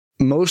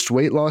Most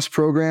weight loss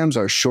programs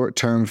are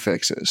short-term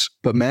fixes,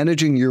 but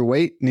managing your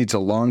weight needs a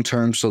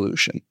long-term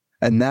solution.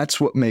 And that's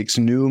what makes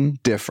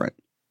Noom different.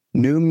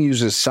 Noom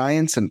uses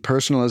science and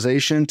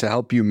personalization to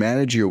help you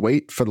manage your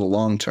weight for the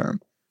long term.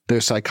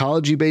 Their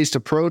psychology-based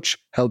approach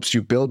helps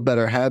you build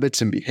better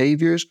habits and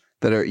behaviors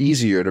that are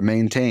easier to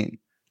maintain.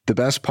 The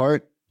best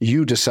part?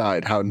 You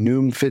decide how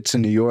Noom fits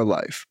into your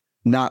life,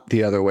 not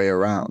the other way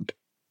around.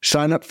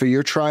 Sign up for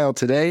your trial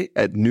today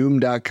at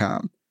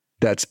Noom.com.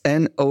 That's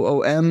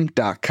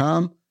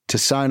Noom.com to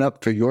sign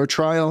up for your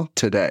trial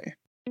today.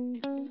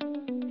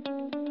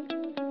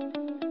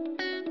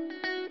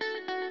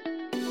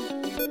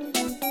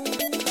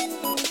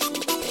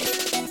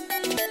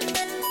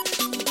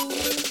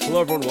 Hello,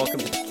 everyone.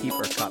 Welcome to the Keep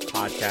or Cut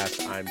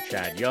podcast. I'm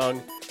Chad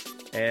Young.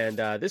 And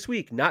this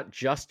week, not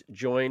just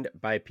joined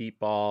by Pete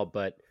Ball,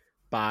 but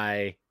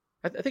by,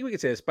 I think we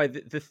could say this, by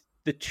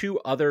the two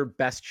other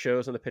best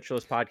shows on the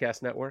Pitcherless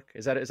Podcast Network.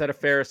 Is that a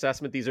fair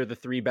assessment? These are the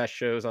three best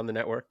shows on the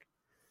network?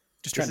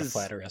 Just trying to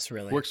flatter us,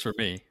 really. Works for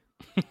me.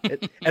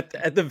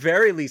 At the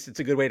very least, it's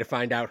a good way to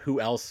find out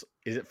who else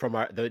is it from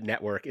the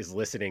network is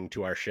listening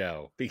to our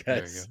show,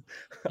 because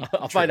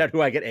I'll find out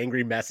who I get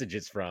angry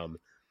messages from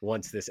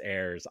once this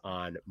airs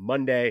on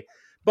Monday.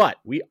 But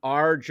we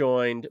are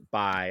joined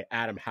by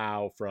Adam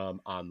Howe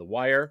from On the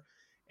Wire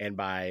and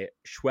by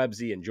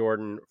Schwebzy and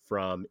Jordan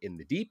from In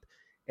the Deep.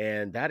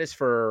 And that is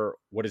for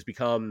what has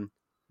become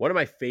one of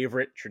my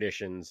favorite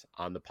traditions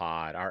on the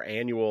pod, our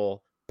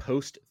annual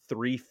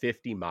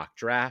Post-350 mock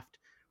draft,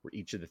 where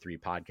each of the three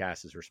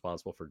podcasts is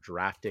responsible for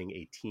drafting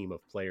a team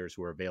of players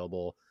who are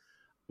available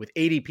with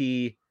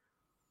ADP.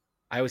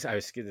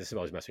 This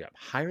always mess me up.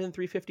 Higher than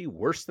 350,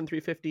 worse than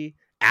 350,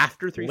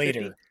 after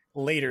 350,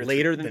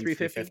 later than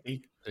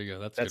 350. There you go.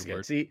 That's good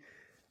word. See,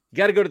 you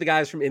got to go to the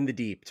guys from In the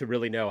Deep to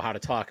really know how to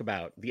talk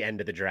about the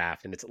end of the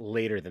draft, and it's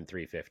later than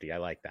 350. I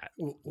like that.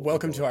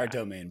 Welcome to our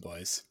domain,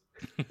 boys.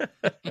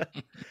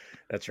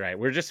 That's right.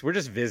 We're just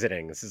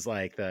visiting. This is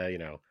like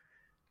the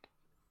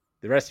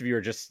rest of you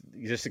are just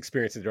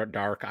experiencing the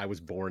dark. I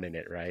was born in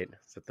it, right?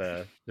 Is that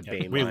the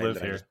Bane we line live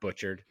that here. I just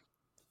butchered?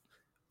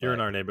 You're in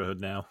our neighborhood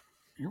now.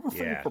 You will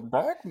think the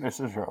darkness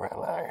is your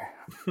ally.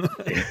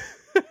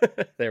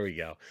 There we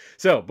go.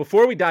 So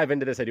before we dive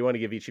into this, I do want to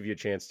give each of you a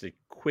chance to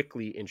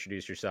quickly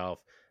introduce yourself.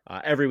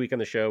 Every week on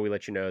the show, we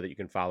let you know that you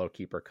can follow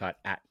Keep or Cut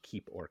at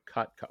Keep or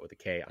Cut with a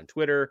K on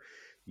Twitter.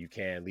 You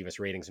can leave us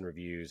ratings and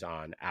reviews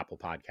on Apple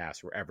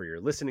Podcasts, wherever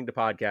you're listening to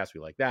podcasts. We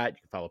like that.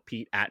 You can follow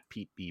Pete at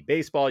Pete B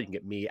Baseball. You can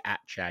get me at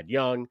Chad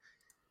Young.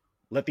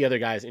 Let the other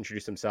guys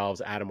introduce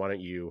themselves. Adam, why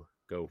don't you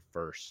go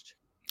first?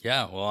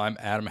 Yeah, well, I'm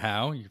Adam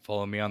Howe. You can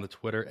follow me on the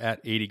Twitter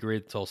at 80grid.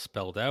 It's all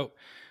spelled out.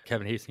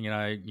 Kevin Hastings and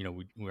I,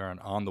 we're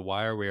on the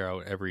Wire. We are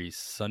out every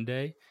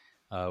Sunday.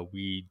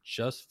 We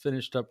just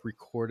finished up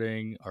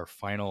recording our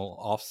final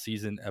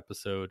off-season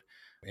episode,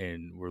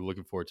 and we're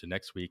looking forward to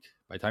next week.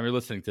 By the time you're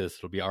listening to this,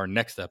 it'll be our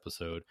next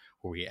episode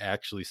where we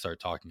actually start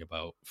talking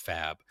about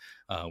FAB.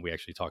 We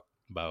actually talk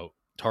about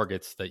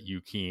targets that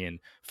you can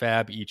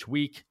FAB each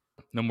week.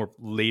 No more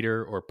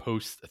later or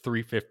post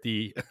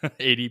 350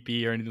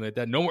 ADP or anything like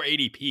that. No more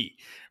ADP,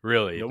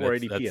 really. No more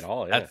ADP at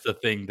all. Yeah. That's the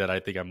thing that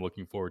I think I'm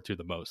looking forward to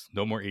the most.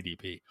 No more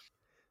ADP.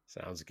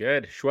 Sounds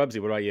good.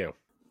 Schwebzy, what about you?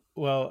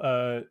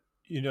 Well,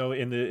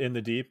 in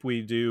the Deep,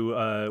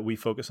 we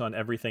focus on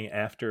everything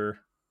after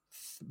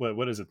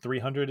what is it?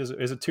 300? Is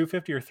it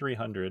 250 or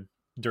 300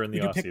 during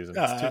the off season?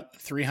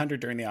 300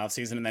 during the off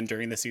season, and then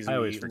during the season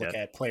we look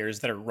at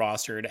players that are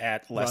rostered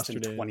at less than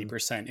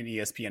 20% in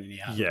ESPN and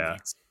Yahoo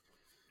leagues.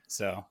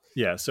 So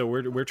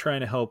we're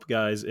trying to help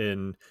guys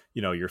in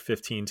your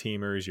 15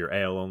 teamers, your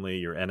AL only,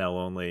 your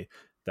NL only,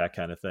 that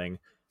kind of thing.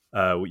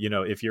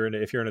 If you're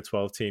in a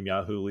 12 team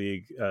Yahoo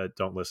league,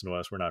 don't listen to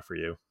us. We're not for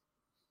you.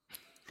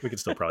 We can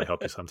still probably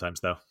help you sometimes,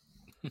 though.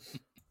 I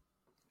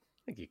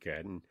think you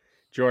could. And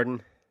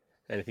Jordan,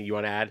 anything you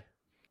want to add?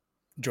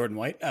 Jordan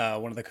White,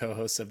 one of the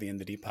co-hosts of the In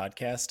the Deep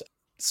podcast.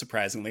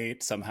 Surprisingly,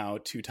 somehow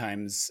 2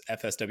 times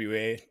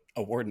FSWA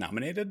award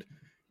nominated,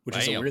 which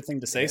is a weird thing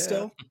to say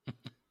still.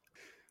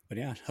 But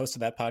yeah,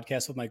 hosted that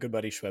podcast with my good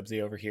buddy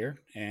Schwebzy over here,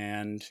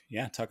 and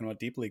talking about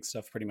deep league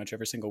stuff pretty much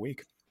every single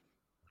week.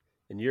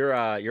 And you're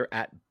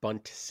at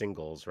Bunt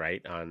Singles,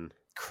 right? On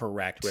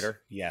correct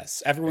Twitter.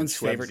 Yes, everyone's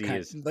favorite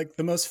like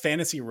the most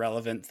fantasy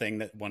relevant thing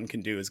that one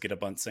can do is get a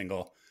bunt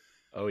single.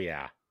 Oh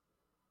yeah,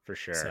 for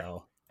sure.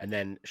 So, and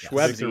then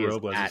Schwebzy is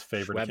at his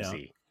favorite Schwebzy,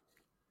 account.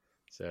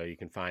 So you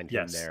can find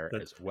him there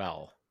as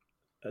well.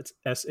 That's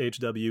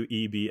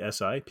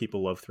SHWEBSI.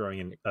 People love throwing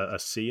in a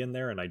C in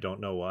there, and I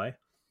don't know why.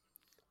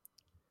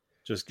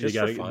 Just you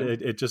gotta,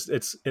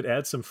 it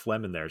adds some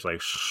phlegm in there. It's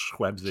like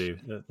Schwebzy,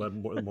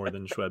 more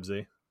than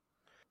Schwebzy.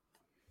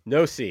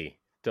 No C.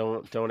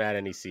 Don't add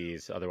any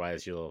C's.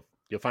 Otherwise, you'll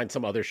find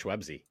some other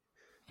Schwebzy.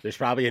 There's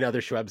probably another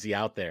Schwebzy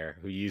out there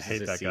who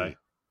uses a C. Guy.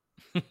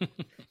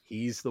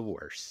 He's the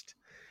worst.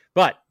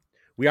 But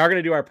we are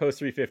going to do our post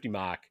 350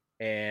 mock,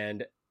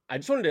 and I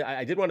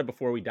did want to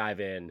before we dive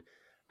in,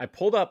 I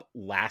pulled up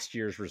last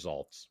year's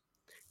results,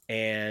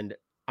 and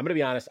I'm going to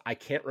be honest, I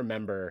can't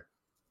remember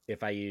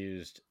if I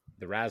used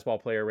the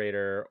Razzball player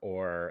rater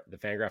or the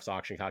Fangraphs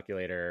auction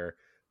calculator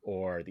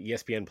or the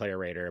ESPN player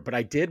rater, but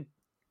I did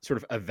sort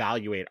of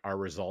evaluate our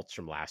results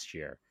from last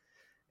year.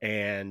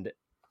 And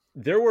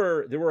there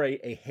were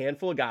a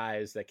handful of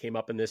guys that came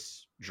up in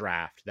this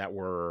draft that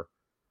were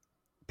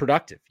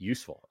productive,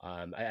 useful.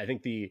 I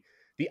think the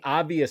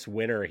obvious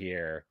winner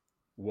here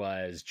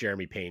was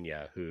Jeremy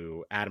Pena,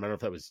 who, Adam, I don't know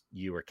if that was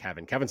you or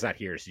Kevin. Kevin's not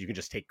here, so you can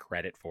just take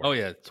credit for it. Oh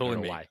yeah,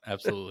 totally me. Why.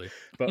 Absolutely.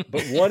 but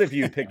one of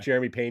you picked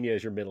Jeremy Pena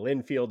as your middle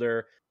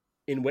infielder.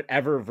 In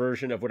whatever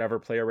version of whatever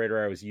player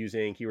rater I was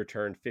using, he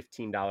returned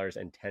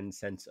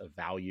 $15.10 of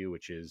value,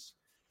 which is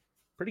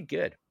pretty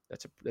good.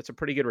 That's a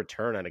pretty good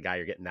return on a guy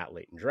you're getting that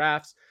late in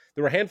drafts.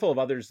 There were a handful of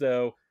others,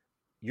 though.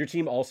 Your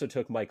team also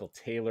took Michael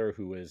Taylor,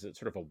 who was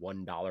sort of a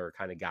 $1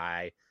 kind of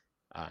guy,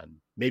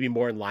 maybe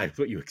more in line with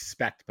what you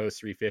expect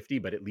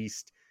post-350, but at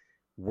least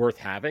worth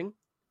having.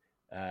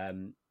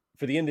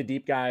 For the in the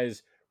deep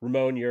guys,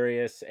 Ramon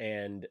Urias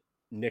and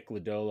Nick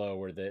Lodolo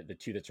were the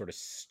two that sort of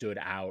stood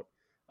out.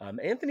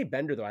 Anthony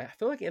Bender, though, I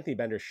feel like Anthony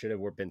Bender should have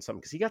been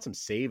something because he got some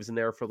saves in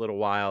there for a little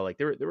while. Like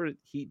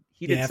he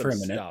did some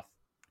stuff.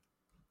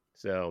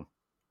 So,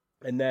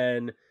 and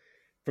then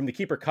from the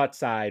keeper cut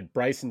side,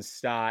 Bryson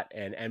Stott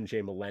and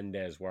MJ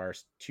Melendez were our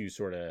two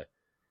sort of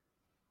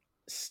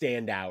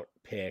standout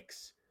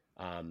picks.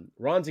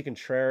 Ronzi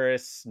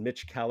Contreras,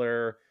 Mitch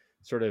Keller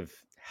sort of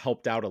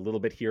helped out a little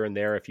bit here and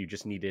there if you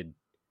just needed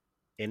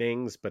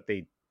innings, but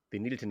they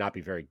needed to not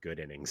be very good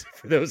innings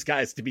for those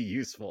guys to be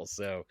useful.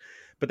 So,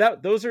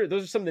 but those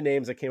are some of the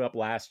names that came up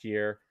last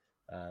year.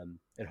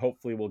 And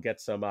hopefully we'll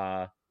get some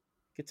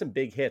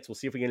big hits. We'll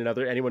see if we get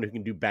anyone who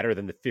can do better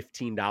than the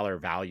 $15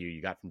 value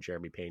you got from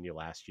Jeremy Pena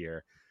last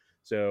year.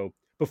 So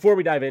before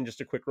we dive in,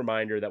 just a quick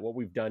reminder that what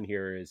we've done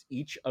here is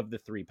each of the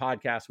 3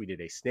 podcasts, we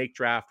did a snake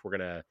draft. We're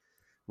going to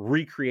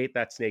recreate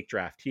that snake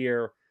draft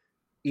here.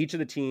 Each of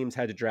the teams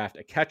had to draft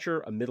a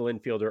catcher, a middle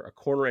infielder, a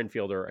corner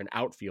infielder, an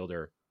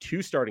outfielder,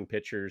 2 starting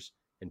pitchers,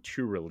 and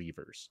 2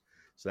 relievers.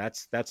 So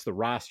that's the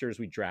rosters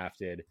we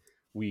drafted.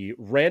 We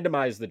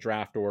randomized the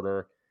draft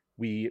order.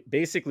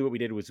 What we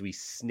did was we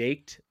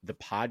snaked the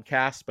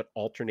podcast, but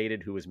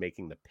alternated who was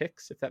making the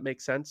picks, if that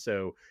makes sense.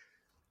 So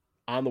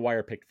On the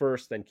Wire picked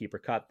first, then keeper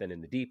cut, then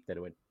in the deep. Then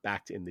it went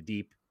back to in the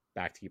deep,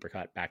 back to keeper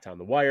cut, back to On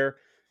the Wire.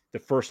 The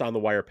first On the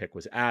Wire pick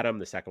was Adam.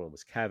 The second one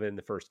was Kevin.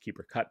 The first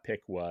keeper cut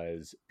pick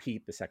was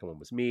Pete. The second one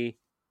was me.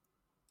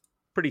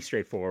 Pretty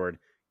straightforward.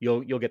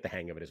 You'll get the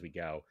hang of it as we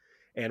go.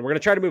 And we're going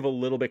to try to move a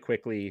little bit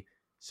quickly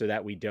so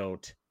that we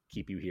don't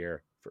keep you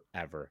here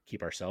forever,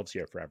 keep ourselves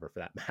here forever for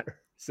that matter.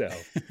 So,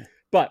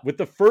 but with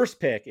the first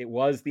pick, it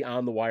was the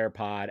On the Wire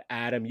pod.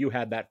 Adam, you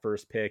had that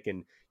first pick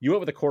and you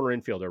went with a corner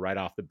infielder right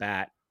off the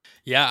bat.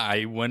 Yeah,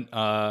 I went,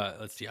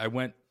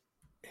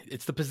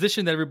 it's the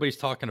position that everybody's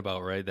talking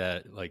about, right?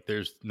 That like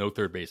there's no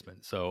third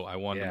baseman. So I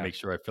wanted to make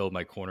sure I filled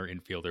my corner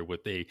infielder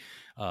with a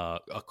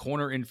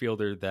corner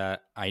infielder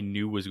that I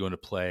knew was going to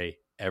play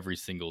every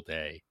single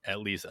day, at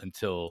least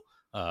until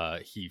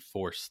he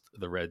forced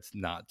the Reds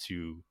not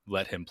to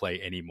let him play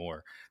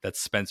anymore.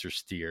 That's Spencer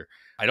Steer.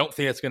 I don't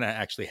think that's going to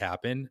actually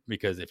happen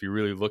because if you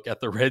really look at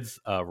the Reds'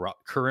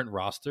 current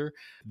roster,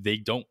 they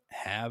don't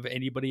have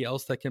anybody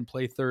else that can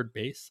play third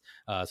base.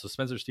 So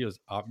Spencer Steer is,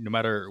 no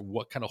matter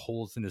what kind of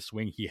holes in the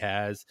swing he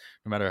has,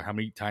 no matter how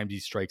many times he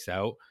strikes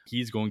out,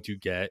 he's going to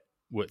get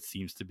what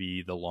seems to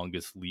be the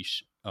longest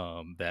leash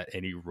that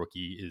any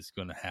rookie is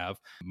going to have,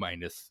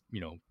 minus,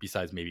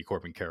 besides maybe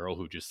Corbin Carroll,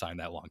 who just signed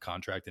that long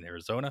contract in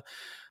Arizona.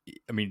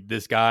 I mean,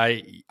 this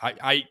guy,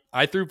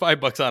 I threw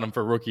 $5 on him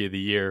for Rookie of the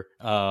Year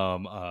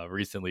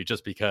recently,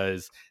 just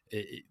because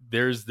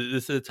this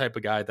is the type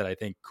of guy that I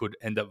think could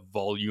end up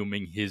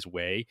voluming his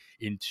way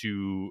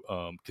into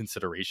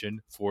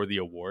consideration for the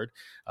award.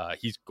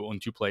 He's going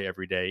to play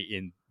every day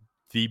in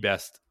the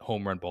best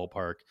home run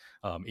ballpark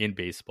in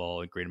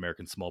baseball, in Great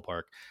American Small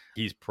Park.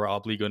 He's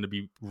probably going to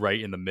be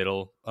right in the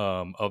middle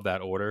of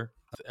that order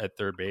at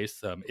third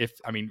base.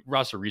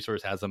 Roster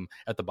Resource has him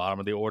at the bottom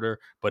of the order,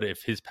 but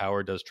if his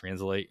power does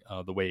translate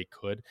the way it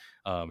could,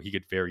 he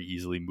could very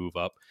easily move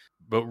up.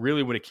 But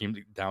really when it came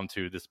down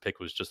to, this pick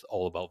was just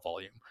all about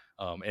volume.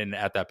 And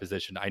at that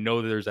position, I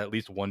know there's at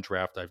least one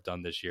draft I've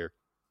done this year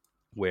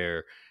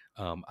where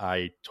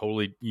I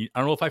don't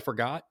know if I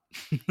forgot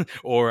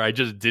or I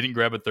just didn't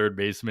grab a third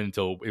baseman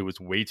until it was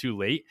way too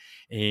late.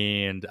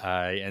 And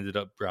I ended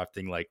up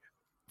drafting like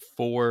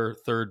 4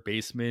 third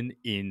basemen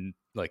in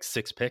like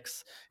 6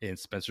 picks, and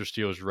Spencer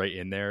Steele's right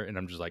in there. And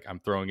I'm just like, I'm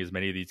throwing as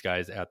many of these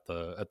guys at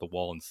the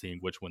wall and seeing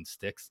which one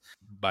sticks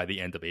by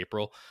the end of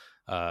April.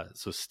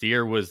 So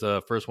Steer was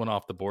the first one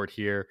off the board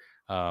here.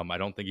 I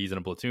don't think he's in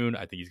a platoon.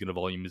 I think he's going to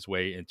volume his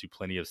way into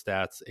plenty of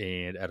stats,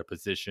 and at a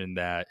position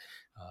that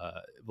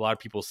a lot of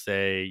people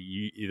say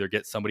you either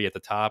get somebody at the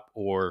top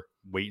or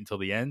wait until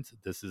the end.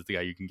 This is the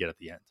guy you can get at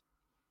the end.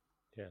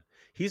 Yeah.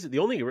 He's the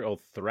only real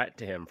threat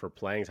to him for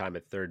playing time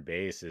at third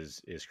base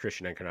is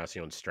Christian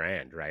Encarnacion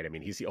Strand, right? I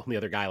mean, he's the only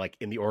other guy like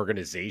in the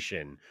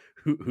organization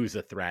who's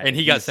a threat. And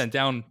he got sent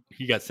down.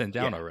 He got sent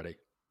down already.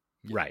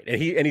 Right.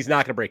 And he's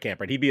not going to break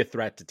camp, right? He'd be a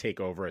threat to take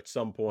over at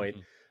some point.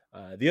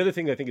 The other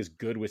thing I think is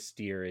good with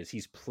Steer is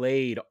he's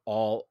played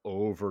all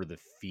over the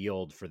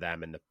field for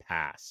them in the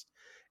past.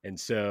 And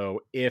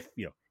so if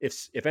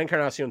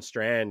Encarnacion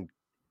Strand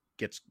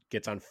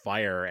gets on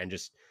fire and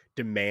just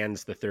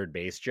demands the third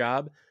base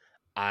job,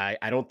 I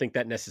don't think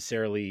that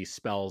necessarily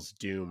spells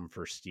doom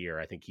for Steer.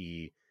 I think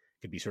he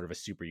could be sort of a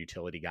super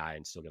utility guy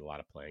and still get a lot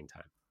of playing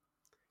time.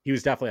 He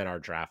was definitely on our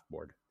draft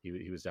board.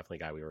 He was definitely a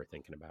guy we were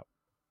thinking about.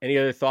 Any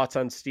other thoughts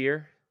on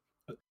Steer?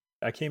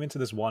 I came into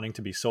this wanting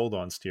to be sold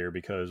on Steer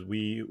because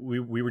we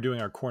were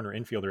doing our corner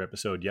infielder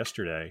episode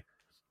yesterday,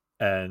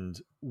 and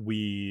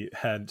we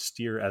had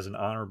Steer as an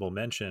honorable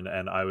mention,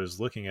 and I was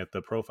looking at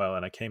the profile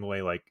and I came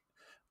away like,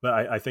 but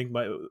I think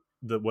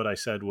what I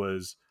said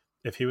was,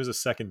 if he was a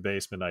second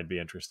baseman, I'd be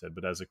interested,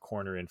 but as a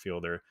corner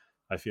infielder,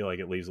 I feel like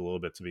it leaves a little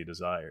bit to be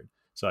desired.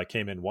 So I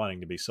came in wanting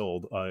to be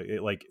sold.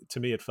 To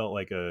me, it felt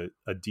like a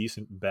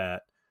decent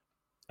bat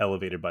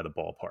elevated by the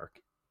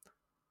ballpark.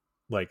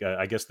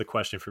 I guess the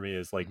question for me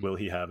is will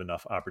he have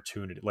enough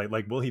opportunity?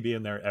 Like will he be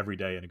in there every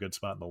day in a good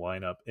spot in the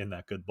lineup in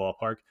that good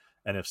ballpark?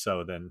 And if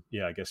so, then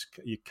yeah, I guess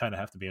you kind of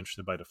have to be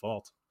interested by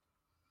default.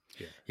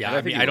 Yeah.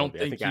 I mean, I don't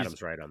think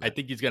Adam's right on that. I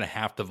think he's going to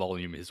have to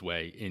volume his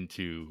way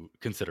into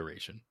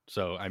consideration.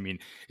 So, I mean,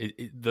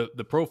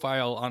 the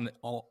profile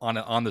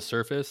on the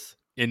surface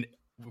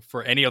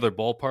for any other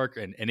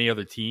ballpark and any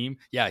other team,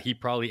 yeah, he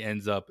probably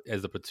ends up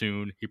as a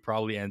platoon. He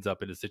probably ends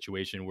up in a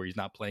situation where he's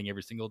not playing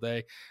every single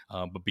day.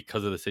 But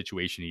because of the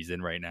situation he's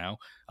in right now,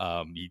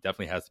 he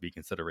definitely has to be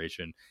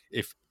consideration.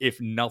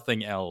 If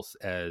nothing else,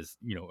 as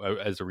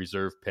a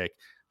reserve pick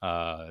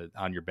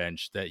on your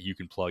bench that you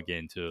can plug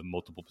into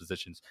multiple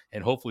positions.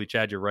 And hopefully,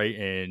 Chad, you're right,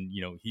 and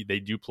they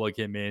do plug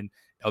him in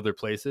other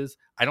places.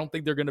 I don't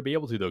think they're going to be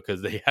able to though,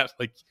 because they have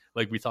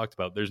like we talked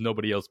about, there's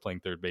nobody else playing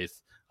third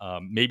base.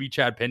 Maybe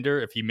Chad Pinder,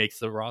 if he makes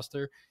the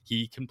roster,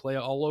 he can play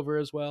all over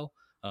as well.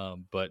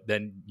 But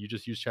then you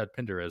just use Chad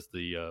Pinder as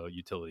the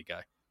utility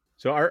guy.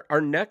 So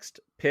our next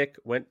pick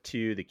went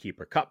to the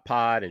Keeper Cup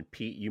pod, and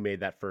Pete, you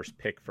made that first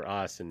pick for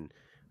us, and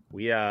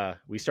we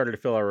started to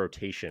fill our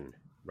rotation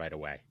right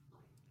away.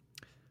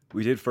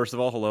 We did. First of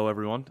all, hello,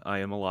 everyone. I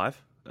am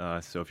alive.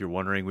 So if you're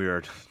wondering, we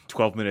are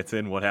 12 minutes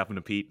in. What happened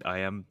to Pete? I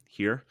am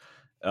here.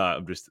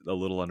 I'm just a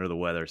little under the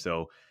weather.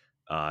 So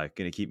going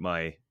to keep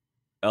my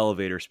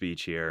elevator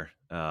speech here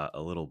a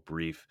little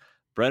brief.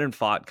 Brandon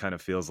Pfaadt kind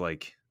of feels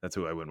like, that's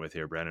who I went with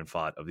here. Brandon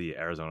Pfaadt of the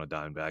Arizona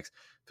Diamondbacks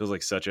feels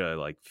like such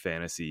a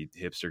fantasy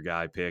hipster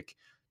guy pick,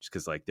 just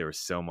because there was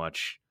so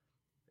much.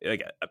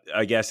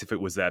 I guess if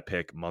it was that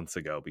pick months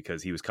ago,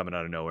 because he was coming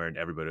out of nowhere and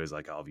everybody was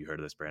like, oh, have you heard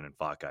of this Brandon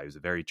Pfaadt guy? He was a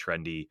very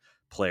trendy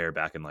player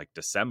back in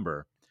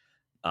December.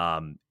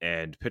 And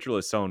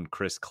Pitcherless own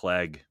Chris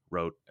Clegg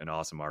wrote an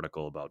awesome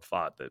article about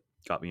Pfaadt that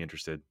got me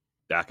interested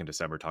back in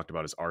December, talked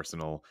about his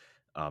arsenal,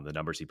 the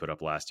numbers he put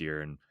up last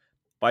year. And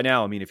by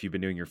now, I mean, if you've been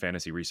doing your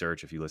fantasy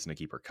research, if you listen to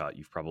Keep or Cut,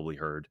 you've probably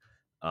heard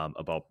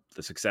about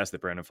the success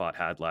that Brandon Pfaadt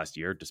had last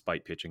year,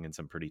 despite pitching in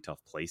some pretty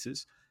tough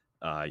places.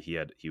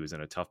 He was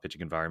in a tough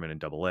pitching environment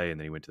in AA, and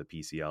then he went to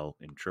the PCL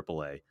in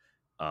AAA,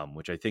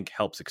 which I think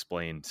helps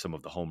explain some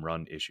of the home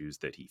run issues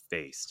that he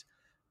faced.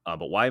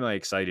 But why am I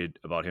excited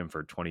about him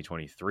for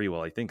 2023?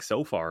 Well, I think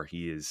so far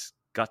he has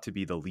got to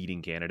be the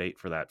leading candidate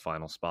for that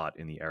final spot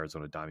in the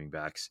Arizona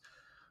Diamondbacks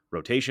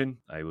rotation.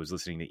 I was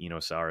listening to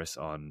Eno Saris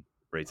on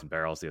Rates and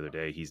Barrels the other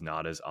day. He's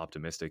not as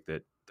optimistic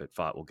that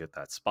Pfaadt will get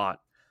that spot.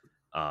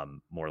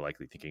 More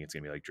likely thinking it's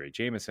going to be like Dre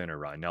Jameson or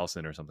Ryan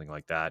Nelson or something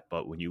like that.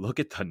 But when you look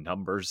at the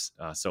numbers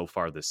so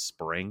far this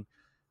spring,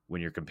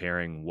 when you're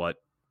comparing what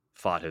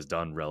Pfaadt has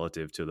done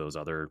relative to those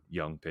other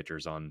young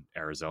pitchers on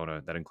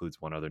Arizona, that includes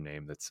one other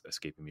name that's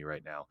escaping me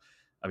right now.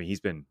 I mean, he's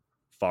been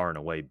far and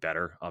away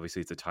better.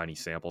 Obviously, it's a tiny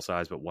sample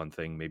size, but one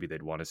thing maybe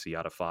they'd want to see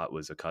out of Pfaadt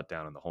was a cut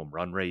down in the home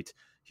run rate.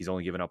 He's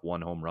only given up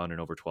one home run in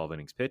over 12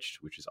 innings pitched,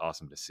 which is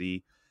awesome to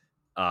see.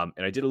 And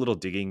I did a little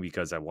digging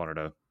because I wanted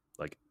to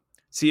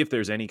see if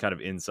there's any kind of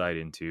insight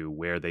into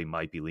where they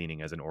might be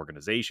leaning as an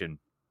organization.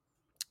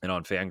 And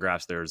on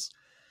Fangraphs, there's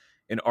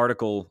an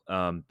article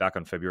back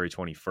on February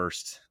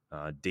 21st.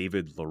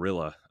 David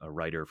Larilla, a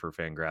writer for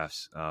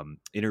Fangraphs,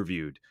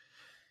 interviewed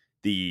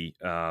the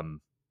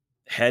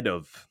head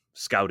of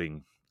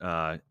scouting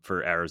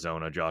for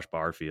Arizona, Josh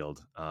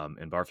Barfield.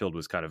 And Barfield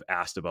was kind of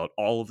asked about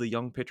all of the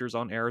young pitchers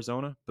on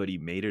Arizona, but he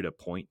made it a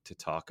point to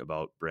talk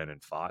about Brandon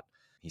Pfaadt.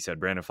 He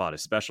said Brandon Pfaadt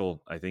is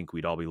special. I think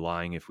we'd all be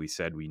lying if we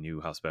said we knew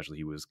how special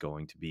he was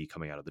going to be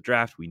coming out of the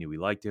draft. We knew we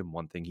liked him.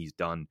 One thing he's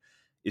done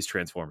is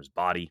transform his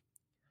body.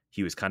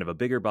 He was kind of a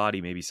bigger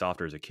body, maybe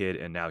softer as a kid,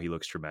 and now he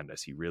looks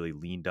tremendous. He really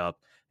leaned up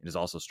and is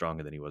also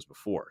stronger than he was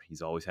before.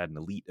 He's always had an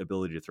elite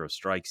ability to throw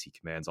strikes. He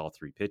commands all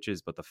three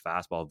pitches, but the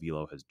fastball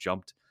velo has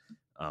jumped.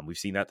 We've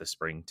seen that this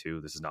spring, too.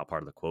 This is not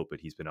part of the quote,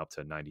 but he's been up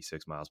to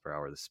 96 miles per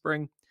hour this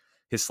spring.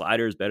 His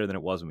slider is better than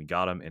it was when we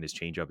got him, and his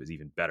changeup is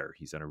even better.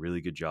 He's done a really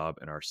good job,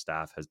 and our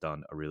staff has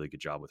done a really good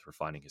job with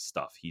refining his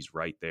stuff. He's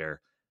right there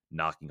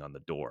knocking on the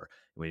door.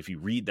 I mean, if you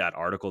read that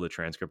article, the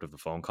transcript of the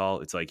phone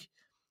call, it's like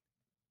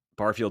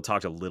Barfield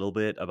talked a little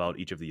bit about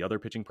each of the other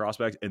pitching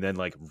prospects and then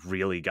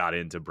really got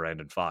into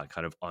Brandon Pfaadt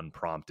kind of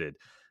unprompted.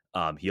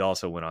 He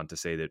also went on to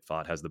say that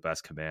Fott has the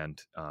best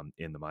command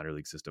in the minor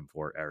league system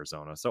for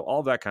Arizona. So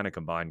all that kind of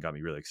combined got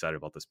me really excited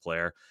about this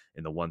player.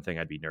 And the one thing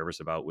I'd be nervous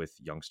about with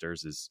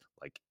youngsters is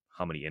like,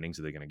 how many innings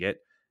are they going to get?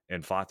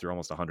 And Fott threw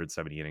almost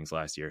 170 innings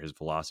last year. His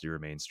velocity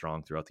remained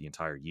strong throughout the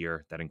entire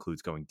year. That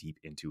includes going deep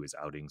into his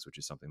outings, which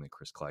is something that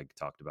Chris Clegg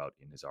talked about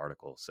in his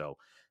article. So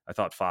I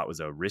thought Fott was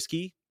a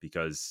risky,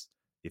 because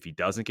if he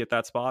doesn't get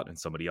that spot and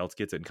somebody else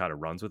gets it and kind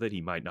of runs with it, he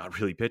might not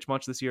really pitch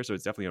much this year. So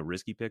it's definitely a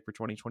risky pick for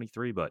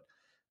 2023, but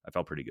I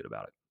felt pretty good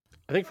about it.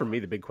 I think for me,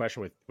 the big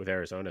question with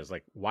Arizona is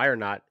like, why are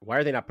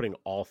they not putting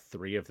all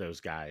three of those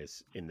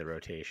guys in the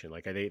rotation?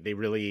 Like, they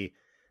really,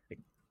 like,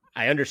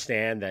 I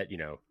understand that,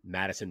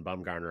 Madison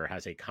Bumgarner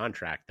has a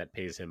contract that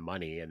pays him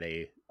money and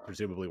they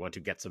presumably want to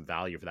get some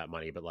value for that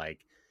money. But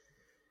like,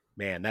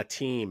 man, that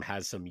team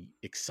has some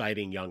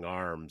exciting young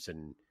arms,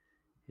 and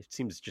it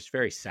seems just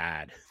very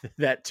sad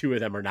that two of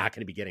them are not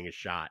going to be getting a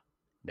shot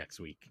next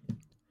week.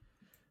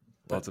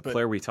 Well, it's a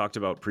player we talked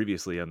about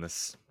previously on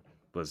this.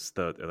 Was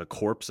the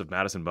corpse of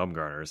Madison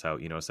Bumgarner, is how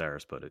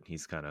Saris put it.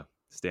 He's kind of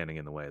standing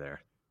in the way there.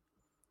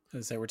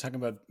 So we're talking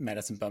about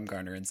Madison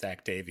Bumgarner and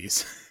Zach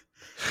Davies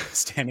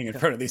standing in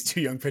front of these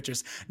two young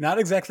pitchers. Not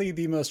exactly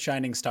the most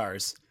shining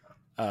stars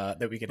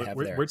that we could have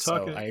there. We're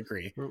talking, so I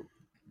agree.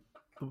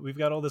 We've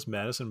got all this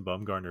Madison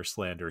Bumgarner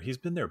slander. He's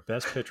been their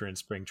best pitcher in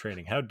spring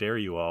training. How dare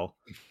you all?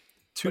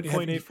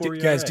 2.84 ERA.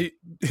 Guys,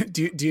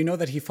 do you know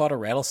that he fought a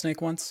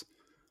rattlesnake once?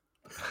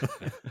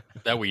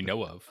 That we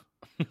know of.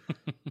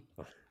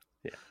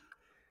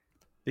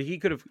 He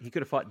could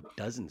have fought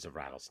dozens of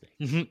rattlesnakes.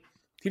 Mm-hmm.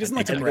 He doesn't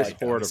like to brag.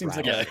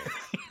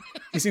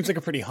 He seems like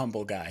a pretty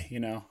humble guy,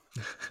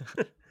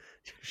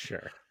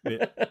 Sure.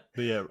 But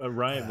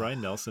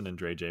Ryan Nelson and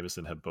Dre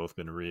Jameson have both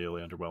been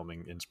really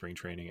underwhelming in spring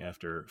training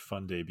after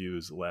fun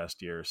debuts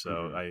last year.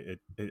 So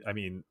I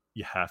mean,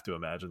 you have to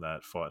imagine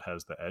that Fott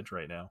has the edge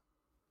right now.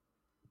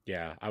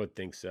 Yeah, I would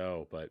think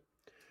so, but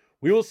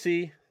we will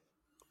see.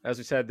 As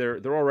we said, they're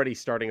already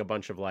starting a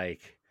bunch of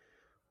like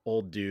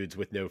old dudes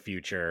with no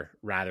future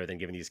rather than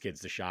giving these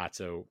kids the shot.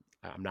 So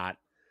I'm not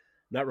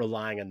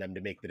relying on them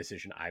to make the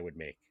decision I would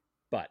make.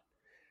 But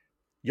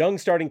young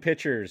starting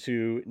pitchers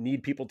who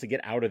need people to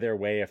get out of their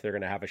way if they're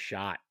going to have a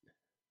shot.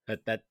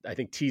 That I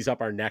think tees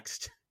up our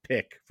next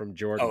pick from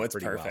Jordan. Oh, it's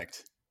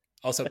perfect.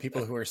 Well. Also,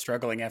 people who are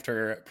struggling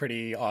after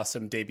pretty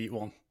awesome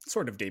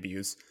sort of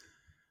debuts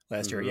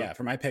last year. Yeah,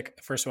 for my pick,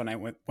 first one I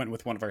went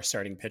with one of our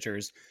starting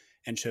pitchers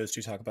and chose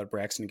to talk about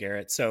Braxton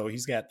Garrett. So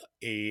he's got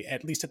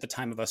at least at the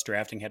time of us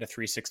drafting, had a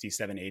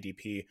 367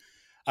 ADP. He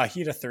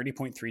had a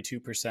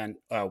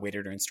 30.32%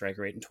 weighted earned strike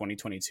rate in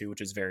 2022,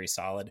 which is very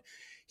solid.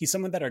 He's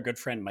someone that our good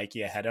friend Mikey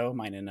Ahedo,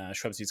 mine and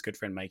Schwebzy's good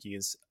friend Mikey,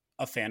 is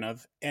a fan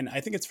of. And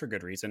I think it's for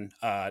good reason.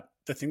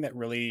 The thing that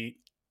really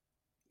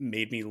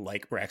made me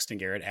like Braxton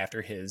Garrett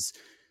after his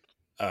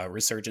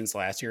resurgence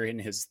last year in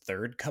his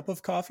third cup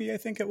of coffee, I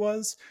think it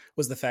was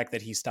the fact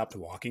that he stopped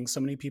walking so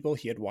many people.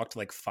 He had walked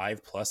like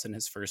 5+ in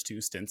his first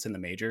two stints in the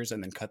majors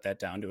and then cut that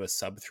down to a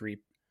sub 3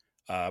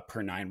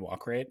 per 9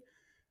 walk rate,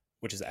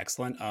 which is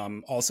excellent.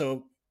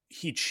 Also,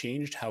 he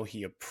changed how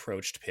he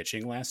approached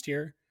pitching last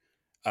year.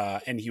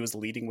 And he was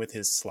leading with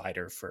his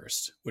slider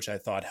first, which I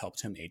thought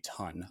helped him a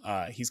ton.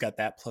 He's got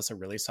that plus a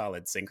really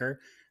solid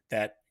sinker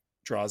that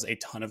draws a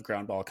ton of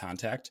ground ball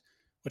contact,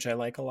 which I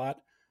like a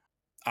lot.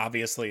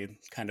 Obviously,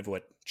 kind of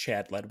what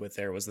Chad led with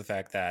there was the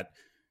fact that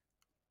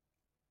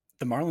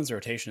the Marlins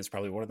rotation is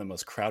probably one of the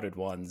most crowded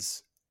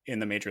ones in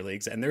the major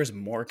leagues, and there's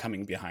more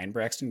coming behind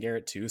Braxton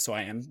Garrett too. So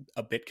I am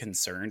a bit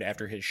concerned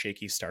after his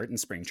shaky start in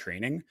spring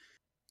training,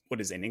 what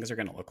his innings are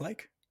going to look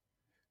like.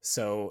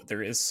 So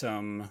there is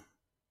some.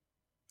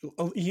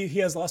 He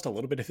has lost a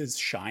little bit of his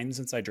shine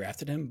since I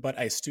drafted him, but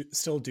I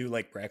still do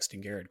like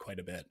Braxton Garrett quite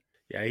a bit.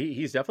 Yeah,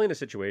 he's definitely in a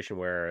situation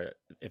where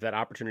if that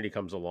opportunity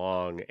comes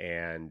along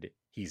and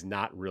he's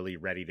not really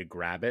ready to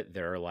grab it,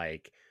 there are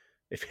like,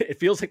 it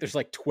feels like there's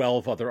like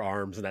 12 other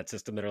arms in that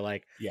system that are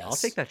like, yes, I'll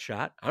take that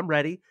shot. I'm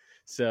ready.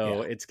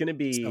 So it's going to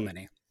be, so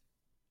many.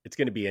 It's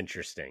going to be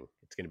interesting.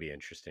 It's going to be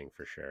interesting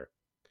for sure.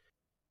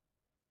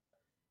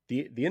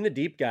 The in the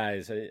deep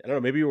guys, I don't know,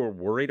 maybe you were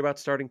worried about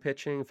starting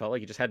pitching. Felt like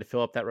you just had to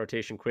fill up that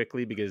rotation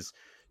quickly because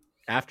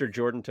after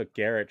Jordan took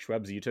Garrett,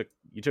 Schwebzy,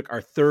 you took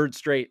our third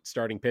straight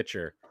starting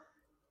pitcher.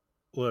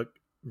 Look,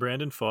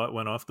 Brandon Fott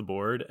went off the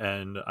board,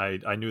 and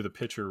I knew the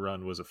pitcher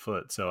run was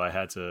afoot, so I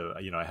had to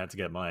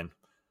get mine.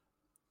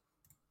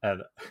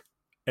 And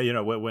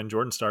when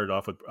Jordan started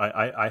off with,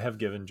 I have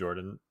given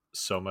Jordan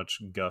so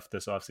much guff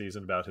this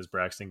offseason about his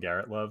Braxton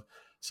Garrett love,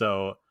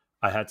 so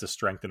I had to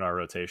strengthen our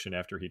rotation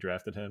after he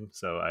drafted him.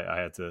 So I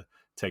had to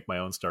take my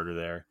own starter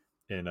there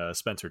in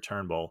Spencer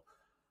Turnbull.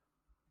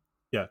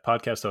 Yeah,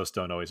 podcast hosts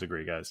don't always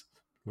agree, guys.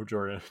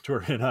 Jordan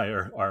and I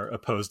are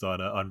opposed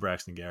on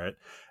Braxton Garrett.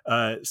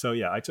 So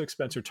yeah, I took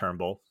Spencer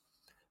Turnbull,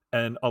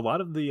 and a lot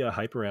of the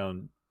hype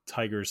around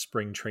Tigers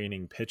spring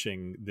training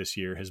pitching this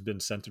year has been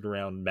centered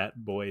around Matt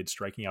Boyd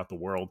striking out the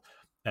world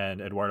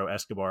and Eduardo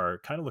Escobar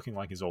kind of looking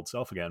like his old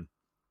self again.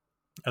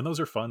 And those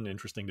are fun,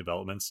 interesting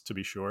developments to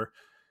be sure.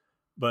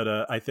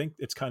 But I think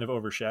it's kind of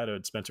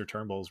overshadowed Spencer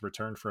Turnbull's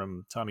return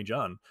from Tommy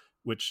John,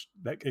 which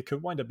it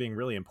could wind up being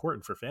really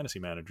important for fantasy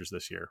managers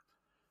this year.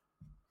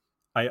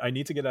 I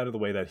need to get out of the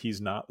way that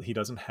he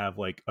doesn't have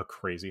like a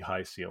crazy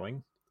high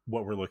ceiling.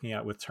 What we're looking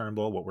at with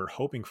Turnbull, what we're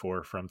hoping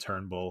for from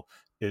Turnbull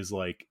is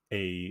like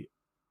a,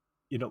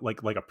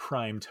 like a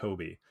prime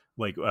Toby.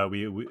 Like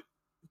we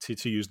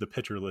to use the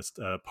pitcher list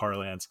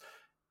parlance,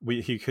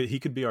 he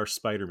could be our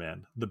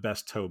Spider-Man, the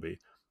best Toby,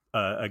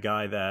 a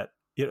guy that,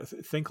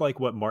 think like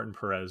what Martin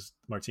Perez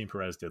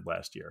did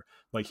last year.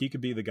 Like he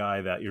could be the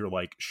guy that you're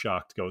like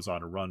shocked goes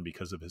on a run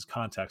because of his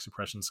contact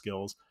suppression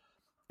skills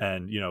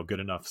and good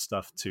enough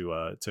stuff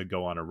to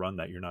go on a run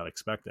that you're not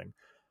expecting.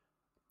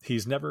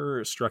 He's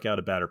never struck out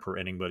a batter per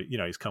inning, but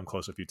he's come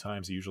close a few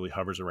times. He usually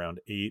hovers around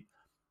 8.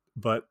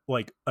 But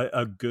like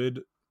a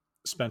good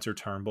Spencer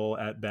Turnbull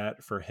at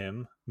bat for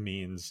him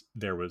means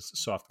there was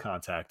soft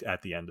contact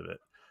at the end of it.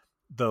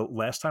 The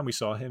last time we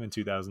saw him in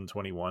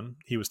 2021,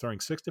 he was throwing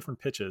 6 different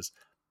pitches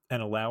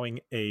and allowing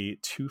a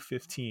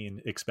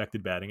 215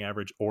 expected batting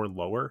average or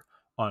lower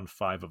on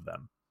 5 of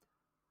them.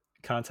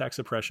 Contact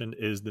suppression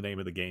is the name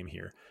of the game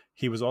here.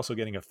 He was also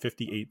getting a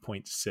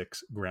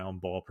 58.6 ground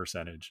ball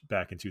percentage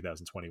back in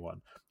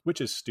 2021,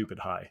 which is stupid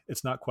high.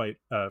 It's not quite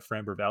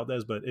Framber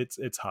Valdez, but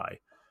it's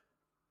high.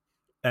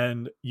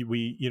 And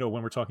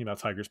when we're talking about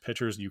Tigers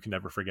pitchers, you can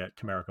never forget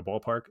Comerica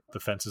Ballpark. The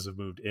fences have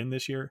moved in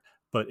this year,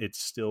 but it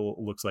still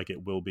looks like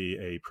it will be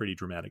a pretty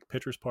dramatic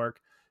pitcher's park.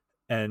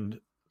 And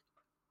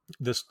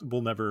this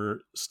will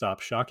never stop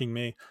shocking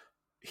me.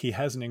 He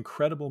has an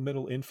incredible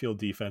middle infield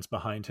defense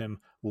behind him,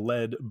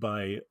 led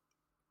by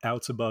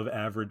outs above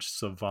average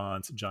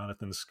savant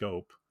Jonathan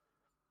Scope,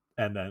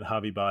 and then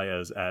Javi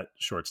Baez at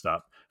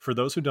shortstop. For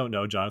those who don't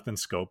know, Jonathan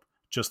Scope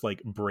just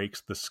like breaks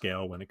the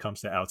scale when it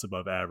comes to outs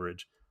above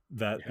average.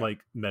 That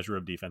like measure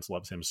of defense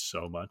loves him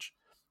so much.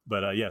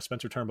 But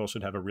Spencer Turnbull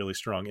should have a really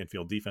strong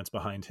infield defense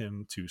behind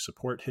him to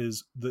support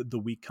the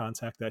weak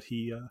contact that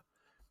he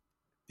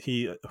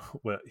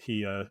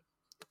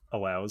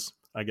allows,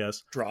 I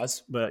guess.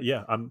 Draws. But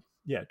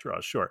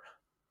draws, sure.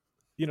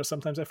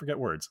 Sometimes I forget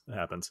words. It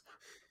happens.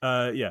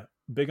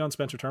 Big on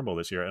Spencer Turnbull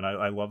this year, and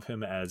I love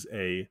him as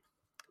a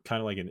kind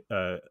of like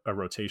a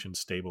rotation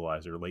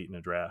stabilizer late in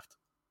a draft.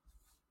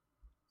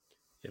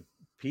 Yeah,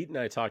 Pete and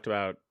I talked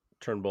about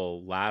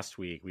Turnbull last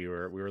week. We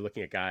were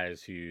looking at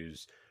guys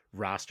whose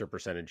roster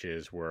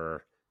percentages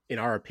were, in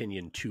our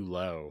opinion, too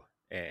low,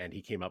 and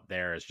he came up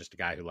there as just a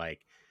guy who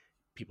like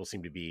people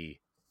seem to be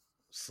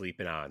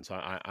sleeping on. So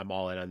I'm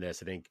all in on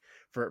this. I think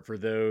for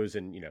those,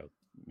 and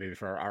maybe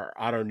for our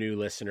auto new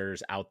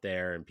listeners out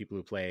there and people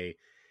who play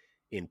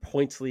in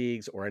points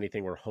leagues or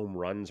anything where home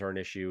runs are an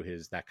issue,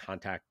 that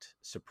contact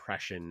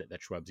suppression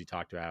that Schwebzy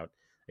talked about,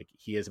 like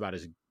he is about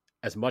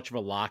as much of a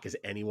lock as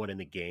anyone in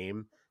the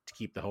game to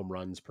keep the home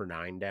runs per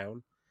 9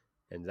 down.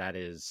 And that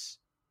is,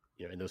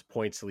 in those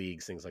points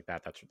leagues, things like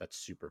that, that's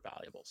super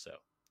valuable. So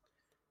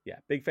yeah,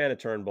 big fan of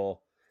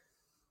Turnbull.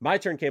 My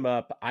turn came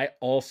up. I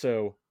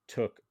also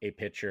took a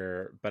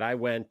pitcher, but I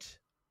went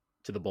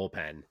to the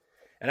bullpen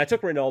and I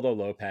took Reynaldo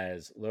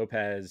Lopez.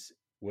 Lopez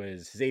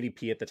was, his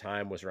ADP at the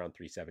time was around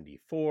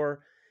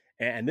 374.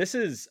 And this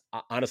is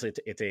honestly,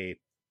 it's a,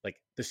 like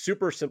the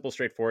super simple,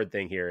 straightforward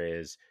thing here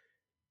is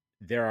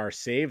there are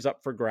saves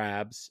up for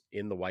grabs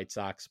in the White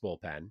Sox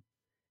bullpen,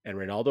 and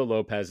Reynaldo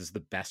Lopez is the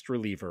best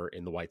reliever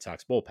in the White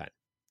Sox bullpen.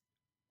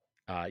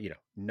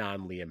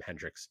 Non-Liam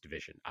Hendricks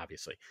division,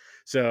 obviously.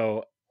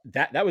 So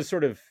that was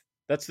sort of,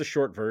 that's the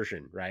short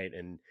version, right?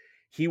 And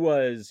he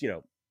was,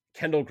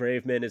 Kendall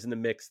Graveman is in the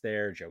mix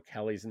there. Joe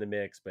Kelly's in the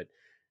mix, but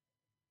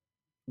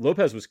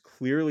Lopez was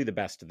clearly the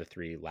best of the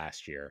 3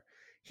 last year.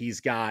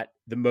 He's got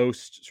the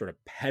most sort of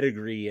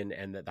pedigree and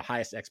the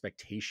highest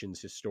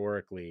expectations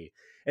historically.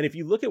 And if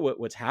you look at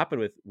what's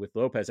happened with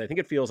Lopez, I think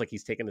it feels like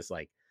he's taken this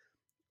like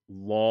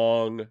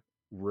long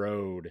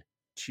road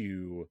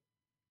to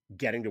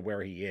getting to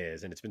where he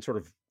is. And it's been sort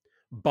of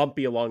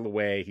bumpy along the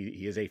way.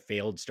 He is a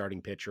failed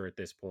starting pitcher at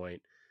this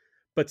point.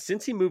 But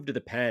since he moved to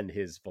the pen,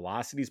 his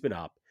velocity's been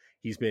up.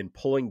 He's been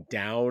pulling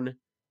down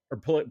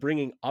or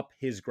bringing up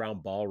his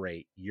ground ball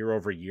rate year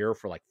over year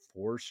for like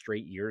 4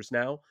 straight years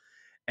now.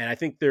 And I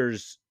think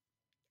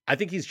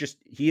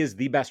he is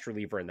the best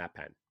reliever in that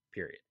pen,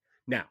 period.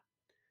 Now,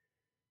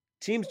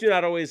 teams do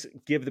not always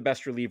give the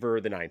best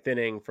reliever the 9th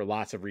inning for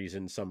lots of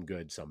reasons, some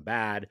good, some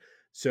bad.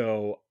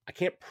 So I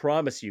can't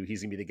promise you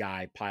he's going to be the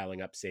guy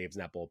piling up saves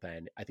in that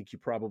bullpen. I think he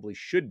probably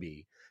should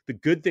be. The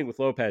good thing with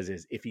Lopez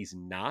is if he's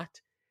not,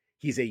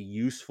 he's a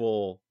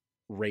useful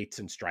rates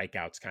and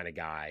strikeouts kind of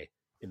guy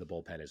in the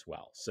bullpen as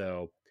well.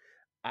 So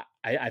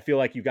I feel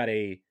like you got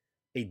a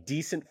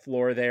decent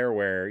floor there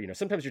where,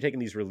 sometimes you're taking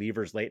these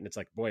relievers late and it's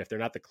like, boy, if they're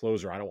not the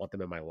closer, I don't want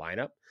them in my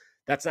lineup.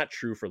 That's not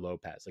true for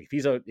Lopez. Like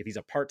if he's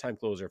a part-time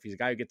closer, if he's a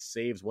guy who gets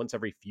saves once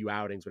every few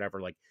outings, whatever,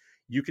 like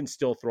you can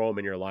still throw him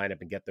in your lineup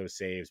and get those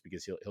saves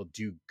because he'll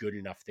do good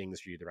enough things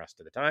for you the rest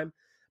of the time.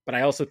 But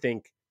I also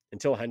think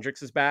until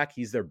Hendricks is back,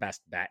 he's their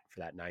best bet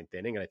for that 9th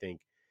inning. And I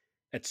think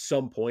at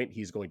some point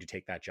he's going to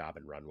take that job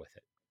and run with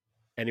it.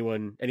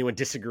 Anyone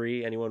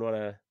disagree? Anyone want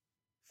to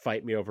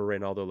fight me over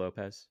Reynaldo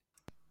Lopez?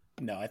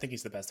 No, I think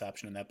he's the best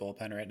option in that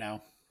bullpen right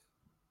now.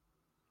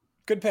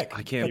 Good pick.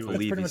 I can't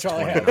believe he's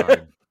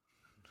 29.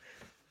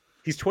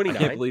 He's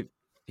 29.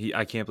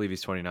 I can't believe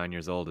he's 29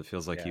 years old. It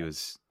feels like he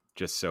was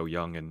just so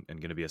young and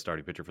going to be a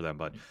starting pitcher for them.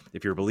 But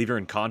if you're a believer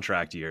in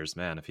contract years,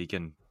 man, if he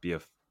can be a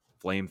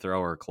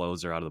flamethrower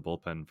closer out of the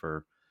bullpen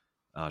for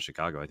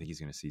Chicago, I think he's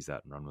going to seize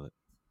that and run with it.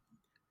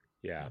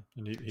 Yeah.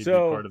 And he'd be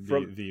part of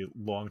the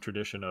long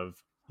tradition of,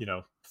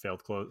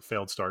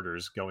 failed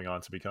starters going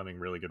on to becoming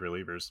really good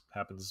relievers.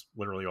 Happens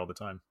literally all the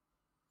time.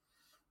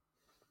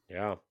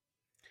 Yeah,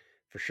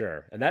 for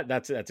sure. And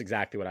that's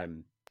exactly what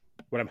I'm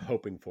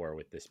hoping for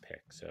with this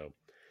pick. So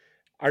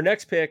our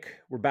next pick,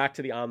 we're back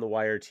to the On the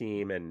Wire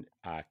team, and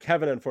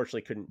Kevin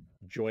unfortunately couldn't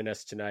join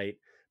us tonight,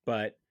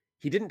 but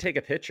he didn't take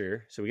a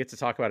pitcher, so we get to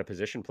talk about a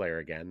position player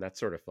again. That's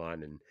sort of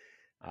fun.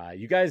 And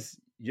you guys,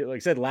 like I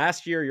said,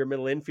 last year your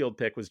middle infield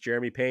pick was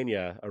Jeremy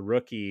Pena, a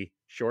rookie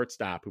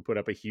shortstop who put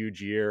up a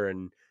huge year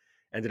and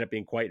ended up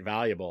being quite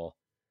valuable.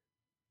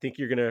 Think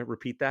you're going to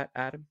repeat that,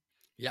 Adam?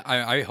 Yeah,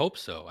 I hope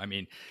so. I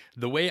mean,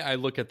 the way I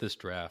look at this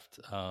draft,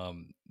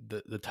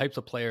 the types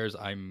of players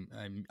I'm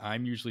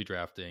usually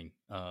drafting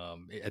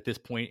at this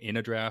point in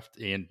a draft,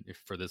 and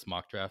for this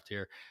mock draft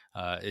here,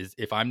 is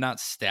if I'm not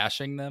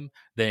stashing them,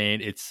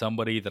 then it's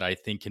somebody that I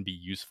think can be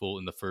useful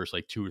in the first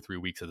 2 or 3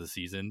 weeks of the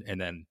season, and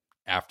then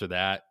after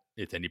that,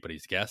 it's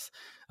anybody's guess.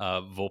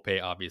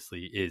 Volpe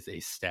obviously is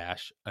a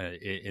stash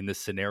in this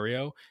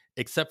scenario,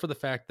 except for the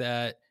fact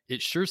that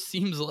it sure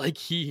seems like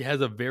he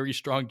has a very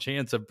strong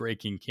chance of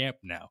breaking camp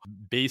now,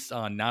 based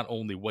on not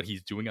only what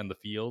he's doing on the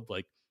field.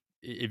 Like,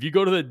 if you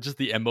go to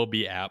the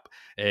MLB app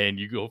and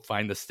you go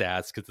find the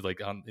stats, because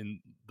in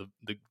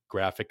the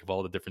graphic of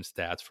all the different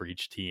stats for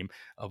each team,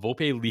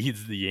 Volpe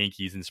leads the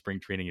Yankees in spring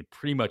training in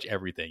pretty much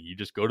everything. You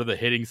just go to the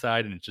hitting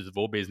side and it's just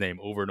Volpe's name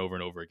over and over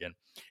and over again.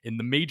 And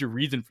the major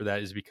reason for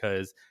that is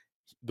because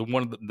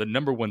the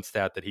number one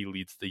stat that he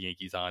leads the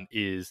Yankees on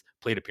is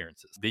plate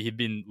appearances. They have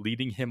been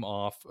leading him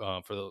off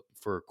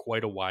for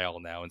quite a while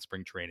now in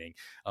spring training,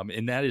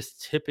 and that is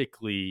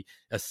typically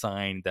a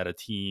sign that a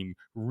team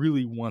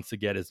really wants to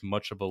get as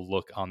much of a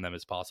look on them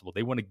as possible.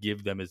 They want to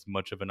give them as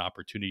much of an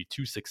opportunity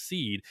to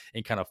succeed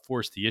and kind of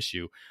force the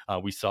issue.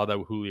 We saw that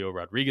with Julio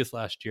Rodriguez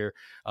last year.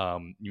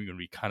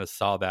 We kind of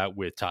saw that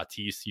with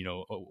Tatis,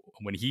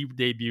 when he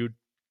debuted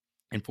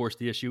and force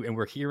the issue. And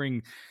we're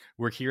hearing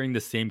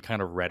the same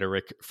kind of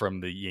rhetoric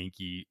from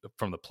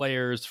the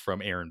players,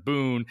 from Aaron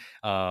Boone,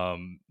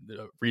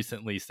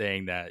 recently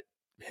saying that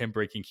him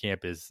breaking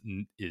camp is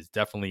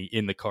definitely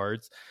in the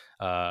cards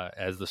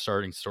as the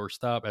starting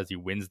shortstop as he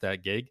wins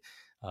that gig.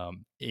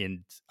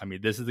 And I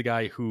mean, this is the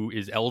guy who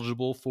is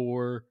eligible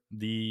for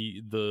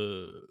the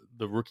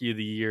Rookie of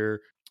the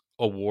Year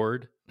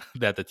award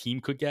that the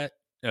team could get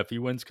if he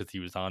wins, because he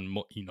was on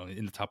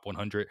in the top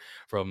 100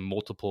 from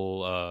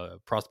multiple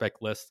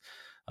prospect lists.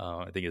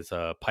 I think it's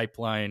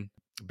Pipeline,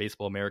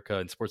 Baseball America,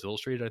 and Sports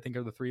Illustrated, I think,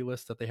 are the 3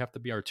 lists that they have to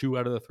be, or 2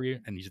 out of the 3,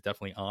 and he's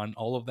definitely on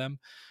all of them.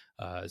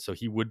 So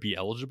he would be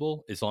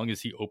eligible as long as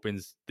he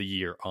opens the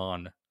year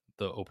on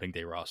the opening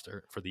day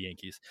roster for the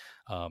Yankees.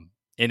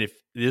 And if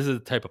this is the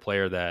type of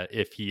player that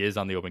if he is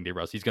on the opening day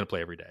roster, he's going to play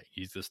every day.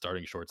 He's the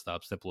starting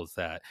shortstop. Simple as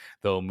that.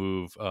 They'll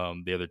move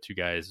the other 2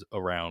 guys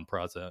around.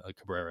 Peraza,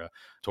 Cabrera,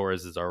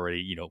 Torres is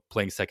already,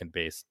 playing second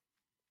base.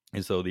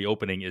 And so the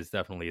opening is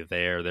definitely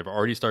there. They've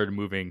already started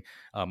moving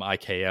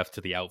IKF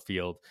to the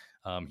outfield.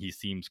 He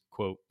seems,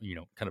 quote,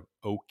 kind of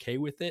okay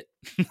with it.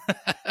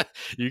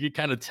 You can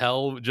kind of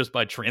tell just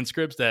by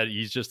transcripts that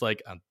he's just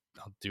like,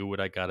 I'll do what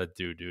I gotta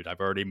do, dude.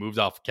 I've already moved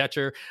off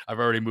catcher. I've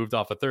already moved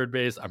off a third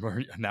base.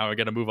 Now I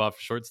gotta move off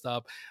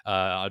shortstop.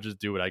 I'll just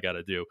do what I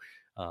gotta do.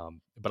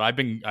 But I've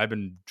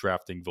been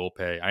drafting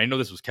Volpe. I know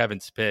this was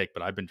Kevin's pick,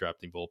 but I've been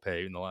drafting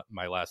Volpe in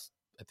my last,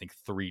 I think,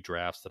 3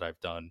 drafts that I've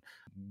done,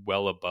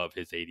 well above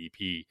his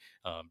ADP.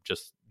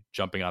 Just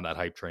jumping on that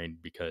hype train,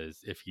 because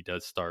if he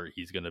does start,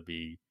 he's going to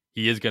be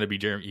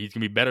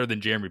better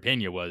than Jeremy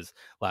Pena was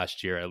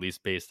last year, at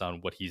least based on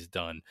what he's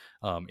done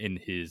in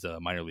his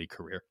minor league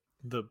career.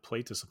 The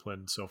plate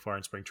discipline so far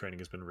in spring training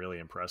has been really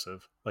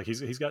impressive. Like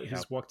he's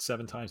walked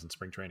 7 times in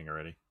spring training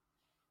already.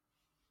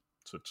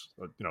 So it's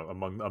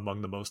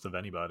among the most of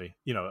anybody.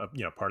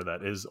 Part of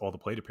that is all the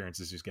plate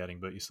appearances he's getting,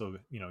 but you still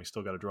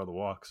got to draw the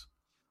walks.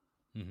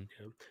 Mm-hmm.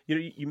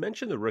 You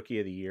mentioned the Rookie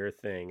of the Year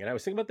thing, and I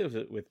was thinking about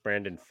this with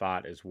Brandon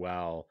Pfaadt as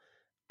well.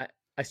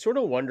 I sort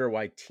of wonder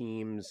why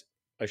teams.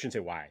 I shouldn't say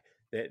why.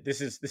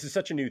 This is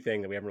such a new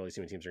thing that we haven't really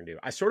seen what teams are going to do.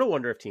 I sort of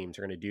wonder if teams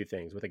are going to do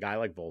things with a guy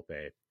like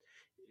Volpe.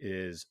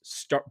 Is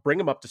bring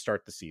him up to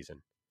start the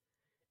season.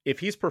 If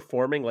he's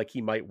performing like he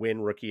might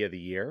win Rookie of the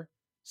Year,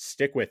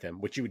 stick with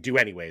him, which you would do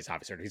anyways,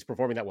 obviously. If he's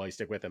performing that well, you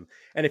stick with him.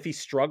 And if he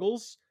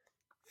struggles,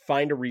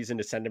 find a reason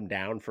to send him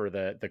down for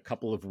the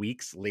couple of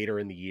weeks later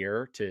in the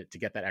year to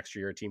get that extra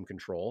year of team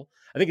control.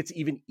 I think it's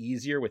even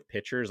easier with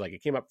pitchers. Like,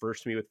 it came up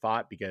first to me with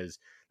Pfaadt because,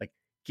 like,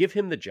 give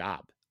him the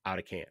job out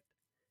of camp.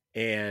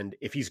 And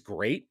if he's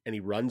great and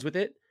he runs with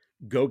it,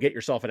 go get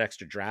yourself an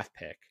extra draft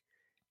pick.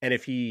 And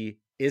if he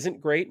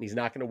isn't great and he's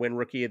not going to win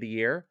Rookie of the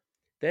Year,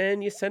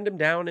 then you send him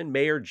down in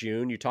May or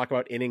June. You talk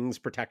about innings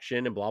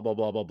protection and blah, blah,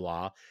 blah, blah,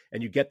 blah.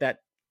 And you get that,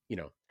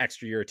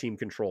 extra year of team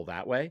control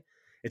that way.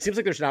 It seems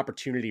like there's an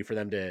opportunity for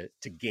them to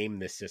game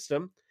this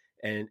system.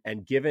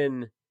 And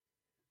given,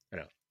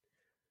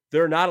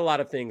 there are not a lot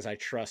of things I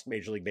trust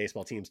Major League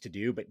Baseball teams to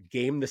do, but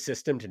game the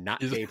system to not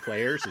pay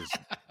players is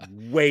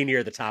way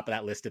near the top of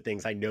that list of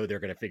things I know they're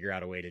going to figure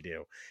out a way to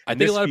do. I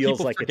think a lot of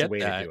people like forget it's a way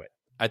that. to do it.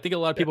 I think a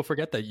lot of people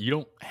forget that you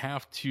don't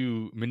have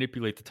to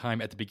manipulate the time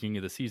at the beginning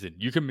of the season.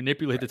 You can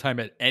manipulate the time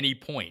at any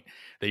point.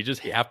 They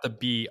just have to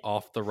be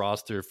off the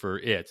roster for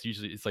it.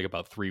 It's like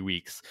about 3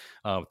 weeks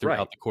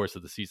throughout the course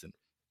of the season.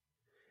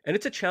 And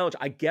it's a challenge.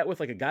 I get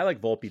with like a guy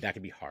like Volpe, that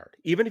can be hard.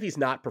 Even if he's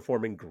not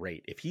performing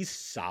great, if he's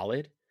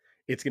solid,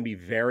 it's going to be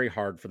very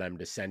hard for them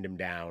to send him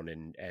down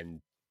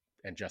and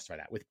justify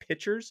that. With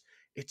pitchers,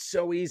 it's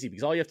so easy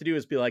because all you have to do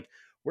is be like,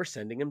 we're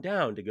sending him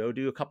down to go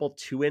do a couple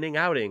 2-inning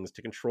outings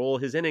to control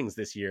his innings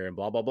this year and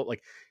blah, blah, blah.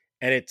 Like,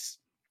 and it's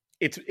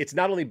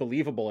not only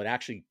believable, it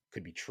actually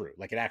could be true.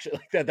 Like it actually,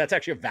 like that's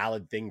actually a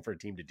valid thing for a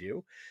team to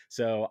do.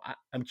 So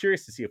I'm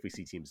curious to see if we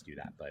see teams do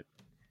that, but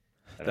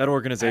that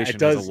organization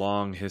has a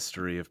long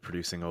history of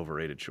producing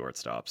overrated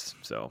shortstops.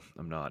 So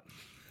I'm not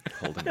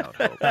holding out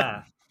hope.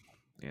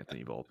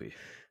 Anthony Volpe.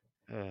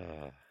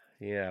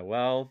 Yeah,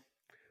 well,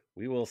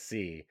 we will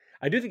see.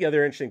 I do think the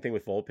other interesting thing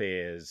with Volpe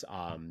is,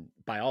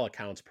 by all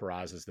accounts,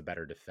 Peraza is the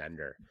better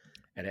defender,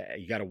 and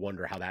you got to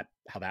wonder how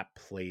that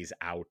plays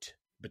out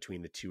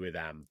between the two of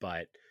them.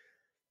 But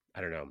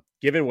I don't know.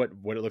 Given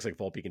what it looks like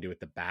Volpe can do with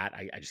the bat,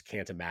 I just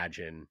can't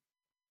imagine.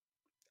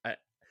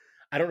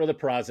 I don't know that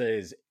Peraza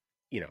is,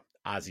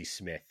 Ozzie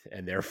Smith,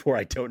 and therefore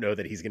I don't know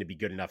that he's going to be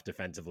good enough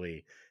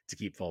defensively to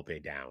keep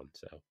Volpe down.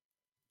 So.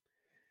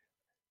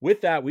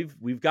 With that,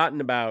 we've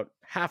gotten about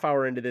half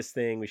hour into this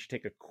thing. We should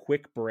take a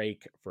quick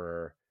break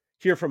for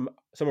hear from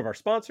some of our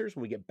sponsors.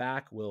 When we get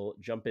back, we'll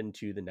jump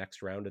into the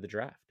next round of the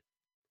draft.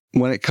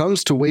 When it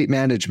comes to weight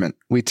management,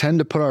 we tend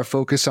to put our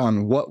focus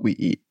on what we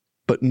eat,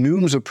 but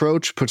Noom's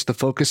approach puts the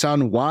focus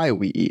on why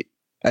we eat,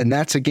 and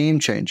that's a game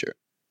changer.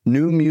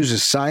 Noom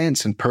uses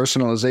science and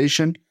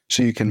personalization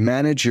so you can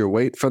manage your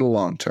weight for the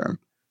long term.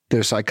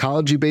 Their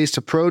psychology-based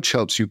approach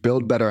helps you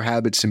build better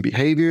habits and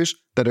behaviors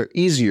that are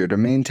easier to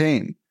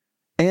maintain.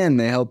 And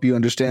they help you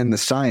understand the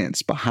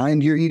science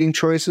behind your eating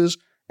choices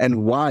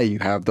and why you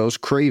have those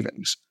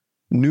cravings.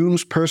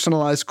 Noom's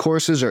personalized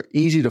courses are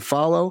easy to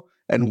follow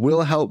and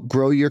will help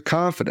grow your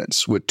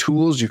confidence with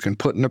tools you can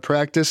put into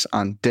practice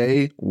on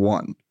day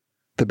one.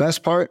 The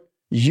best part?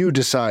 You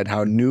decide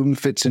how Noom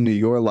fits into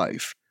your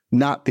life,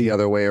 not the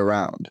other way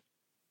around.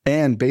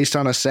 And based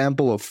on a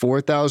sample of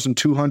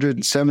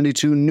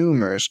 4,272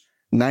 Noomers,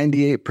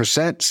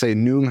 98% say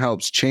Noom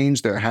helps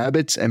change their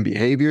habits and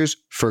behaviors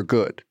for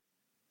good.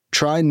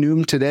 Try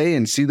Noom today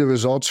and see the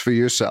results for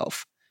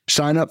yourself.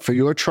 Sign up for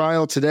your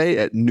trial today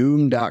at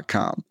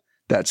Noom.com.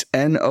 That's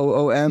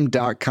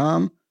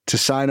Noom.com to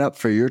sign up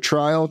for your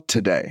trial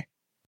today.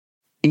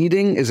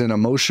 Eating is an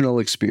emotional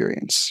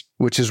experience,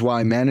 which is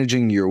why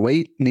managing your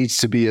weight needs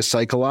to be a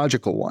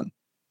psychological one.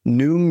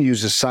 Noom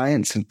uses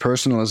science and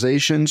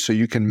personalization so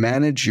you can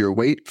manage your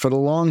weight for the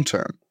long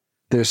term.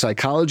 Their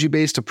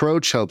psychology-based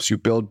approach helps you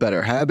build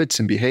better habits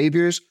and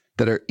behaviors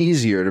that are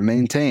easier to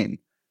maintain.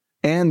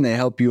 And they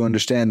help you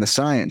understand the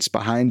science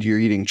behind your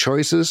eating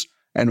choices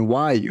and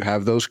why you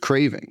have those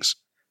cravings.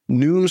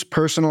 Noom's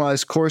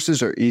personalized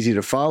courses are easy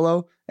to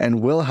follow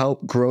and will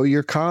help grow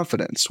your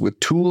confidence with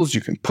tools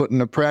you can put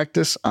into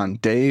practice on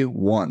day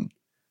one.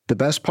 The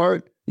best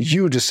part?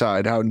 You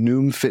decide how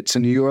Noom fits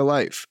into your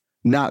life,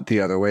 not the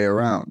other way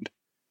around.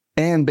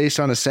 And based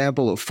on a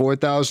sample of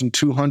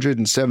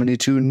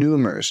 4,272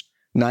 Noomers,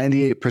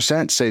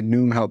 98% say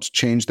Noom helps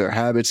change their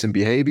habits and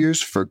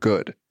behaviors for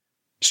good.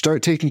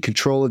 Start taking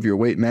control of your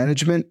weight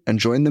management and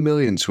join the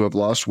millions who have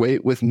lost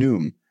weight with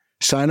Noom.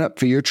 Sign up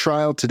for your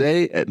trial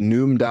today at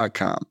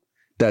Noom.com.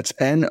 That's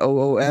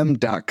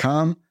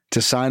Noom.com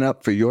to sign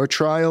up for your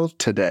trial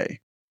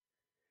today.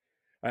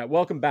 All right,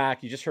 welcome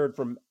back. You just heard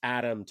from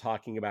Adam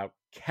talking about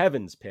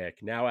Kevin's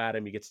pick. Now,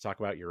 Adam, you get to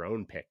talk about your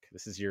own pick.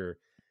 This is your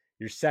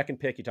second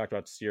pick. You talked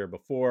about Steer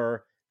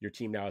before. Your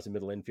team now has a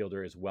middle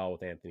infielder as well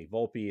with Anthony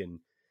Volpe, and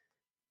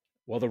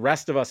well, the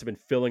rest of us have been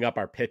filling up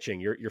our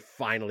pitching. You're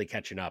finally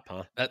catching up,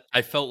 huh?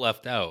 I felt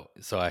left out,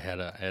 so I had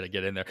to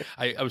get in there.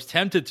 I was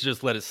tempted to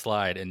just let it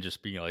slide and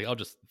just be like, I'll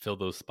just fill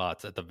those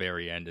spots at the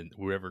very end, and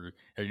wherever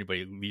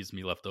anybody leaves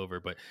me left over.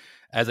 But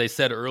as I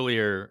said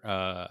earlier,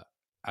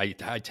 I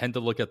tend to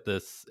look at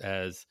this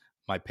as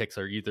my picks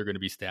are either going to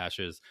be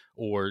stashes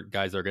or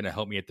guys are going to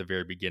help me at the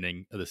very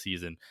beginning of the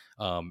season.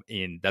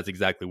 And that's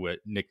exactly what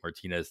Nick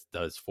Martinez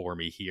does for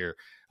me here.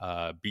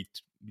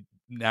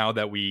 Now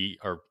that we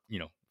are,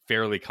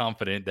 fairly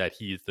confident that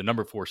he's the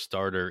number 4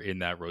 starter in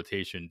that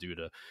rotation due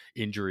to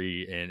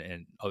injury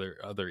and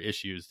other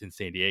issues in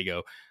San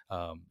Diego.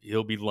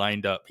 He'll be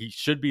lined up. He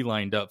should be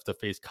lined up to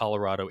face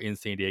Colorado in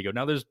San Diego.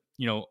 Now there's,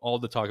 all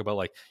the talk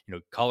about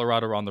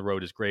Colorado on the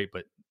road is great,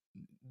 but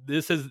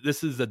this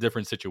is a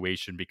different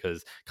situation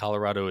because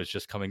Colorado is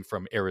just coming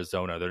from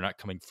Arizona. They're not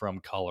coming from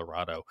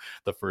Colorado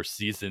the first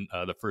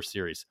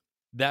series.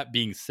 That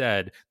being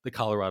said, the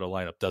Colorado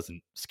lineup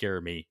doesn't scare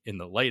me in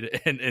the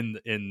light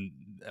and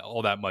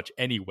all that much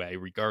anyway,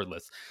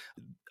 regardless.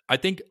 I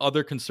think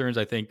other concerns,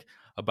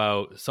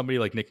 about somebody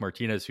like Nick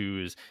Martinez,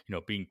 who is,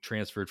 being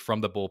transferred from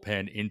the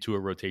bullpen into a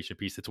rotation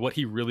piece. It's what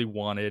he really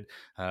wanted.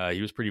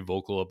 He was pretty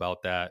vocal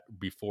about that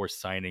before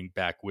signing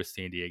back with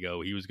San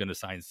Diego. He was going to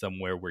sign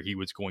somewhere where he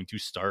was going to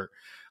start.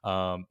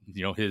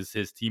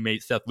 His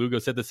teammate Seth Lugo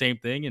said the same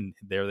thing, and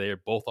they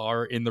both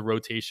are in the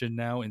rotation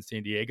now in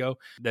San Diego.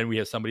 Then we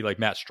have somebody like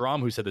Matt Strahm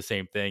who said the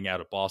same thing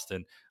out of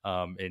Boston,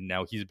 and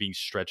now he's being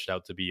stretched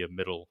out to be a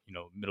middle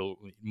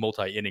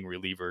multi-inning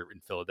reliever in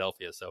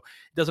Philadelphia. So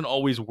it doesn't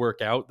always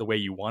work out the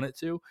way you want it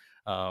to,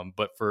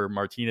 but for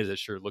Martinez, it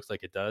sure looks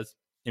like it does.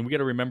 And we got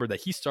to remember that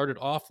he started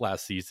off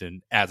last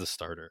season as a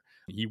starter.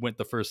 He went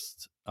the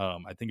first,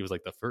 I think it was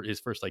like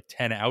his first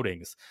 10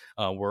 outings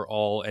were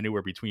all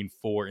anywhere between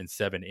 4 and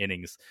 7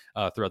 innings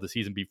throughout the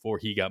season before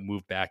he got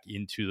moved back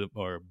into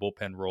the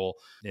bullpen role,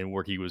 and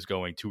where he was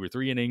going 2 or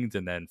 3 innings.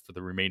 And then for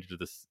the remainder of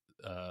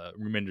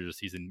the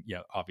season,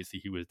 obviously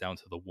he was down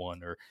to the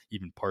 1 or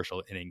even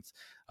partial innings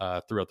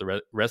throughout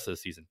the rest of the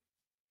season.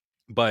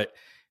 But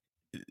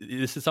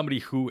this is somebody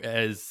who,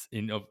 as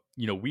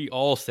we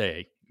all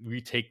say,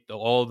 we take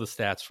all the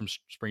stats from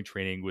spring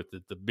training with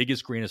the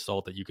biggest grain of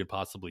salt that you could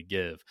possibly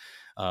give.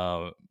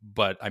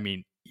 But I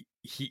mean,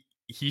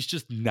 he's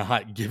just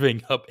not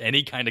giving up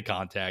any kind of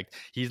contact.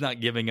 He's not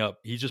giving up.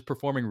 He's just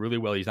performing really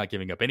well. He's not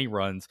giving up any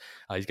runs.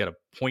 He's got a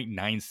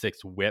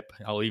 .96 whip.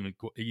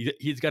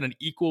 He's got an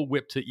equal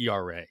whip to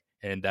ERA.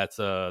 And that's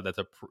a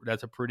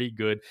pretty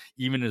good,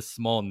 even a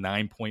small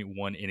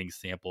 9.1 inning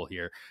sample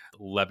here,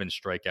 11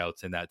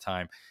 strikeouts in that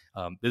time.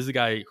 This is a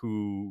guy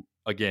who,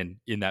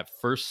 again, in that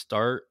first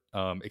start,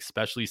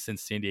 especially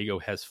since San Diego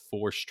has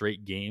 4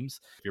 straight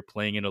games, if you're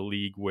playing in a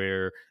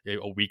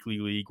weekly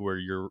league where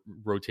you're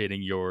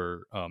rotating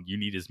you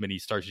need as many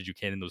starts as you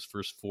can in those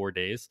first 4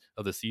 days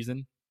of the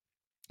season,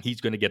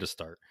 he's going to get a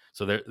start.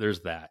 So there's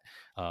that.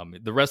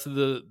 The rest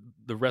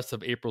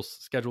of April's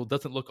schedule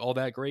doesn't look all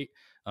that great,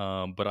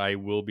 but I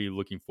will be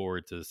looking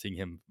forward to seeing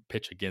him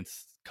pitch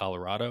against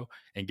Colorado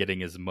and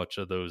getting as much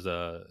of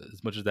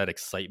that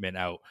excitement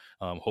out.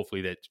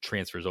 Hopefully that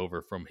transfers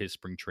over from his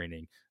spring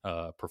training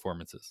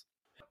performances.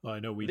 Well, I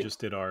know we just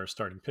did our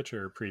starting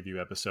pitcher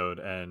preview episode,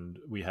 and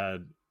we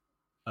had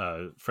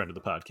a friend of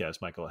the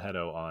podcast, Michael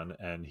Ahedo, on,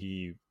 and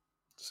he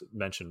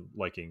mentioned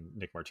liking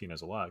Nick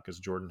Martinez a lot because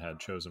Jordan had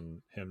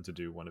chosen him to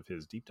do one of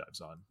his deep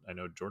dives on. I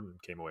know Jordan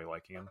came away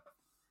liking him.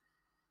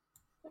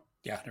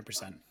 Yeah,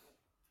 100%.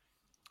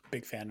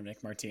 Big fan of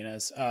Nick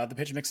Martinez. The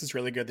pitch mix is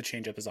really good. The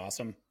changeup is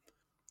awesome.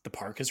 The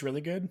park is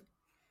really good,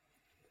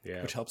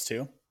 which helps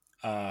too.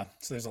 So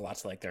there's a lot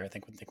to like there, I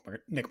think, with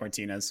Nick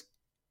Martinez.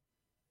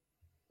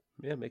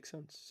 Yeah, makes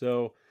sense.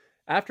 So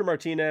after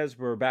Martinez,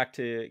 we're back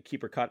to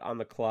keeper cut on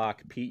the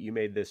clock. Pete, you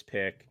made this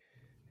pick,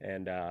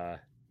 and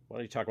why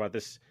don't you talk about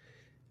this?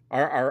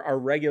 Our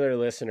regular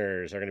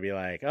listeners are going to be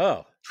like,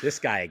 oh, this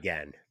guy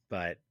again,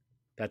 but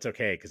that's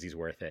okay because he's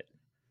worth it.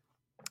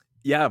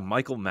 Yeah,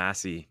 Michael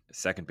Massey,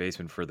 second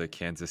baseman for the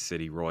Kansas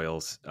City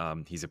Royals.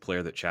 He's a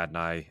player that Chad and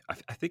I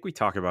think we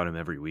talk about him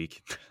every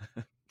week.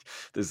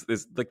 There's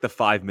like the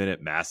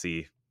 5-minute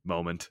Massey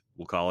moment,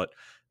 we'll call it.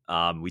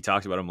 We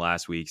talked about him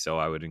last week, so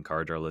I would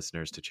encourage our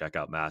listeners to check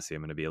out Massey.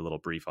 I'm going to be a little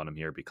brief on him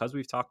here because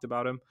we've talked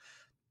about him,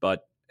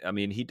 but I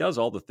mean, he does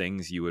all the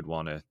things you would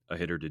want a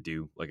hitter to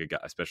do, like a guy,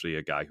 especially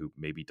a guy who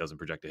maybe doesn't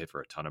project a hit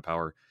for a ton of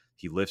power.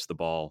 He lifts the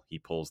ball, he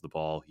pulls the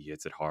ball, he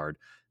hits it hard.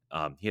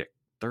 He had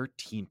a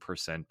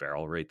 13%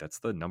 barrel rate. That's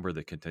the number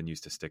that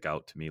continues to stick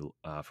out to me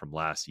from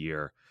last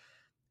year.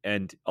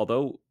 And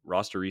although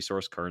Roster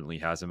Resource currently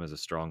has him as a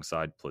strong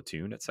side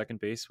platoon at second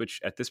base, which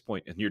at this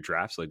point in your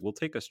drafts, like, we'll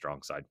take a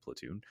strong side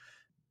platoon,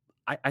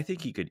 I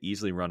think he could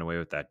easily run away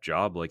with that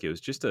job. Like, it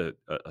was just a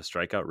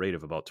strikeout rate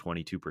of about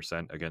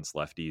 22% against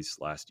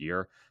lefties last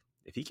year.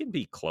 If he can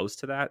be close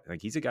to that,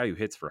 like, he's a guy who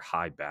hits for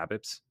high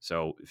BABIPs.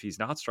 So if he's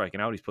not striking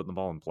out, he's putting the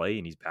ball in play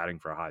and he's batting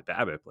for a high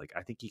BABIP. Like,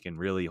 I think he can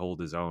really hold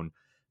his own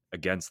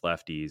against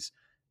lefties.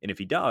 And if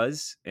he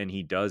does, and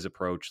he does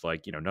approach,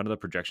 like, none of the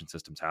projection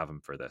systems have him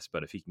for this,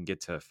 but if he can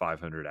get to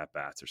 500 at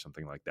bats or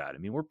something like that, I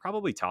mean, we're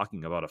probably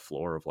talking about a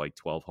floor of like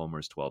 12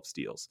 homers, 12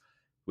 steals,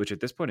 which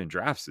at this point in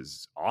drafts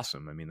is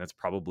awesome. I mean, that's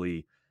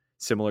probably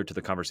similar to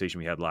the conversation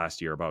we had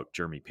last year about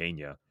Jeremy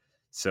Pena.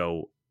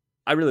 So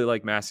I really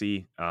like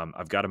Massey.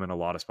 I've got him in a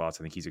lot of spots.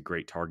 I think he's a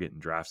great target in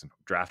draft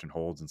and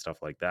holds and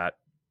stuff like that.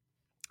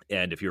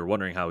 And if you're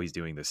wondering how he's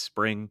doing this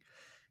spring,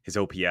 his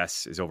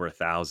OPS is over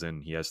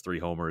 1,000. He has 3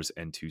 homers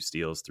and 2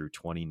 steals through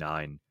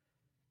 29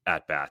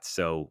 at bats.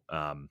 So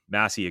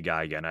Massey, a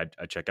guy, again,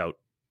 I check out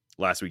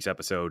last week's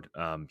episode.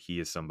 He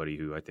is somebody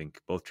who I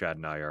think both Chad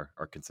and I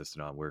are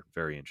consistent on. We're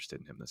very interested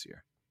in him this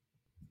year.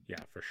 Yeah,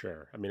 for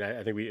sure. I mean,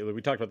 I think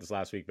we talked about this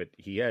last week, but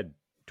he had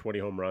 20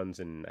 home runs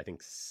and I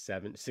think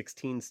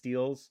 16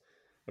 steals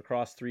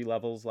across 3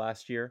 levels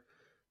last year.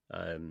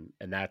 And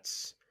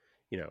that's,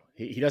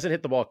 he doesn't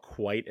hit the ball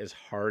quite as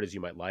hard as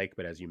you might like,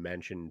 but as you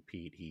mentioned,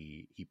 Pete,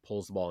 he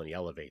pulls the ball and he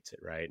elevates it,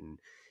 right? And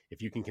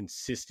if you can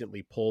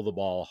consistently pull the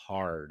ball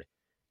hard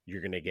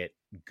you're going to get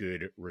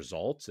good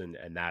results. And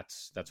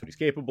that's what he's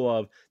capable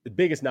of. The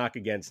biggest knock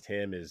against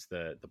him is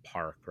the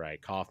park,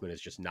 right? Kaufman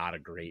is just not a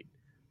great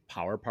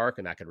power park,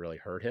 and that could really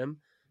hurt him.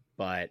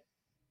 But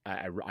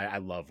I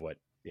love what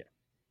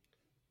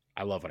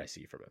I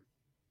see from him.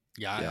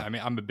 Yeah, I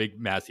mean, I'm a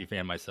big Massey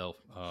fan myself.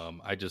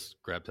 I just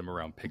grabbed him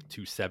around pick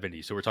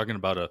 270. So we're talking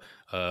about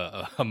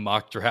a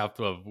mock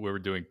draft of where we're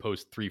doing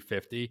post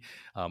 350.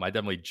 I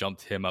definitely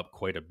jumped him up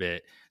quite a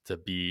bit to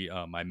be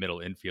my middle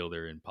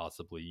infielder and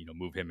possibly,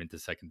 move him into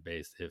second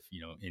base if,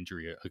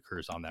 injury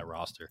occurs on that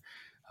roster.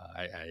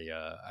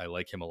 I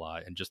like him a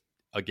lot. And just,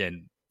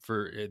 again,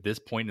 for this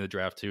point in the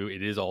draft too,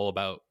 it is all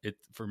about it.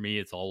 For me,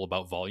 it's all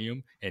about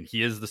volume, and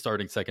he is the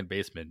starting second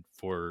baseman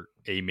for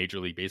a Major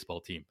League Baseball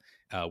team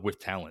with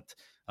talent.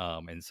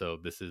 And so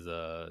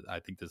I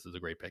think this is a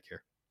great pick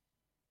here.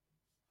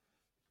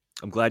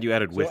 I'm glad you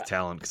added with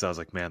talent, because I was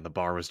like, man, the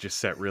bar was just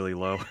set really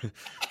low.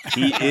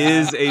 He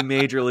is a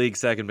Major League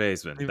second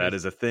baseman. That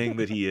is a thing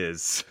that he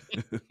is.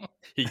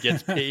 He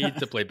gets paid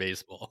to play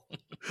baseball.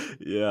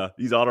 Yeah,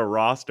 he's on a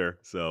roster,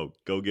 so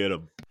go get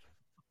him.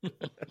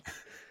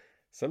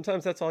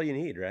 Sometimes that's all you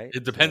need, right?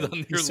 It depends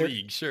on your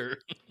league, sure.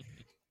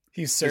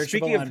 He's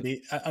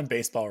searchable on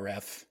Baseball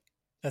Ref.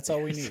 That's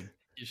all we need.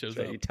 He shows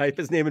up. You type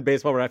his name in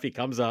Baseball Ref, he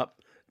comes up,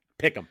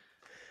 pick him.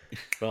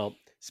 Well,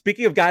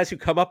 speaking of guys who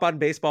come up on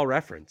Baseball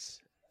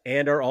Reference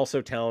and are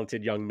also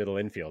talented young middle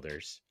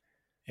infielders,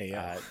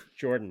 hey,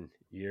 Jordan,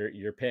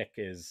 your pick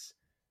is.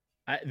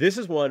 This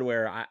is one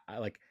where I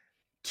like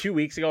 2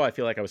 weeks ago. I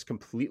feel like I was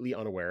completely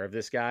unaware of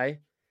this guy,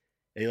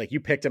 and you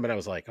picked him, and I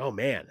was like, oh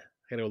man, I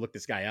gotta go look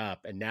this guy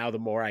up. And now the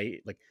more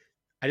I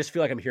just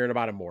feel like I'm hearing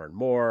about him more and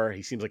more.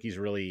 He seems like he's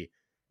really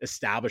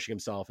establishing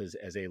himself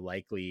as a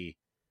likely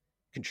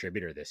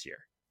contributor this year.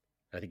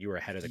 I think you were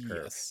ahead of the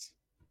curve.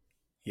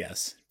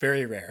 Yes.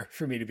 Very rare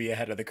for me to be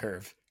ahead of the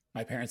curve.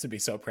 My parents would be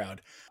so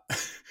proud.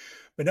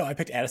 But no, I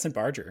picked Addison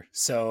Barger.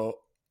 So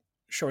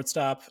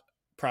shortstop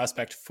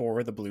prospect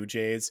for the Blue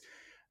Jays.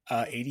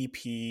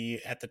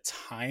 ADP at the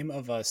time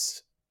of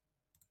us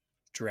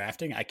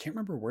drafting, I can't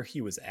remember where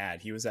he was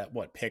at. He was at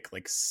what pick,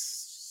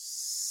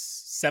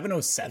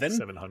 707?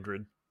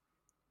 700.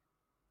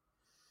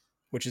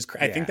 Which is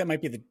I think that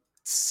might be the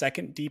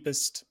second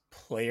deepest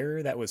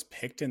player that was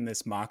picked in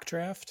this mock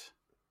draft.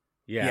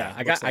 Yeah,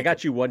 I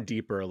got you one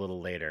deeper a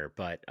little later,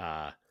 but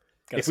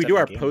if we do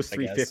our post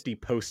 350,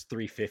 post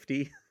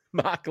 350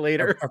 mock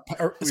later,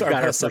 we've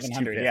got our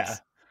 700. Yeah,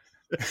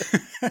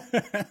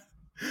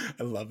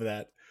 I love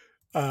that.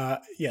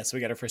 So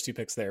we got our first two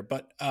picks there.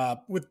 But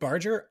with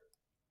Barger,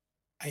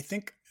 I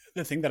think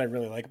the thing that I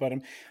really like about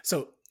him,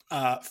 so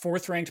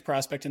fourth ranked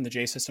prospect in the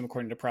J system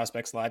according to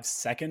Prospects Live,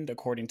 second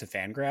according to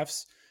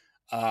Fangraphs.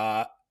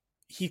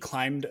 He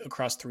climbed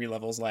across 3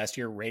 levels last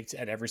year, raked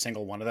at every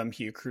single one of them.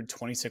 He accrued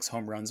 26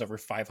 home runs over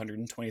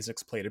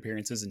 526 plate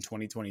appearances in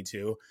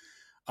 2022.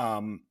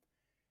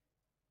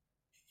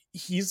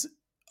 He's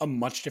a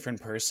much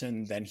different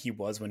person than he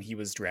was when he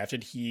was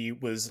drafted. He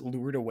was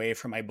lured away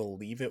from, I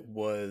believe it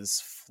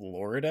was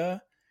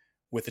Florida,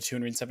 with a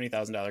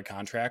 $270,000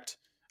 contract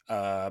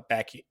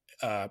back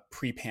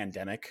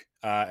pre-pandemic,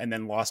 and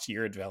then lost a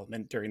year of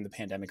development during the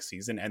pandemic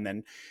season.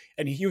 And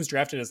he was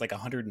drafted as like a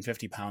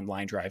 150-pound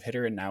line drive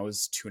hitter, and now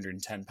is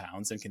 210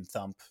 pounds and can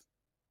thump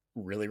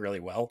really, really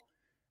well.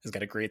 Has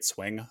got a great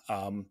swing,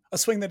 a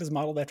swing that is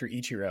modeled after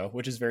Ichiro,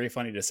 which is very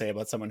funny to say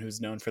about someone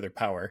who's known for their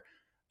power.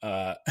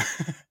 But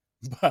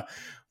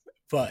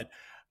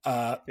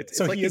it's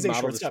so like he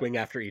modeled a swing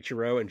after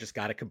Ichiro and just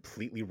got it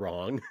completely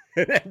wrong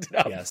and ended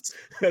up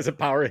as a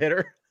power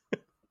hitter.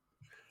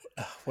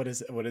 What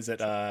is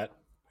it?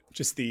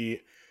 Just the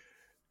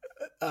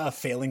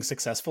failing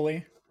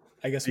successfully,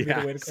 I guess would be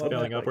the way to call it.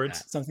 Failing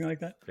upwards. Something like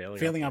that.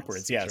 Failing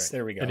upwards. Yes, right.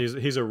 There we go. And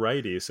he's a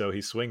righty, so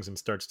he swings and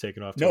starts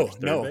taking off. No,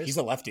 he's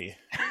a lefty.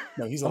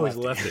 No, he's a lefty.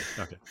 He's a lefty.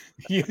 Okay.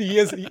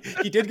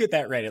 He did get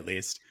that right at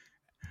least.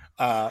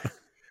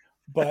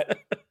 But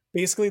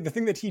basically the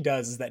thing that he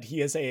does is that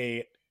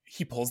he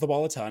pulls the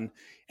ball a ton,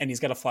 and he's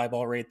got a fly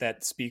ball rate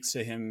that speaks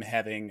to him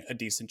having a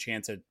decent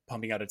chance at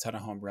pumping out a ton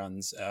of home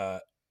runs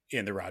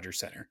in the Rogers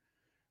Center,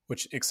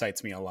 which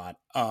excites me a lot.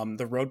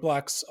 The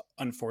roadblocks,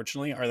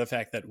 unfortunately, are the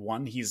fact that,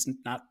 one, he's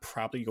not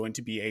probably going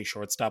to be a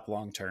shortstop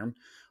long-term.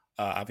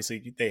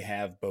 Obviously, they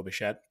have Bo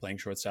Bichette playing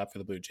shortstop for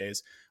the Blue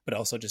Jays, but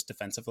also just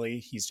defensively,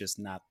 he's just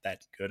not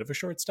that good of a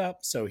shortstop.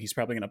 So he's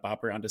probably going to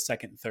bop around to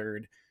second,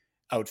 third,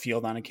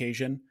 outfield on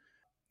occasion.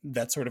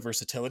 That sort of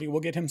versatility will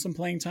get him some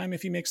playing time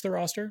if he makes the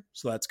roster.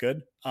 So that's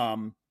good.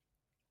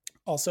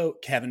 Also,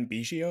 Kevin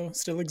Biggio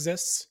still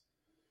exists.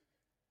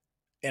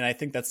 And I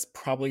think that's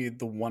probably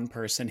the one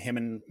person, him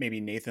and maybe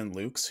Nathan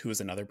Lukes, who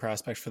is another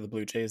prospect for the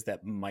Blue Jays,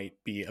 that might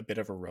be a bit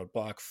of a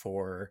roadblock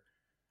for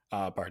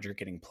Barger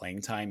getting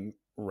playing time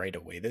right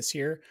away this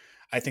year.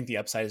 I think the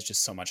upside is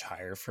just so much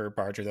higher for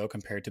Barger, though,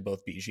 compared to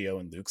both Biggio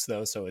and Lukes,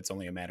 though. So it's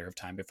only a matter of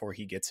time before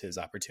he gets his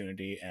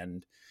opportunity.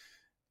 And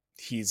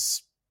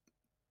he's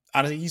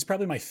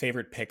probably my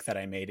favorite pick that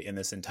I made in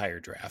this entire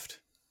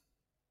draft.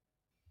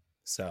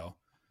 So,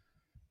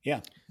 yeah.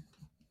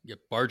 Yeah,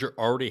 Barger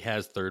already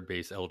has third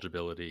base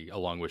eligibility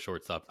along with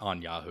shortstop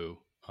on Yahoo.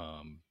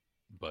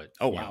 But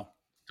wow.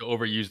 To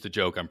overuse the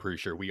joke, I'm pretty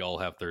sure we all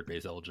have third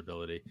base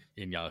eligibility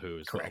in Yahoo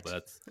as Correct. well.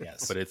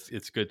 Yes. But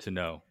it's good to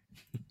know.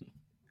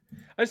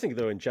 I just think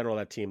though in general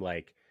that team,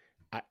 like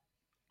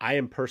I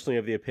am personally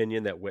of the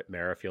opinion that Whit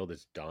Merrifield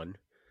is done.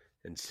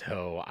 And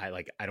so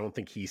I don't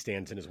think he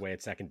stands in his way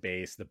at second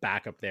base. The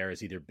backup there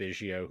is either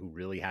Biggio, who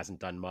really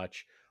hasn't done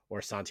much,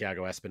 or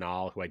Santiago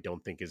Espinal, who I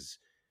don't think is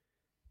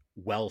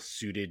well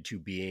suited to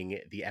being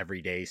the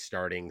everyday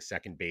starting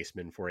second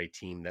baseman for a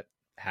team that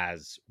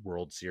has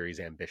World Series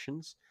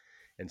ambitions.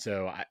 And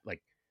so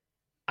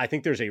I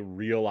think there's a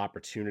real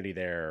opportunity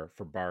there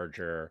for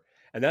Barger.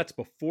 And that's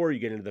before you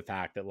get into the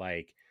fact that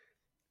like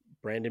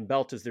Brandon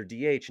Belt is their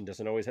DH and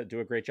doesn't always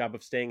do a great job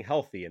of staying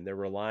healthy. And they're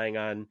relying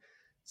on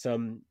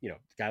some,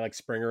 guy like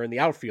Springer in the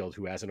outfield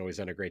who hasn't always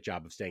done a great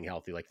job of staying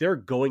healthy. Like there are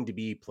going to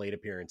be plate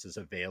appearances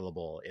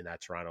available in that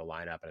Toronto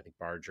lineup. And I think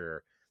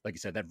Barger, like you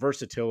said, that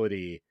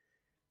versatility,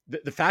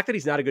 the fact that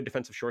he's not a good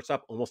defensive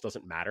shortstop almost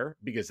doesn't matter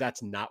because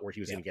that's not where he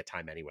was going to get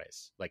time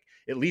anyways. Like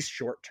at least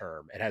short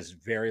term, it has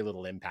very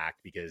little impact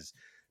because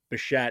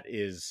Bichette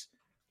is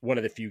one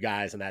of the few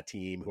guys on that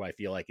team who I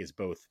feel like is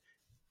both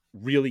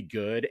really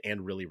good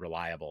and really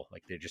reliable.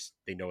 Like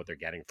they know what they're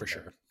getting for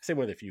sure. I say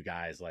one of the few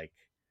guys, like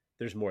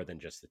there's more than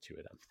just the two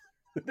of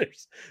them.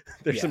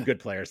 there's some good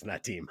players in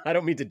that team. I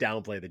don't mean to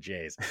downplay the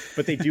Jays,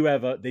 but they do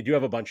have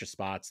a bunch of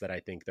spots that I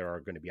think there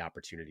are going to be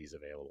opportunities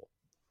available.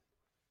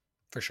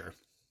 For sure.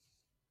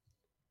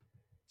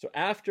 So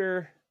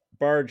after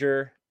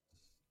Barger,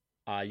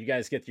 you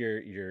guys get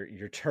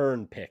your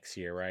turn picks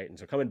here, right? And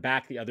so coming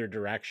back the other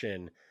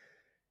direction,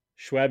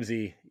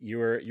 Schwebzy, you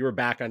were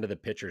back onto the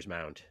pitcher's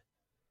mound.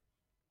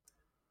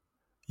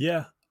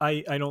 Yeah,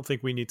 I don't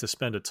think we need to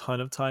spend a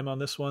ton of time on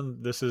this one.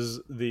 This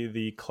is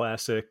the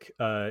classic,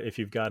 if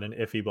you've got an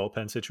iffy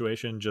bullpen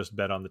situation, just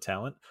bet on the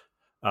talent.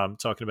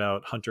 Talking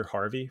about Hunter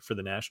Harvey for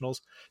the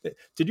Nationals.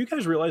 Did you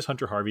guys realize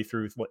Hunter Harvey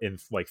threw in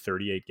like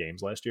 38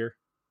 games last year?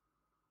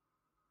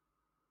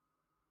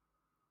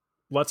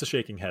 Lots of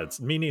shaking heads.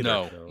 Me neither.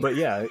 No. But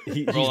yeah,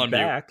 he's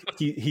back.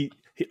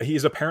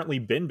 He's apparently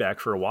been back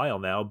for a while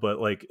now, but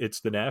like it's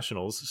the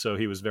Nationals, so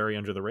he was very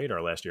under the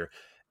radar last year.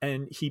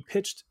 And he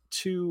pitched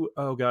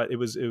I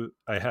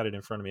had it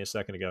in front of me a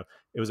second ago.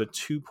 It was a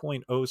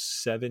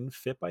 2.07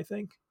 FIP, I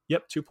think.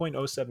 Yep,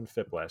 2.07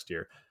 FIP last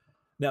year.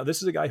 Now,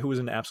 this is a guy who was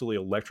an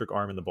absolutely electric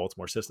arm in the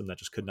Baltimore system that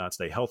just could not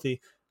stay healthy.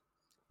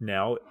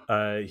 Now,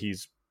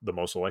 he's the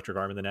most electric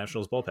arm in the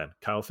Nationals bullpen.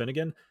 Kyle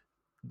Finnegan,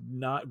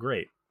 not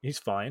great. He's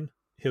fine.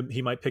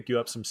 He might pick you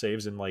up some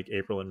saves in like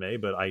April and May,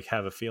 but I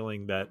have a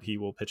feeling that he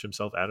will pitch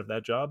himself out of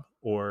that job,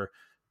 or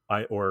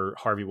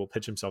Harvey will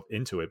pitch himself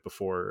into it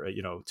before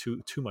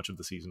too much of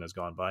the season has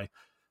gone by.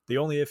 The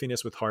only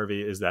iffiness with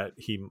Harvey is that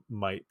he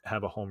might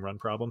have a home run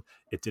problem.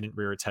 It didn't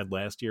rear its head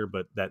last year,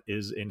 but that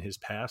is in his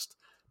past.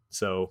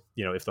 So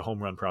if the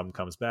home run problem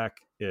comes back,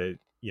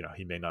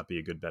 he may not be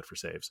a good bet for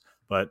saves.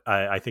 But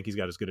I think he's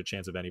got as good a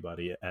chance of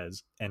anybody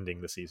as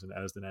ending the season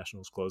as the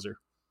Nationals closer.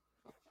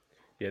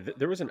 Yeah,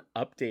 there was an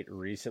update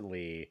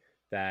recently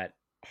that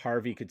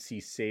Harvey could see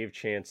save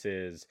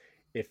chances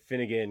if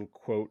Finnegan,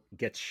 quote,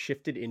 gets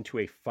shifted into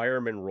a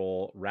fireman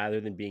role rather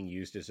than being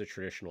used as a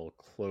traditional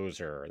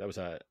closer. That was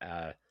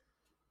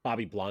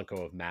Bobby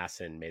Blanco of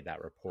Masson made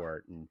that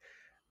report. And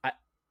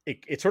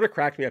it sort of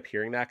cracked me up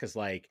hearing that because,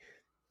 like,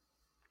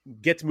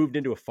 gets moved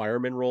into a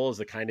fireman role is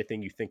the kind of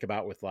thing you think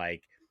about with,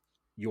 like,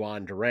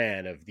 Yuan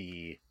Duran of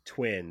the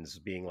Twins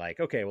being like,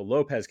 okay, well,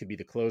 Lopez could be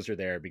the closer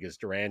there because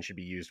Duran should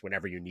be used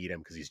whenever you need him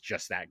because he's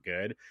just that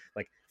good.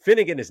 Like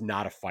Finnegan is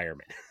not a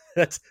fireman.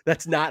 that's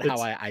not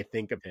how I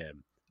think of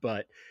him.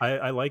 But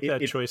I like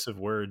that choice of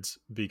words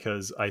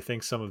because I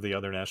think some of the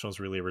other Nationals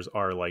relievers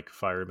are like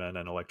firemen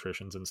and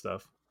electricians and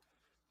stuff.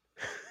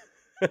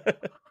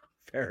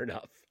 Fair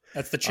enough.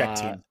 That's the check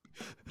team.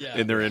 Yeah,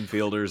 and their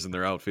infielders and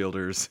their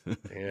outfielders.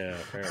 Yeah,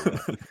 fair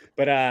enough.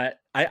 But I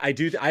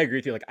agree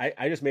with you. Like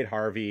I just made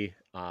Harvey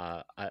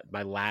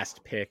my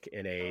last pick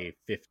in a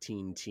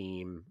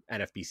 15-team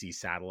NFBC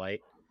satellite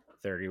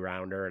 30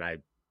 rounder, and I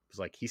was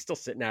like, he's still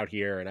sitting out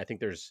here, and I think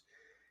there's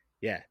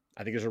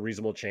a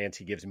reasonable chance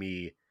he gives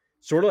me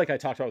sort of like I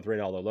talked about with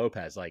Reynaldo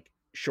Lopez. Like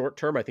short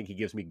term, I think he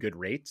gives me good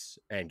rates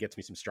and gets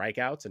me some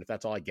strikeouts, and if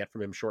that's all I get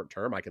from him short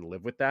term, I can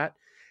live with that.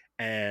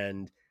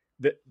 And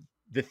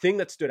the thing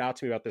that stood out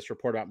to me about this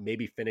report about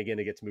maybe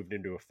Finnegan gets moved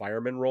into a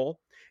fireman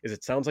role is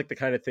it sounds like the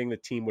kind of thing the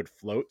team would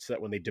float so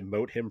that when they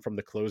demote him from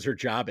the closer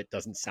job, it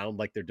doesn't sound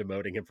like they're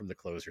demoting him from the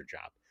closer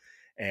job.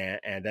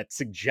 And that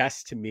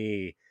suggests to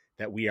me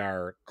that we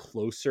are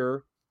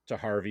closer to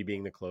Harvey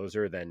being the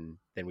closer than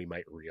we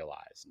might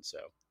realize. And so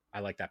I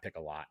like that pick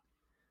a lot.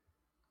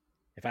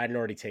 If I hadn't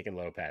already taken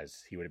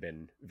Lopez, he would have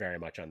been very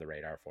much on the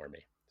radar for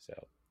me. So,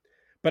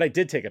 but I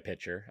did take a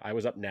pitcher. I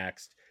was up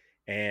next.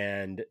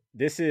 And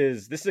this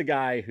is a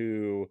guy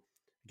who,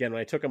 again,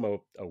 when I took him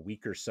a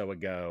week or so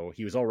ago,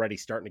 he was already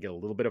starting to get a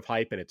little bit of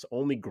hype, and it's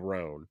only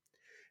grown.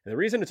 And the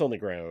reason it's only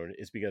grown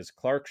is because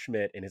Clark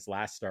Schmidt in his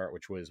last start,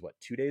 which was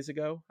 2 days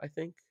ago, I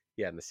think.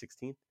 Yeah, on the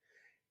 16th.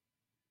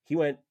 He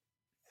went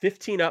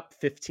 15 up,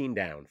 15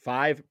 down,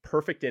 5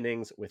 perfect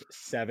innings with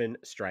 7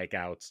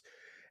 strikeouts.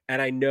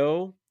 And I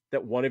know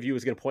that one of you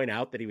was going to point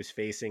out that he was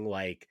facing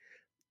like,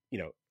 you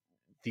know,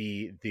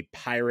 the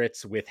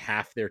Pirates with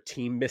half their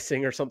team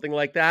missing or something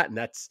like that. And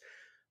that's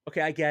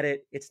okay. I get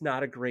it. It's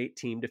not a great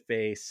team to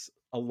face.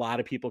 A lot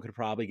of people could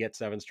probably get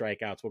 7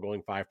 strikeouts while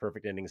going 5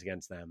 perfect innings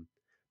against them,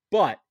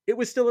 but it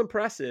was still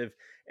impressive.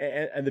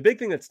 And the big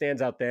thing that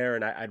stands out there,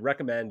 and I'd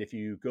recommend if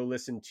you go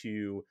listen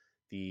to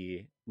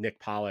the Nick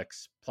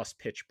Pollock's Plus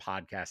Pitch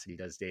podcast that he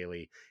does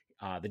daily,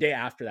 the day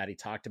after that, he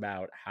talked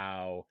about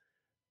how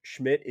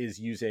Schmidt is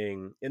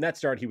using, in that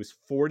start, he was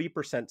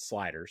 40%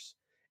 sliders,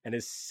 and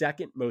his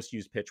second most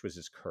used pitch was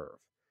his curve.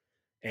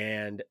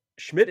 And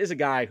Schmidt is a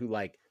guy who,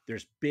 like,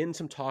 there's been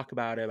some talk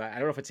about him. I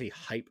don't know if it's a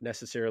hype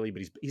necessarily,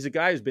 but he's a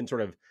guy who's been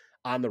sort of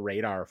on the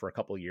radar for a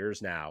couple of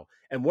years now.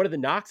 And one of the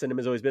knocks on him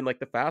has always been like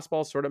the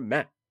fastball sort of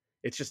meh.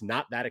 It's just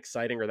not that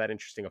exciting or that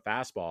interesting a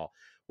fastball.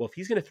 Well, if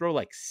he's going to throw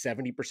like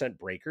 70%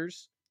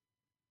 breakers,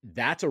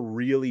 that's a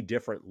really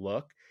different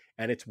look,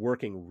 and it's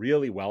working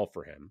really well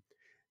for him.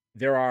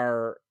 There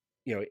are,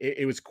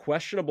 it was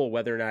questionable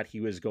whether or not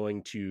he was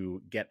going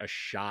to get a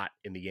shot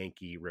in the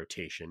Yankee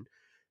rotation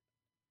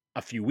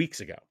a few weeks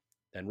ago.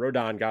 Then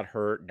Rodon got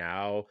hurt.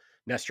 Now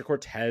Nestor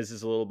Cortez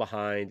is a little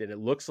behind, and it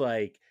looks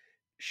like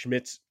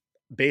Schmidt's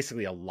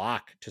basically a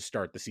lock to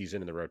start the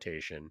season in the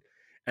rotation.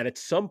 And at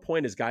some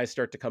point, as guys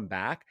start to come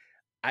back,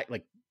 I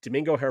like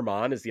Domingo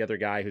Germán is the other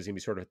guy who's going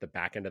to be sort of at the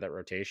back end of that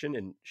rotation,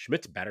 and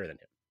Schmidt's better than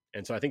him.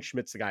 And so I think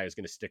Schmidt's the guy who's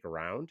going to stick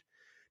around.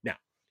 Now,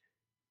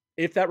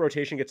 if that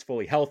rotation gets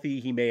fully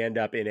healthy, he may end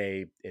up in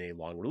a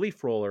long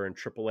relief role or in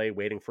AAA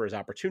waiting for his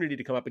opportunity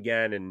to come up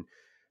again. And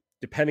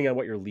depending on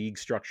what your league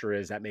structure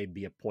is, that may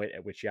be a point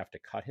at which you have to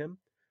cut him.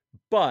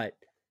 But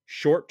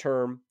short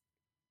term,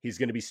 he's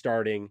going to be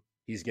starting.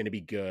 He's going to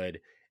be good.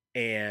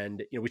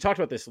 And, we talked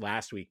about this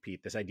last week,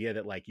 Pete, this idea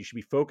that like you should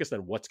be focused on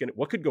what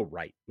could go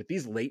right with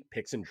these late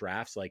picks and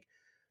drafts. Like,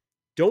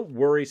 don't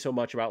worry so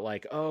much about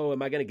like, oh,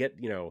 am I going to get,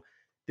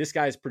 this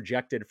guy's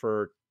projected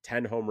for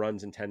 10 home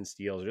runs and 10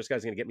 steals, or this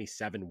guy's going to get me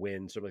 7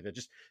 wins, something like that.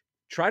 Just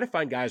try to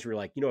find guys where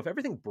you're like, if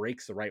everything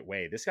breaks the right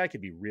way, this guy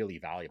could be really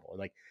valuable. And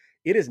like,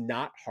 it is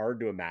not hard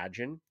to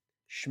imagine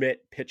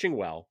Schmidt pitching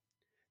well,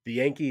 the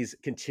Yankees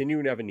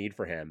continuing to have a need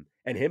for him,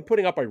 and him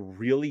putting up a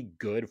really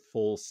good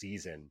full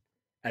season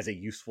as a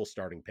useful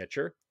starting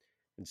pitcher.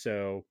 And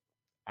so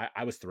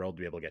I was thrilled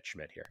to be able to get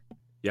Schmidt here.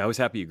 Yeah, I was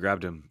happy you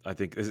grabbed him. I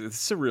think this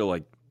is a real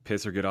like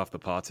piss or get off the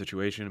pot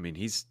situation. I mean,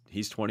 he's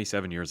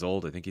 27 years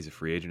old. I think he's a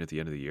free agent at the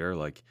end of the year.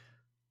 Like,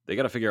 they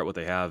got to figure out what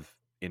they have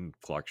in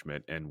Clarke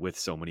Schmidt, and with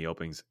so many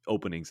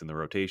openings in the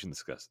rotation,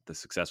 the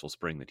successful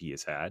spring that he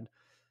has had,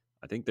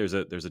 I think there's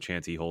a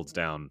chance he holds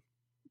down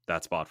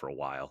that spot for a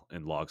while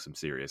and logs some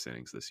serious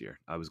innings this year.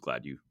 I was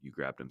glad you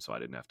grabbed him, so I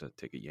didn't have to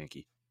take a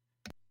Yankee.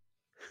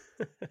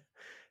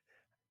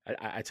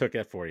 I took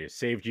that for you.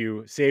 Saved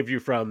you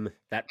from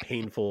that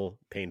painful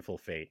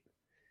fate.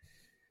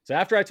 So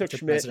after I took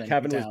Schmidt,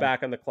 Kevin was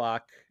back on the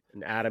clock.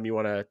 And Adam, you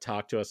want to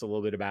talk to us a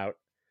little bit about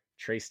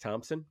Trayce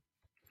Thompson?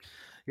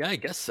 Yeah, I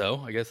guess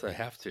so. I guess I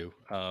have to.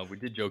 We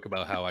did joke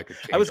about how I could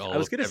change I was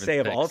going to say,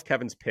 of all of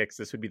Kevin's picks,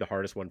 this would be the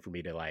hardest one for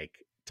me to like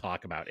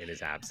talk about in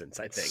his absence,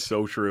 I think.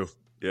 So true.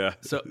 Yeah.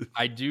 So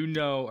I do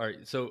know. All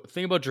right. So the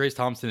thing about Trayce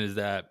Thompson is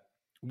that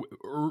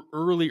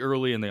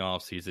early in the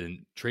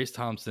offseason, Trayce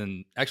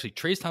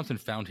Thompson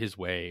found his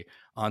way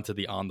onto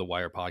the On the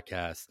Wire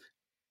podcast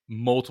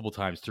multiple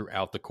times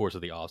throughout the course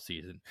of the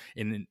offseason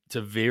and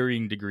to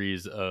varying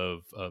degrees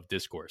of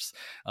discourse.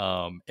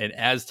 And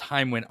as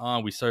time went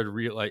on, we started to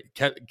realize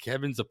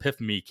Kevin's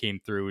epiphany came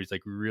through. He's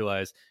like, we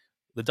realized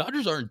the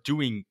Dodgers aren't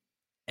doing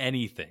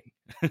anything.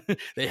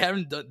 They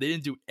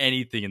didn't do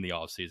anything in the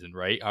offseason,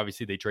 right?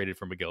 Obviously they traded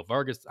for Miguel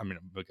Rojas. And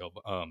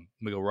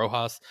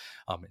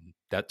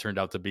that turned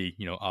out to be,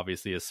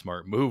 obviously a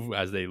smart move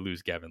as they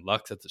lose Gavin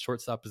Lux at the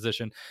shortstop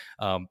position.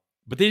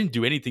 But they didn't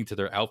do anything to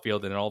their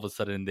outfield, and then all of a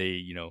sudden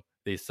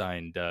they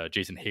signed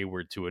Jason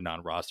Hayward to a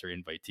non-roster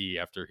invitee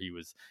after he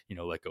was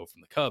let go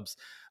from the Cubs,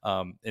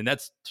 and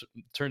that's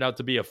turned out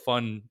to be a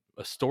fun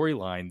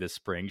storyline this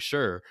spring,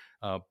 sure,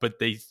 but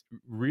they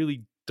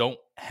really don't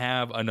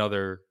have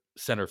another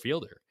center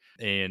fielder.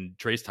 And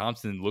Trayce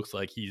Thompson looks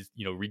like he's,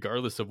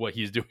 regardless of what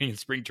he's doing in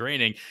spring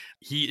training,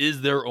 he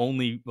is their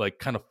only like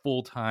kind of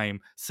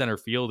full-time center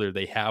fielder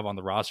they have on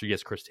the roster.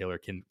 Yes, Chris Taylor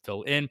can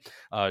fill in.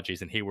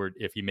 Jason Hayward,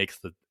 if he makes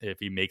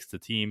the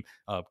team,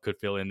 could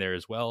fill in there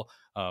as well.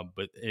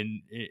 But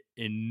in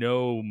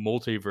no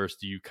multiverse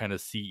do you kind of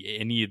see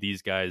any of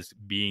these guys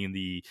being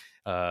the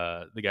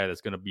guy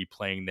that's going to be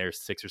playing there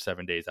 6 or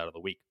 7 days out of the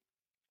week.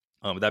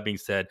 With that being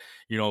said,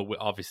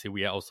 obviously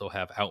we also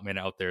have Outman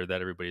out there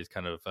that everybody's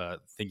kind of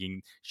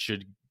thinking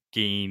should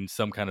gain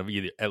some kind of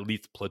either at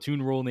least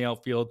platoon role in the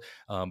outfield.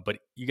 But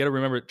you got to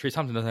remember, Trayce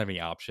Thompson doesn't have any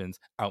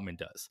options. Outman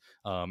does.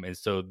 And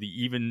so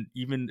even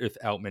if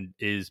Outman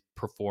is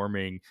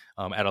performing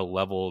at a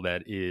level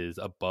that is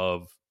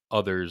above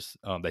others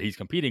that he's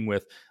competing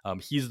with,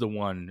 he's the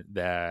one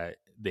that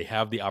they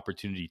have the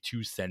opportunity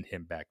to send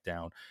him back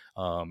down.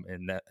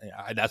 And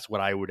that's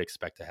what I would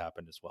expect to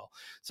happen as well.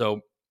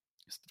 So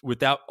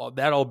without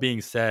that all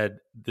being said,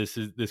 this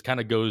kind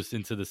of goes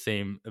into the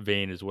same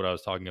vein as what I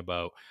was talking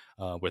about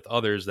with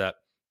others, that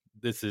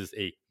this is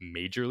a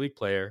major league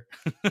player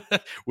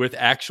with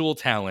actual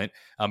talent.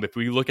 If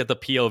we look at the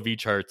PLV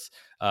charts,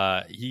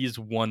 he's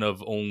one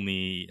of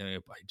only, I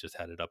just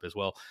had it up as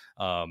well.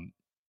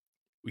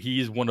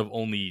 He's one of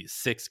only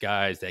 6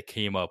 guys that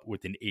came up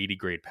with an 80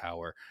 grade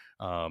power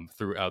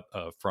throughout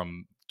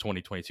from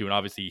 2022. And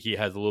obviously he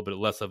has a little bit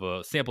less of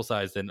a sample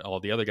size than all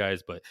the other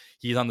guys, but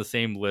he's on the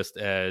same list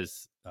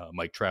as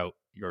Mike Trout,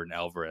 Jordan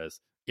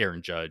Alvarez,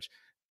 Aaron Judge.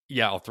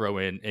 Yeah, I'll throw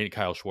in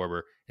Kyle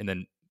Schwarber, and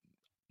then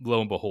lo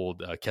and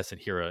behold, Keston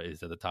Hira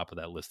is at the top of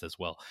that list as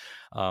well.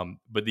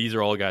 But these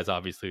are all guys,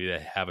 obviously,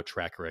 that have a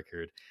track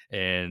record.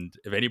 And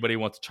if anybody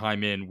wants to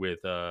chime in with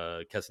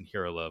Keston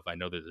Hira love, I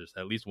know that there's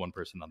at least one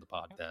person on the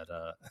pod that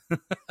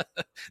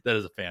that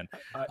is a fan.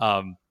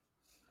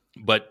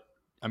 But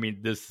I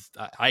mean,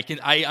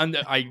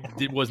 I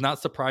was not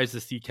surprised to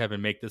see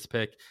Kevin make this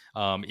pick.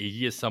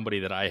 He is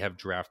somebody that I have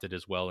drafted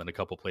as well in a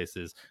couple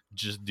places,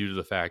 just due to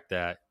the fact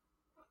that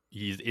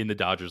he's in the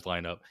Dodgers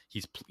lineup.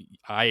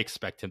 I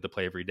expect him to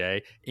play every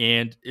day.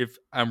 And if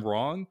I'm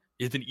wrong,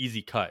 it's an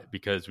easy cut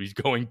because he's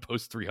going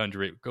post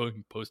 300,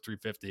 going post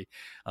 350.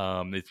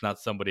 It's not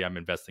somebody I'm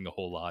investing a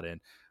whole lot in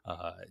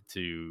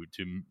to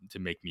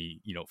make me,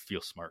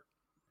 feel smart.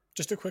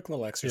 Just a quick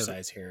little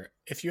exercise here.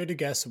 If you had to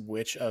guess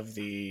which of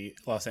the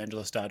Los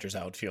Angeles Dodgers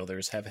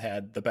outfielders have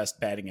had the best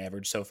batting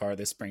average so far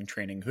this spring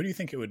training, who do you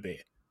think it would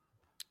be?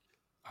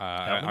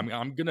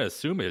 I'm going to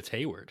assume it's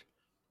Hayward.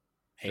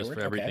 Just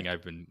for everything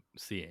I've been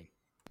seeing.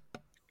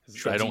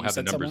 I don't have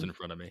the numbers in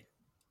front of me.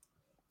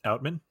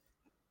 Outman,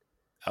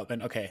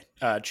 okay.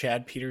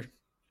 Chad, Peter,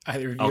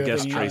 either of you? I'll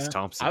guess Trace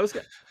Thompson. I was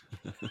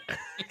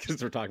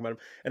because we're talking about him.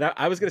 And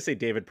I was going to say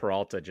David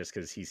Peralta, just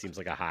because he seems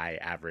like a high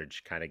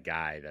average kind of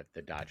guy that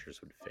the Dodgers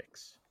would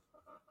fix.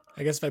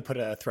 I guess if I put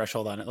a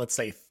threshold on it, let's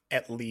say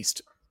at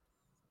least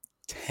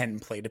 10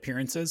 plate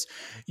appearances.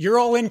 You're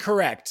all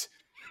incorrect.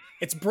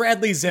 It's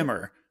Bradley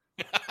Zimmer.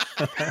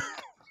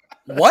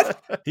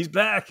 What? He's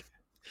back.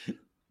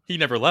 He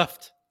never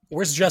left.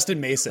 Where's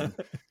Justin Mason?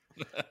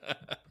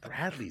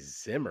 Bradley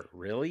Zimmer,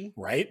 really?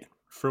 Right?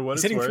 For what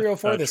he's it's hitting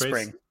worth, 304 this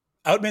spring.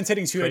 Outman's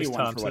hitting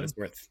 281 for what it's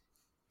worth.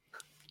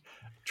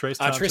 Trace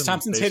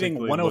Thompson's hitting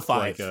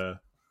 105.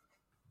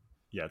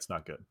 Yeah, it's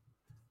not good.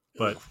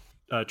 But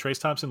Trace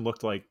Thompson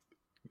looked like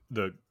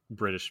the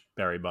British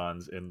Barry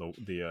Bonds in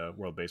the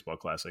World Baseball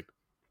Classic.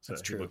 So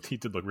that's true. He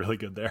did look really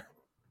good there.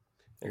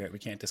 Okay, we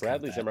can't discount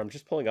Bradley that. Zimmer. I'm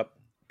just pulling up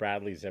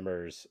Bradley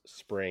Zimmer's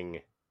spring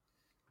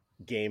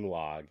game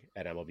log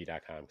at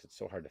MLB.com because it's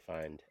so hard to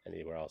find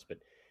anywhere else. But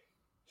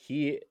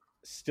he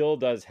still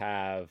does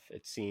have,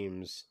 it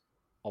seems,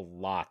 a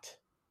lot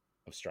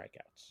of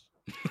strikeouts.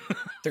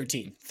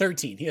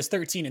 13. He has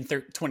 13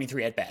 and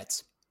 23 at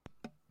bats.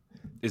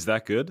 Is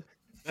that good?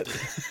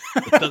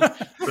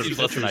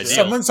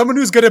 Someone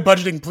who's good at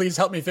budgeting, please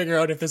help me figure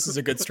out if this is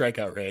a good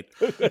strikeout rate.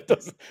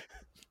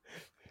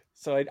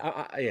 So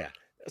yeah.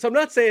 So I'm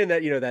not saying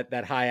that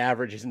that high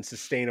average isn't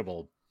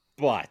sustainable,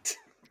 but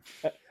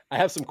I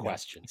have some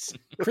questions.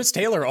 Chris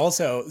Taylor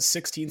also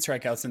 16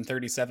 strikeouts and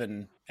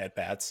 37 at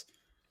bats.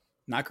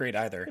 Not great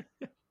either.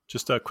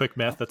 Just a quick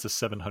math. That's a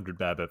 700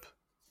 BABIP.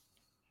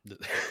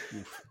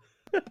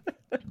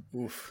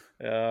 Oof.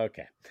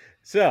 Okay.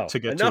 So to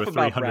get enough to a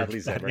about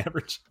Bradley Zimmer.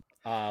 Average.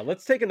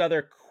 Let's take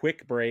another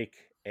quick break,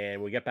 and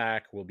when we get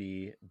back, we'll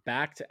be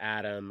back to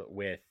Adam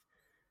with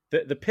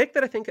the pick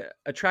that I think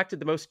attracted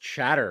the most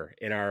chatter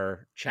in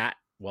our chat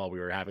while we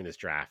were having this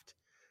draft.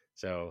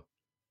 So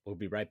we'll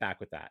be right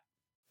back with that.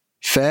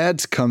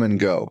 Fads come and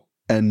go,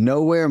 and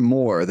nowhere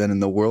more than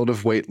in the world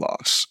of weight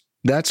loss.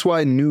 That's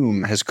why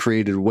Noom has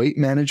created weight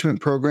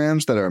management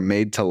programs that are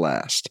made to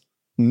last.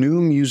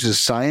 Noom uses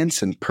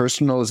science and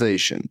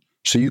personalization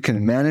so you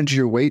can manage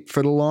your weight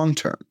for the long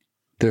term.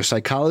 Their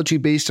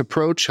psychology-based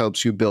approach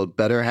helps you build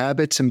better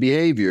habits and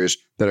behaviors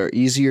that are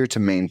easier to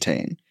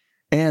maintain.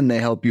 And they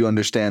help you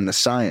understand the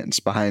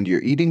science behind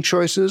your eating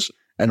choices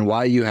and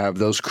why you have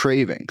those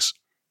cravings.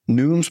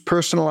 Noom's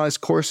personalized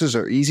courses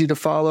are easy to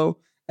follow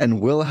and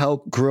will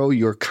help grow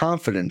your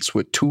confidence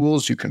with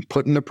tools you can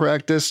put into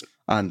practice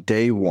on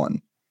day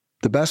one.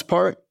 The best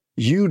part?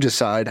 You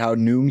decide how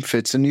Noom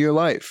fits into your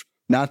life,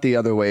 not the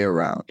other way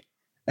around.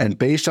 And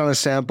based on a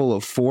sample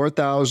of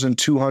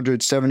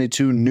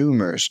 4,272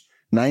 Noomers,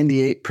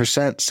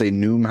 98% say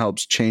Noom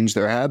helps change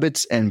their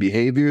habits and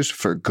behaviors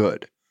for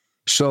good.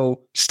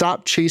 So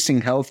stop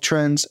chasing health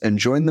trends and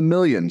join the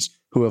millions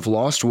who have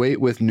lost weight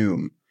with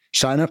Noom.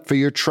 Sign up for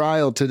your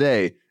trial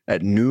today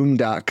at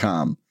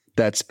Noom.com.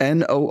 That's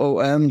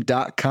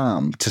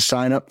Noom.com to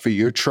sign up for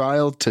your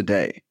trial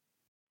today.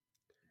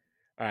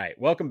 All right,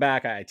 welcome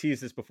back. I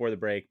teased this before the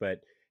break,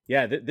 but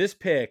yeah, this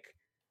pick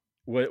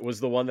was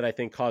the one that I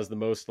think caused the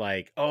most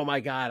oh my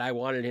God, I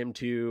wanted him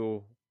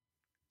to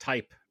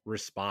type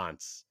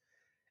response.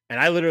 And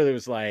I literally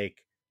was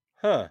like,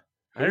 I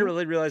didn't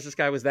really realize this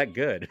guy was that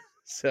good.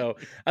 So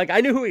like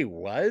I knew who he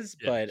was,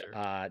 but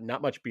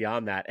not much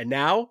beyond that. And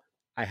now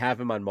I have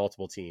him on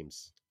multiple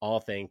teams, all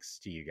thanks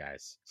to you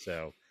guys.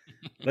 So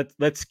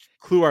let's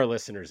clue our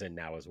listeners in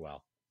now as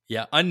well.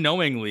 Yeah,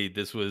 unknowingly,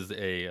 this was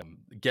a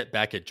get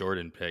back at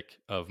Jordan pick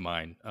of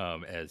mine.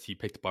 As he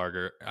picked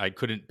Barger, I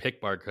couldn't pick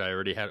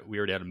Barger because we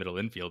already had a middle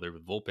infielder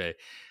with Volpe,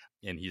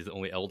 and he's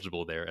only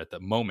eligible there at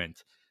the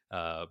moment.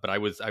 But I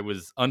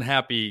was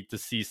unhappy to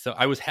see. So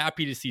I was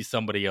happy to see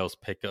somebody else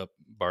pick up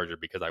Barger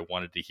because I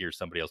wanted to hear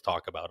somebody else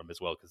talk about him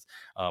as well. Because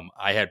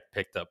I had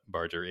picked up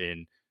Barger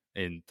in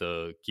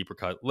the Keeper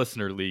Cut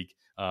Listener League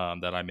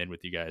that I'm in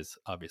with you guys,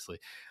 obviously,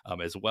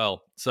 as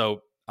well.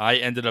 So I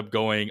ended up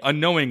going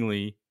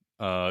unknowingly.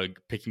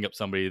 Picking up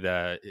somebody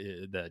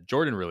that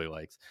Jordan really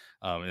likes,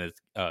 and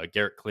it's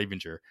Garrett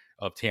Clavinger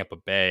of Tampa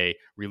Bay,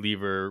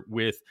 reliever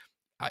with.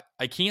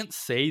 I can't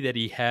say that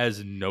he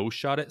has no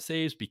shot at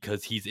saves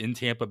because he's in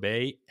Tampa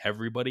Bay.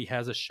 Everybody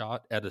has a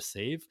shot at a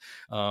save,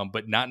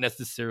 but not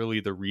necessarily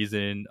the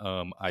reason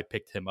I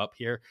picked him up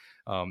here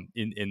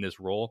in this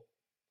role.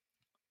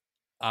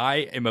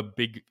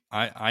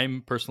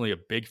 I'm personally a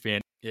big fan,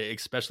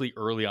 especially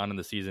early on in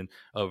the season,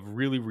 of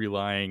really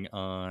relying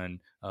on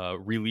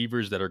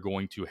relievers that are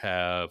going to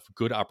have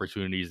good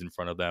opportunities in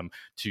front of them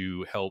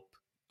to help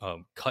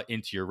cut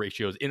into your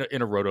ratios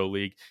in a roto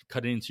league,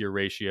 cut into your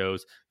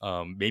ratios,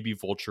 maybe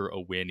vulture a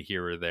win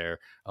here or there,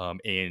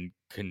 and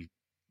can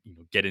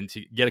get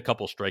a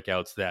couple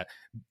strikeouts that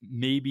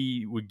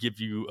maybe would give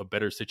you a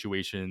better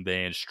situation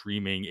than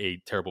streaming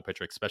a terrible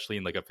pitcher, especially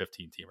in like a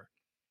 15-teamer.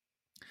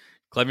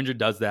 Clevinger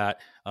does that,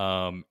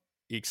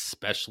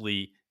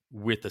 especially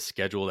with the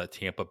schedule that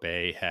Tampa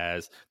Bay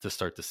has to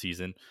start the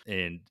season,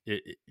 and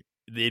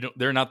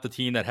they're not the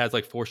team that has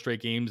like 4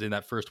 straight games in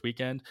that first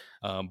weekend,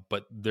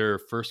 but their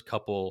first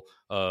couple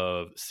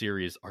of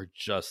series are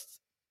just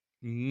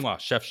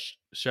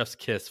chef's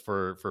kiss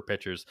for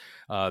pitchers.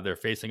 They're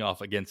facing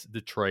off against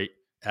Detroit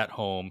at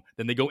home,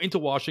 then they go into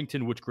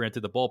Washington, which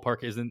granted the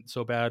ballpark isn't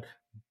so bad,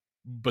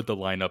 but the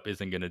lineup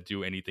isn't going to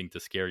do anything to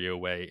scare you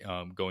away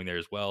going there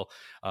as well.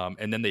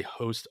 And then they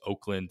host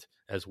Oakland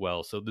as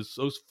well. So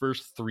those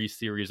first 3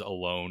 series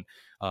alone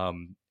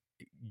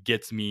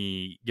gets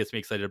me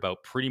excited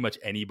about pretty much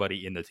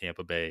anybody in the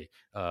Tampa Bay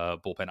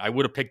bullpen. I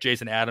would have picked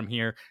Jason Adam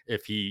here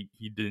if he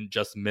didn't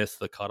just miss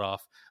the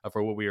cutoff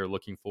for what we were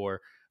looking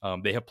for.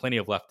 They have plenty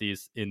of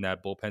lefties in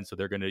that bullpen, so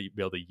they're going to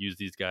be able to use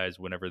these guys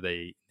whenever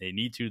they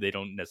need to. They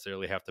don't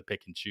necessarily have to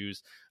pick and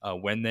choose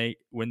when they're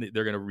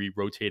going to be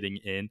rotating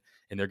in,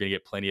 and they're going to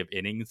get plenty of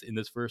innings in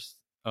this first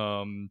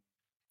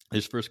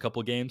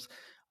couple games.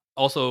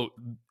 Also,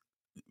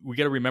 we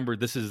got to remember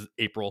this is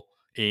April.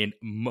 And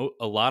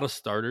a lot of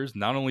starters,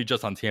 not only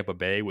just on Tampa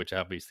Bay, which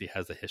obviously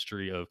has a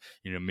history of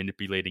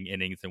manipulating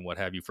innings and what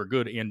have you for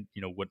good and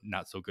what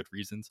not so good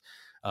reasons,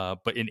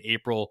 but in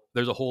April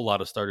there's a whole lot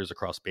of starters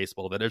across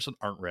baseball that just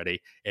aren't ready,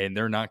 and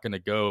they're not going to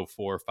go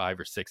 4, 5,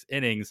 or 6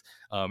 innings,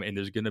 and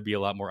there's going to be a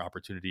lot more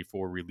opportunity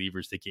for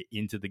relievers to get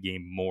into the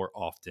game more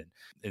often.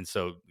 And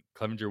so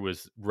Clevinger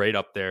was right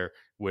up there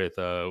with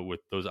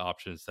those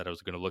options that I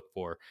was going to look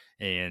for,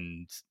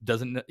 and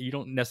you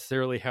don't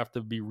necessarily have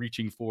to be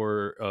reaching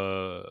for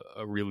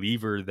a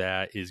reliever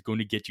that is going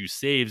to get you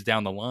saves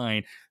down the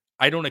line.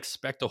 I don't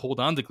expect to hold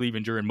on to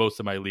Clevinger in most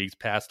of my leagues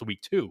past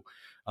week 2,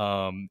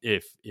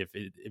 if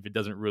it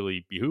doesn't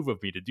really behoove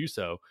of me to do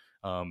so.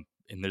 And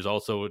there's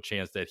also a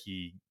chance that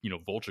he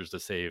vultures the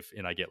save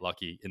and I get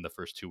lucky in the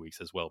first 2 weeks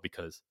as well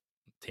because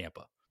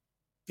Tampa.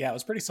 Yeah, I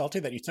was pretty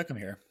salty that you took him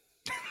here.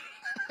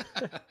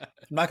 I'm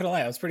not gonna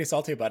lie, I was pretty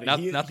salty about it.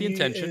 Not the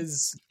intention.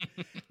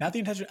 Not the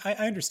intention. I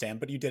understand,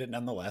 but you did it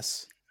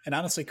nonetheless. And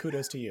honestly,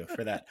 kudos to you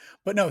for that.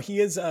 But no, he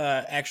is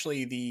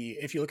actually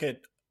if you look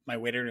at my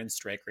weighted and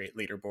strike rate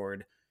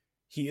leaderboard,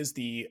 he is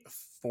the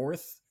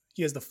 4th.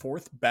 He has the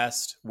 4th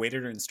best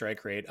weighted and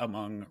strike rate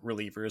among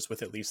relievers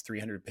with at least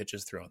 300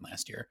 pitches thrown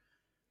last year.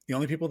 The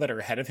only people that are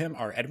ahead of him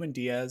are Edwin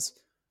Diaz,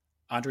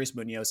 Andres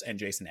Munoz, and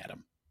Jason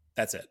Adam.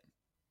 That's it.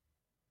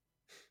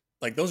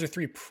 Like, those are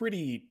 3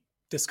 pretty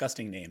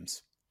disgusting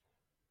names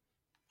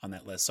on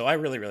that list. So I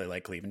really, really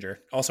like Clevinger.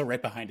 Also,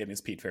 right behind him is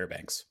Pete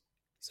Fairbanks.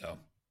 So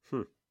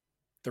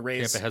the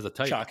Rays has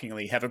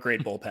shockingly have a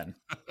great bullpen.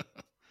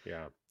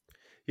 Yeah.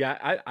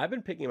 I've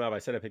been picking him up. I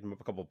said I picked him up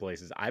a couple of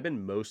places. I've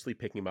been mostly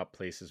picking him up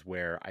places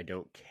where I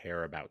don't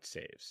care about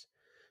saves.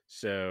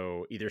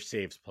 So either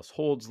saves plus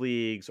holds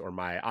leagues or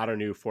my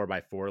auto-new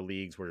 4x4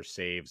 leagues where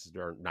saves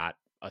are not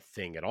a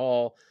thing at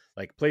all.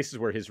 Like places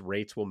where his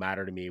rates will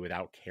matter to me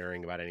without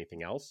caring about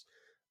anything else.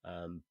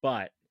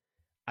 But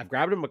I've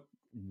grabbed him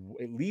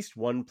at least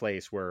one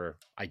place where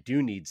I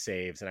do need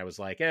saves, and I was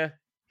like,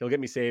 he'll get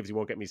me saves. He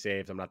won't get me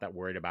saves. I'm not that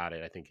worried about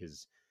it. I think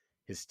his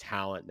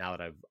talent, now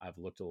that I've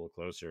looked a little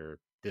closer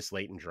this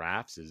late in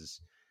drafts, is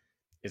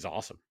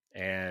awesome.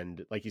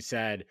 And like you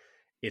said,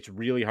 it's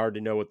really hard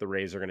to know what the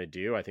Rays are going to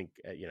do. I think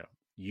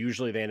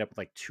usually they end up with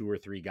like 2 or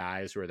 3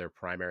 guys who are their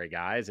primary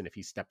guys, and if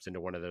he steps into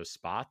one of those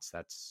spots,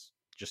 that's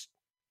just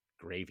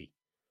gravy.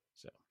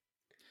 So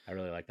I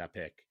really like that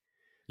pick.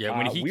 Yeah,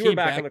 when we were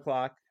back on the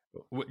clock.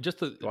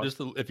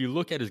 if you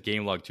look at his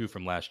game log too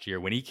from last year,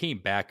 when he came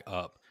back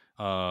up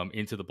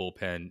into the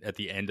bullpen at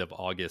the end of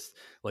August,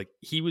 like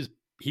he was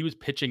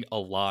pitching a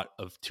lot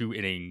of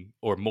 2-inning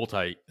or more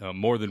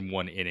than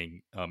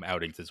 1-inning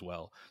outings as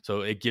well.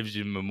 So it gives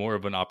him more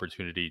of an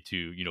opportunity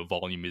to,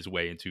 volume his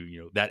way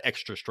into, that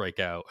extra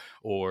strikeout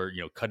or,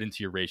 cut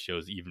into your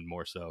ratios even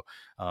more so,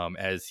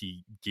 as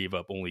he gave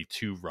up only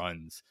 2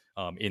 runs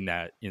in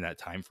that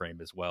time frame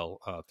as well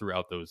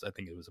throughout those. I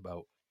think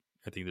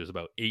there's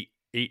about 8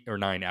 or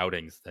 9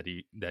 outings that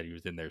he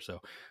was in there.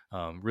 So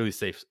really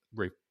safe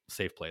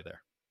play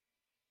there.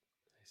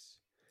 Nice.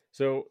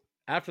 So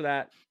after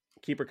that,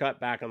 keeper cut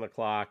back on the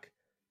clock,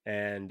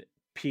 and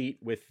Pete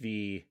with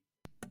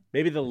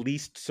maybe the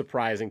least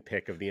surprising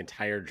pick of the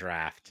entire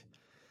draft.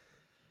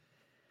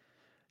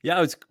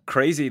 Yeah, it's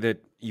crazy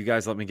that you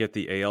guys let me get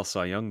the AL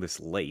Cy Young this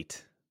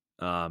late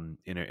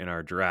in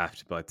our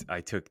draft, but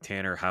I took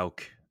Tanner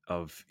Houck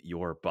of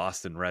your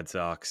Boston Red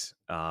Sox.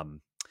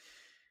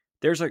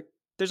 There's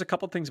a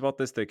couple things about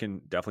this that can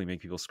definitely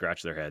make people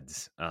scratch their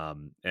heads,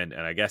 and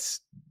I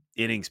guess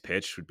innings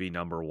pitched would be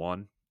number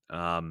one.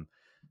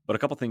 But a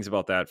couple things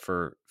about that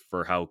for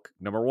Houck.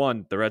 Number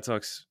one, the Red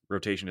Sox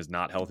rotation is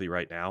not healthy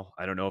right now.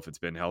 I don't know if it's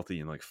been healthy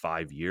in like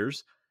 5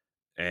 years,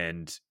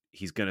 and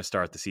he's going to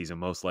start the season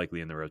most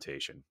likely in the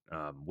rotation.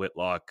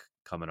 Whitlock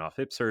coming off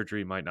hip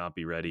surgery might not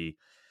be ready.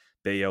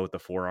 Bayo with the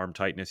forearm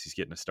tightness, he's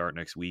getting a start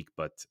next week,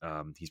 but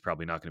he's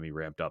probably not going to be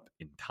ramped up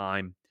in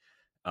time.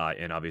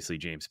 And obviously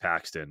James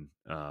Paxton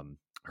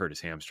hurt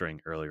his hamstring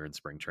earlier in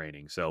spring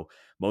training. So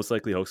most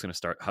likely Houck's going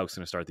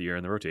to start the year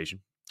in the rotation.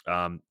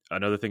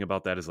 Another thing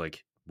about that is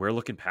like we're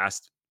looking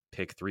past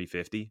pick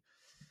 350.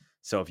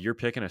 So if you're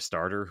picking a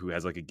starter who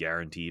has like a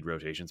guaranteed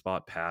rotation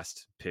spot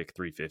past pick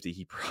 350,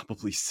 he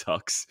probably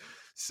sucks.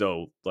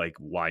 So like,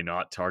 why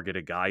not target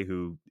a guy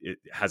who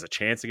has a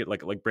chance to get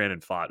like Brandon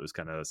Pfaadt was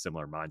kind of a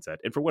similar mindset.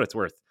 And for what it's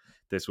worth,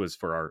 this was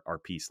for our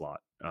P slot,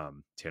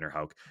 Tanner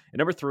Houck. And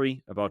number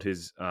 3 about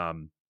his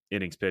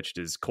innings pitched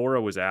is Cora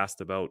was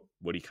asked about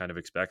what he kind of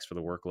expects for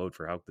the workload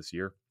for Houck this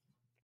year.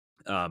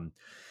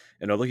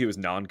 And although he was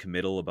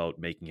non-committal about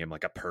making him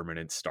like a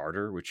permanent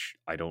starter, which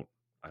I don't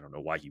know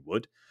why he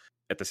would.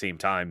 At the same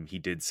time, he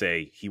did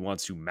say he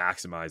wants to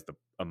maximize the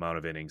amount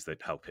of innings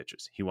that Houck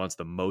pitches. He wants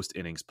the most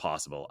innings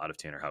possible out of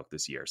Tanner Houck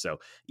this year. So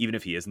even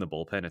if he is in the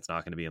bullpen, it's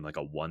not going to be in like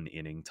a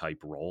 1-inning type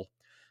role.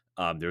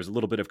 There's a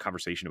little bit of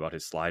conversation about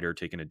his slider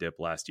taking a dip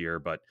last year,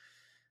 but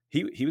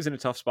he was in a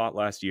tough spot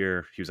last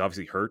year. He was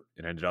obviously hurt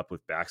and ended up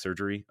with back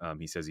surgery.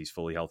 He says he's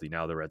fully healthy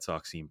now. The Red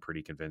Sox seem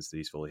pretty convinced that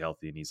he's fully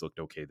healthy and he's looked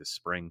okay this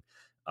spring.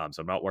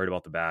 So I'm not worried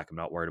about the back. I'm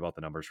not worried about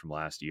the numbers from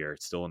last year.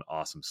 It's still an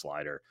awesome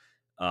slider.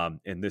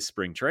 In this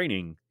spring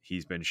training,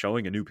 he's been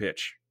showing a new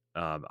pitch.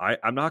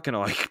 I'm not going to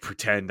like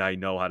pretend I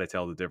know how to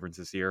tell the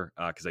differences here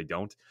because I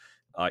don't.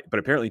 But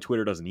apparently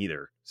Twitter doesn't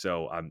either.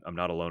 So I'm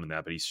not alone in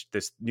that. But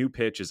this new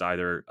pitch is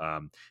either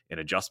an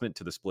adjustment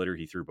to the splitter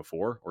he threw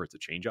before, or it's a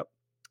changeup.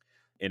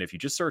 And if you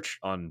just search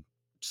on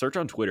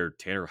Twitter,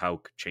 Tanner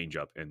Houck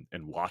changeup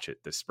and watch it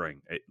this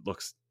spring, it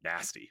looks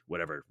nasty,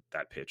 whatever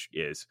that pitch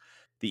is.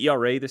 The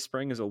ERA this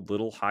spring is a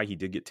little high. He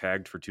did get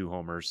tagged for 2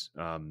 homers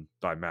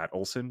by Matt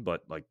Olson,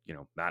 but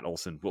Matt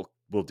Olson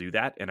will do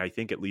that. And I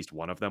think at least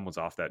one of them was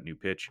off that new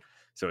pitch.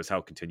 So as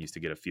Houck continues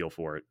to get a feel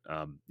for it,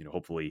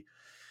 hopefully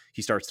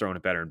he starts throwing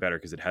it better and better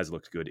because it has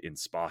looked good in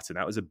spots. And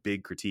that was a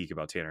big critique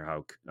about Tanner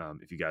Houck,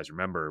 if you guys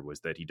remember,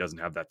 was that he doesn't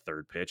have that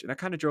third pitch. And that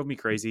kind of drove me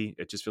crazy.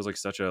 It just feels like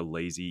such a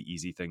lazy,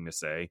 easy thing to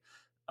say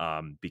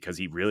because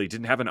he really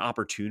didn't have an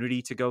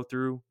opportunity to go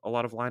through a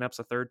lot of lineups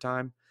a third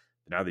time.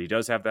 But now that he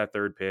does have that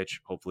third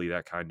pitch, hopefully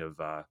that kind of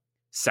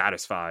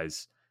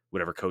satisfies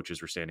whatever coaches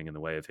were standing in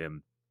the way of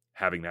him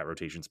having that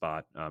rotation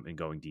spot and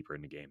going deeper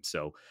in the game.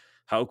 So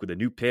Houck with a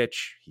new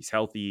pitch, he's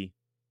healthy.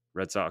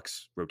 Red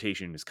Sox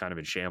rotation is kind of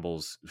in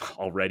shambles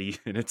already,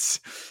 and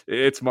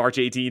it's March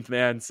 18th,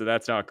 man. So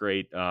that's not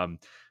great. Kind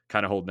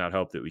of holding out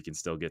hope that we can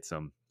still get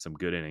some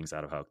good innings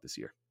out of Houck this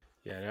year.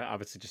 Yeah,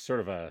 obviously just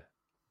sort of a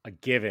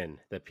given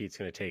that Pete's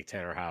going to take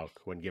Tanner Houck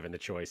when given the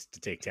choice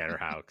to take Tanner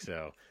Houck.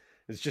 So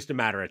it's just a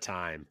matter of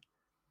time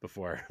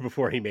before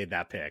he made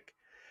that pick.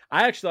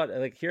 I actually thought,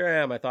 like, here I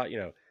am. I thought,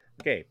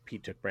 okay,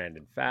 Pete took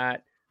Brandon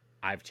Pfaadt.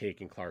 I've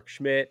taken Clark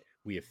Schmidt.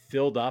 We have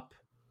filled up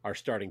our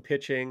starting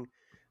pitching.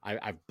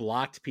 I've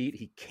blocked Pete.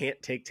 He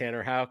can't take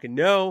Tanner Houck. And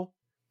no,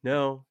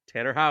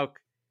 Tanner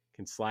Houck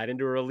can slide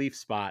into a relief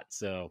spot.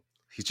 So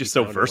he's just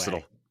so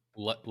versatile.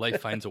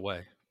 Life finds a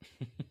way.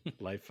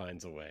 Life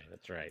finds a way.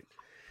 That's right.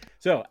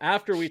 So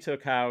after we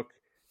took Houck,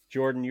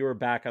 Jordan, you were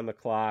back on the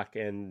clock.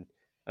 And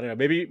I don't know,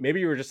 maybe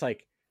you were just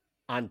like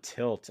on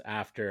tilt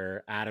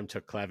after Adam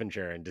took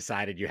Clevenger and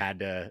decided you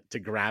had to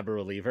grab a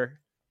reliever.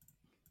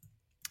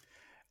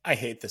 I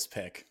hate this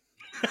pick.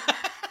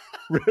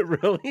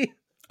 Really?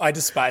 I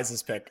despise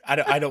this pick.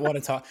 I don't want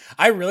to talk.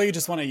 I really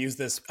just want to use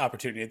this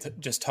opportunity to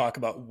just talk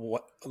about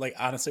what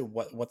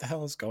the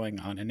hell is going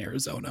on in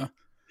Arizona.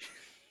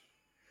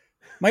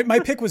 My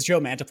pick was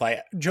Joe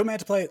Mantiply. Joe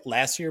Mantiply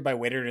last year by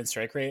weighted and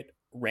strike rate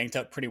ranked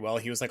up pretty well.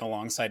 He was like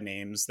alongside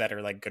names that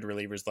are like good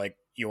relievers like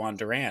Yohan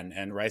Duran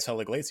and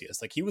Raisel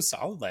Iglesias. Like he was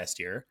solid last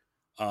year.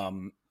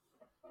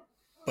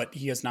 But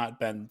he has not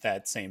been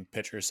that same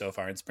pitcher so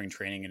far in spring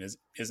training and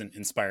isn't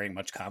inspiring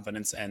much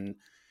confidence. And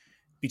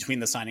between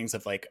the signings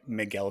of like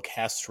Miguel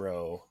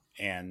Castro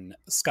and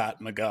Scott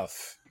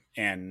McGuff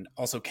and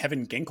also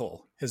Kevin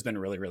Ginkel has been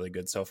really, really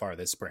good so far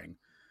this spring.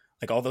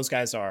 Like all those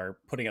guys are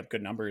putting up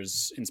good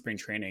numbers in spring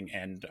training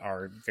and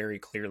are very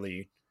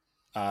clearly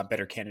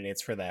better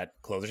candidates for that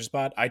closer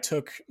spot. I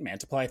took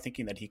Mantiply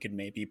thinking that he could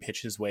maybe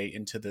pitch his way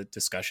into the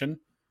discussion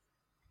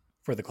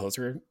for the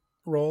closer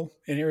role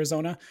in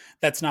Arizona.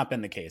 That's not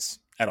been the case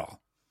at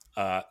all.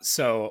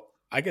 So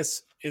I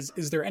guess,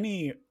 is there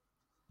any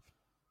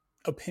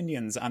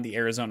opinions on the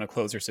Arizona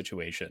closer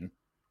situation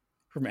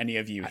from any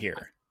of you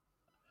here?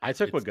 I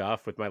took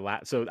McGuff with my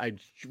last. So I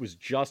was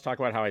just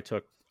talking about how I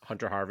took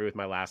Hunter Harvey with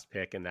my last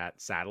pick in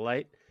that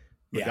satellite.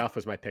 McGuff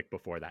was my pick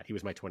before that. He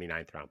was my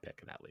 29th round pick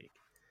in that league.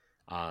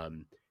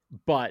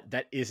 But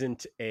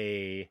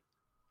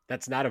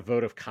that's not a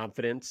vote of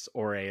confidence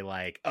or a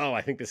like, oh,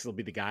 I think this will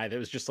be the guy. That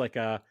was just like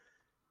I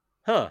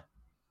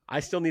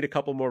still need a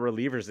couple more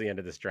relievers at the end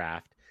of this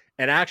draft.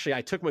 And actually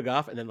I took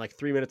McGuff and then like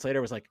 3 minutes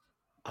later was like,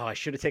 oh, I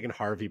should have taken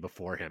Harvey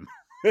before him.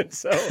 And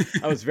so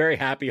I was very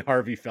happy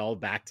Harvey fell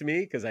back to me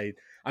because I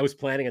was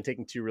planning on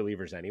taking 2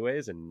 relievers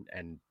anyways. And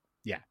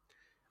yeah,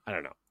 I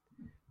don't know.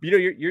 You know,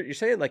 you're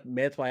saying like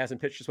Mantiply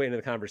hasn't pitched his way into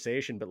the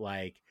conversation, but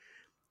like,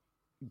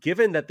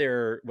 given that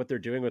what they're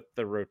doing with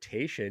the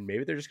rotation,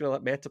 maybe they're just going to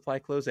let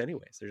Mantiply close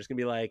anyways. They're just going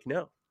to be like,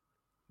 no,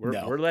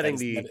 we're letting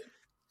the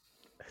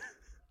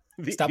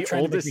stop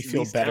trying oldest, to make me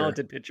feel least better,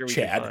 talented pitcher we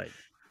Chad. can find.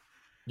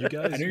 You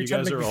guys, I know you're you trying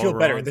guys to are make me all feel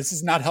better. wrong. This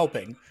is not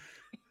helping.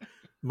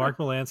 Mark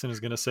Melancon is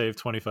going to save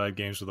 25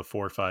 games with a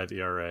 4.5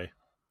 ERA.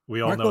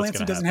 We all Mark know it's Melancon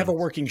going to doesn't have a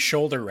working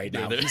shoulder right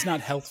now. He's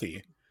not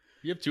healthy.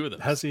 You have 2 of them.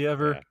 Has he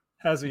ever? Yeah.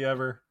 Has he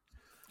ever?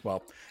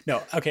 Well,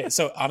 no. Okay,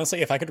 so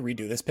honestly, if I could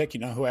redo this pick, you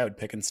know who I would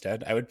pick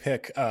instead? I would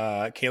pick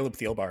Caleb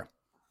Thielbar.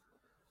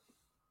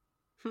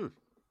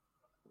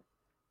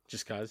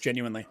 Just cause?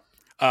 Genuinely.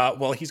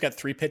 Well, he's got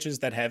 3 pitches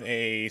that have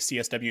a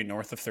CSW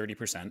north of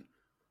 30%.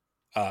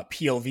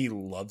 PLV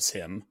loves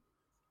him.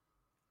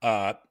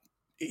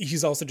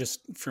 He's also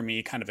just, for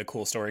me, kind of a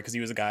cool story because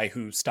he was a guy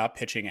who stopped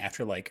pitching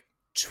after like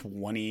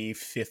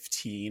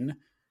 2015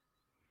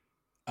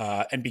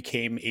 and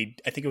became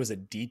I think it was a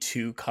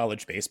D2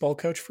 college baseball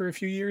coach for a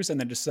few years and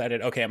then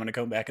decided, okay, I'm going to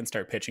go back and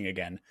start pitching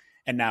again.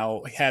 And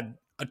now had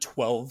a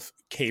 12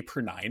 K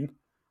per 9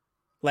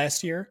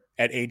 last year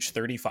at age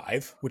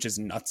 35, which is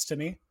nuts to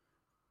me.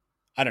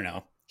 I don't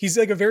know. He's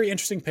like a very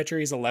interesting pitcher.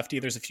 He's a lefty.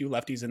 There's a few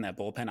lefties in that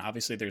bullpen.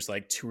 Obviously, there's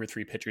like 2 or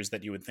 3 pitchers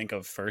that you would think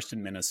of first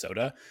in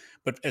Minnesota.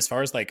 But as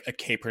far as like a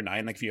K per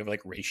 9, like if you have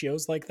like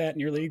ratios like that in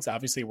your leagues,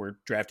 obviously we're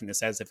drafting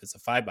this as if it's a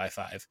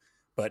 5x5.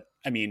 But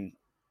I mean,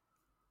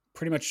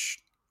 pretty much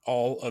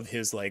all of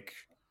his like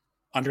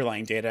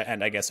underlying data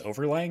and I guess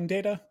overlying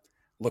data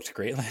looked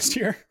great last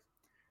year.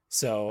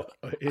 So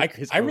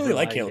I really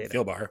like Caleb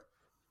Thielbar.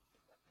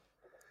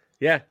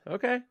 Yeah.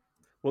 Okay.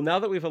 Well, now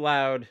that we've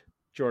allowed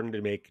Jordan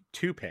to make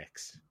 2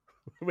 picks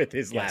with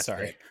his last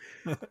pick.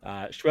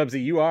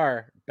 Schwebzy, you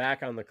are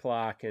back on the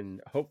clock,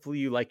 and hopefully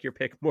you like your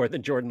pick more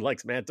than Jordan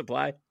likes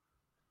Mantiply.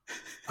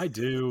 I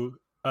do.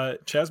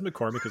 Chas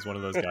McCormick is one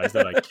of those guys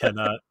that I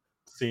cannot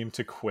seem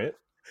to quit.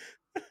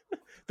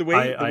 The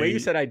way you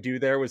said I do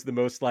there was the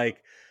most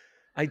like,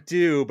 I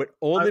do, but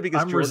only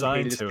because Jordan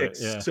hated his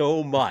pick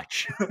so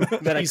much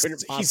that I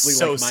couldn't possibly he's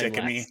so like mine sick less.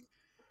 of me.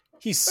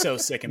 He's so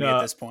sick of me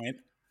at this point.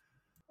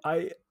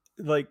 I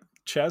like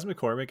Chas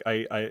McCormick.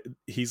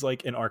 He's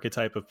like an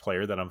archetype of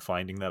player that I'm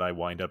finding that I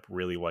wind up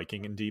really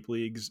liking in deep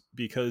leagues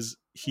because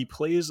he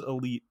plays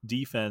elite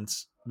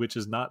defense, which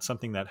is not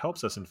something that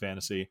helps us in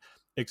fantasy,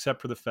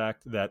 except for the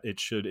fact that it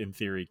should, in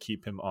theory,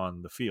 keep him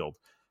on the field.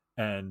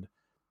 And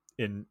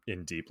in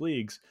deep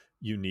leagues,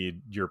 you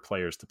need your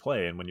players to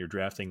play. And when you're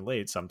drafting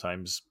late,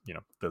 sometimes, you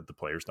know, the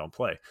players don't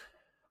play.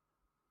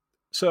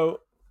 So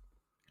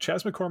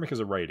Chas McCormick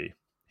is a righty.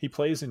 He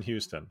plays in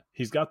Houston.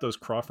 He's got those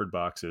Crawford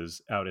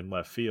boxes out in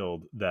left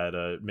field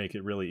that make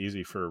it really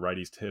easy for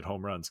righties to hit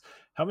home runs.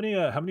 How many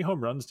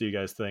home runs do you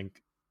guys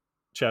think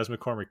Chas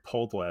McCormick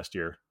pulled last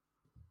year?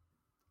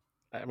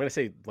 I'm going to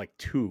say like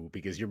 2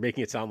 because you're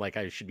making it sound like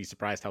I should be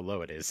surprised how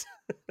low it is.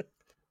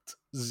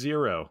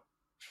 0.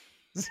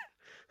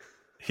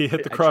 He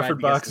hit the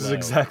Crawford boxes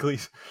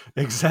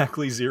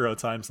exactly 0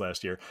 times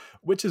last year,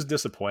 which is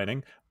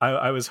disappointing.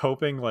 I was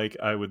hoping like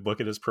I would look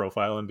at his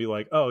profile and be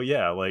like, oh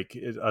yeah, like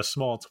a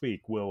small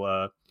tweak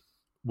will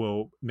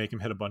make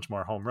him hit a bunch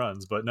more home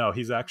runs. But no,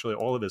 he's actually,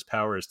 all of his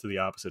power is to the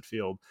opposite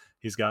field.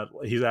 He's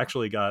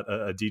actually got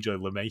a DJ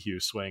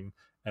LeMahieu swing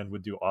and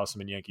would do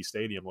awesome in Yankee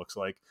Stadium, looks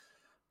like.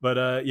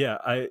 But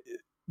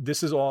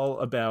this is all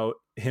about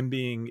him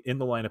being in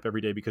the lineup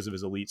every day because of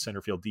his elite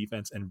center field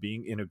defense and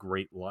being in a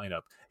great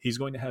lineup. He's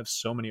going to have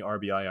so many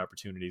RBI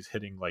opportunities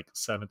hitting like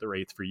 7th or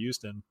 8th for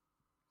Houston.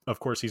 Of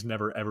course, he's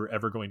never,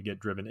 ever going to get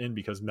driven in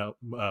because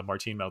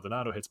Martin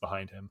Maldonado hits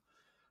behind him.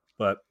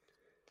 But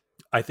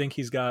I think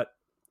he's got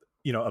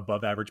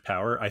above average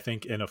power. I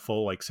think in a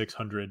full like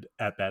 600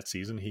 at bat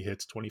season, he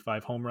hits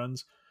 25 home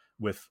runs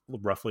with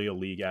roughly a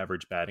league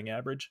average batting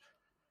average.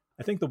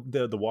 I think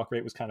the walk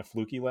rate was kind of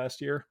fluky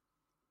last year.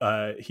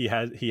 He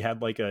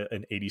had like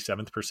an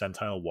 87th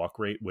percentile walk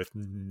rate with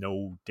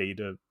no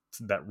data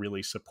that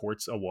really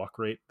supports a walk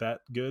rate that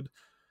good.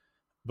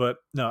 But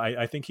no,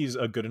 I think he's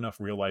a good enough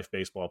real life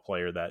baseball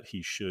player that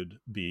he should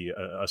be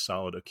a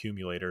solid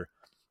accumulator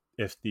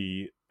if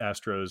the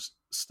Astros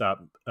stop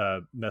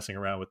messing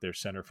around with their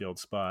center field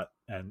spot.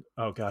 And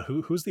oh god,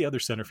 who's the other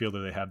center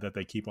fielder they have that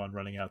they keep on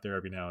running out there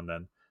every now and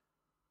then?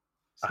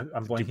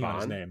 I'm blanking on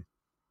his name.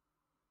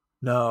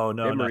 No,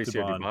 not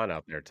Mauricio Dubon. Dubon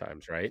out there at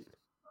times, right?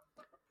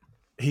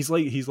 He's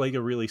like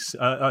a really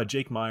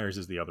Jake Myers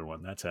is the other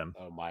one. That's him.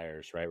 Oh,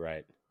 Myers,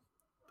 right.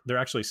 They're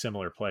actually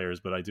similar players,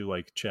 but I do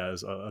like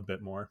Chaz a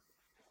bit more.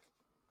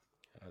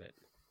 Got it.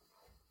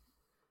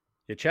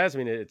 Yeah, Chaz. I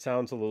mean, it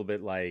sounds a little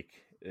bit like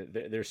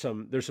there's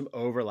some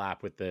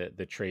overlap with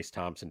the Trace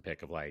Thompson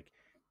pick of like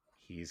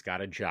he's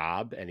got a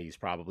job and he's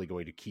probably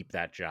going to keep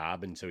that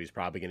job, and so he's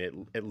probably going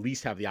to at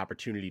least have the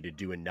opportunity to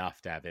do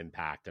enough to have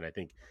impact. And I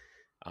think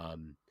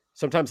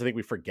sometimes I think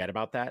we forget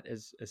about that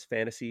as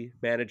fantasy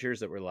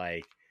managers, that we're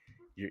like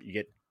you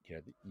get.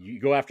 You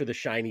go after the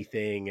shiny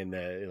thing and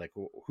the like,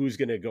 who's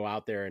going to go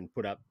out there and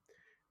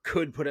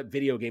could put up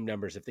video game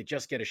numbers if they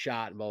just get a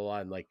shot and blah, blah, blah.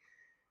 And like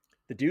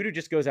the dude who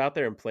just goes out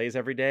there and plays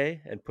every day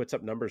and puts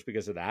up numbers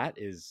because of that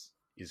is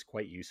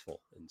quite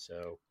useful. And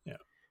so, yeah.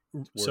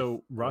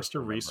 So roster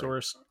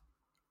resource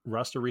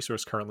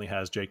currently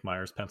has Jake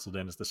Myers penciled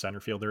in as the center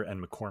fielder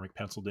and McCormick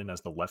penciled in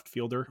as the left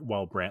fielder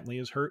while Brantley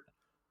is hurt.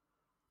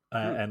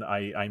 And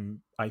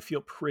I feel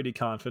pretty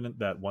confident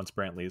that once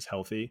Brantley is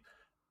healthy,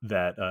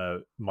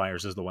 that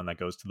Myers is the one that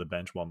goes to the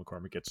bench while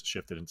McCormick gets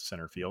shifted into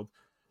center field.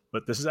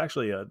 But this is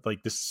actually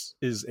this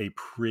is a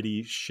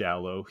pretty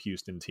shallow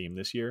Houston team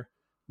this year.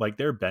 Like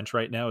their bench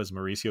right now is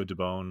Mauricio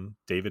Dubon,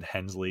 David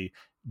Hensley,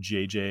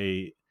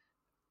 JJ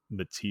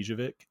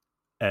Matijevic,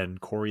 and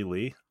Corey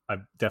Lee. I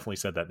definitely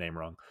said that name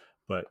wrong,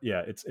 but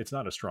yeah, it's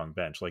not a strong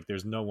bench. Like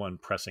there's no one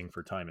pressing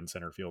for time in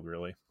center field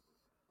really.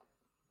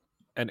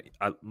 And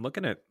I'm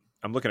looking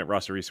at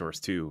roster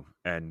resource too,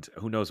 and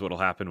who knows what'll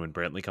happen when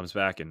Brantley comes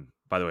back. And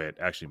by the way, it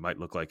actually might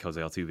look like Jose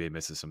Altuve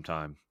misses some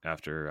time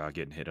after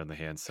getting hit on the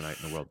hands tonight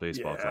in the World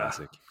Baseball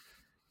Classic.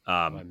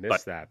 I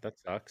missed that. That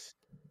sucks.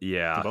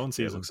 Yeah, the bone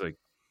season. It looks like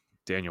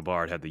Daniel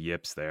Bard had the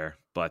yips there.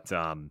 But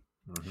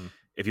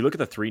if you look at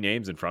the three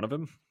names in front of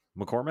him,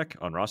 McCormick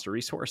on roster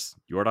resource,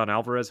 Yordan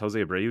Alvarez, Jose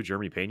Abreu,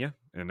 Jeremy Pena,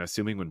 and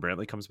assuming when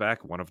Brantley comes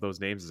back, one of those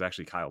names is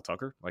actually Kyle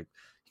Tucker. Like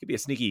he could be a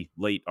sneaky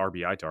late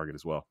RBI target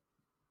as well.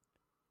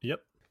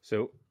 Yep.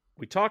 So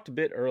we talked a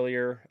bit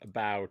earlier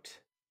about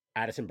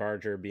Addison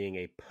Barger being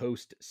a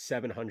post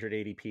 700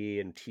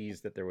 ADP and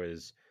teased that there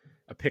was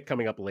a pick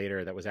coming up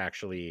later that was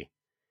actually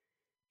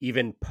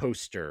even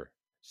poster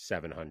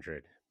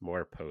 700,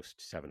 more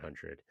post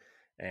 700.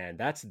 And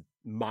that's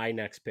my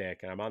next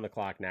pick. And I'm on the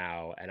clock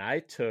now. And I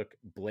took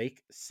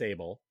Blake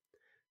Sabol,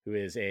 who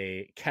is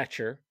a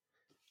catcher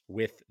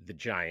with the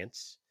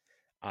Giants.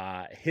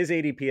 His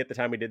ADP at the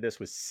time we did this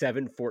was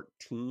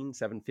 714,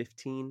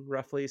 715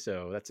 roughly.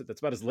 So that's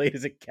about as late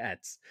as it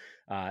gets.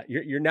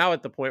 You're now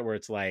at the point where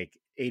it's like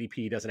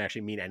ADP doesn't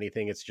actually mean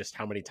anything. It's just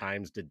how many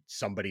times did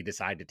somebody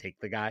decide to take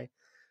the guy.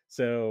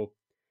 So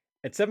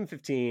at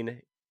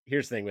 715,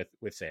 here's the thing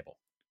with Sabol.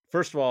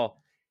 First of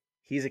all,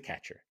 he's a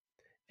catcher,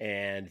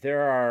 and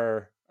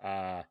there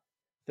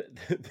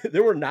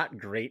were not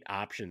great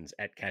options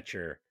at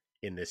catcher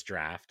in this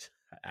draft.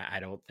 I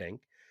don't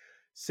think.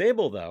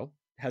 Sabol though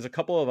has a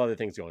couple of other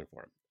things going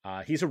for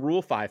him. He's a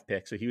Rule 5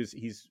 pick, so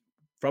he's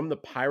from the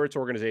Pirates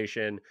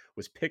organization,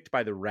 was picked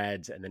by the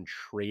Reds, and then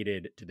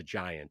traded to the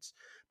Giants.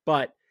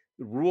 But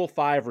the Rule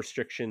 5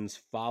 restrictions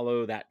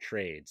follow that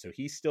trade, so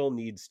he still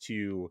needs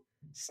to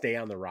stay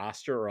on the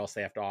roster, or else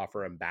they have to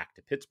offer him back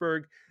to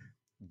Pittsburgh.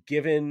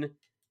 Given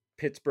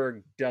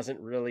Pittsburgh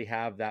doesn't really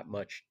have that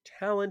much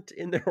talent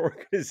in their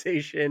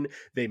organization,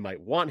 they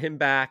might want him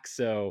back.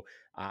 So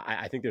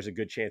I think there's a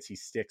good chance he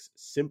sticks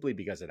simply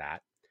because of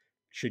that.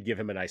 Should give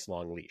him a nice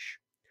long leash.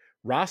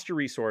 Roster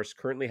resource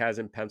currently has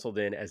him penciled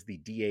in as the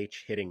DH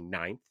hitting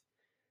 9th.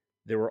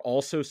 There were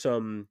also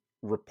some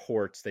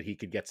reports that he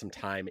could get some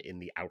time in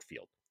the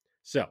outfield.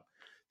 So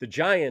the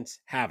Giants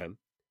have him.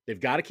 They've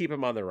got to keep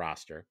him on the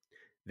roster.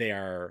 They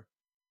are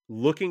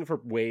looking for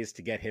ways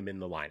to get him in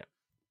the lineup.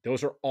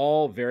 Those are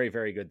all very,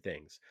 very good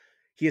things.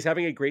 He is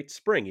having a great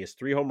spring. He has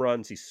 3 home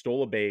runs. He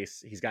stole a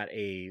base. He's got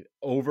a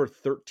over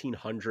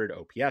 1,300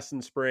 OPS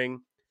in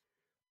spring.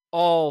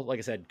 All, like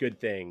I said,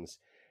 good things.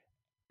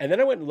 And then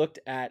I went and looked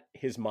at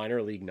his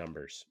minor league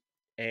numbers.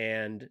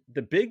 And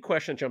the big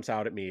question that jumps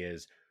out at me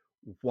is,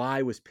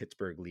 why was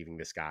Pittsburgh leaving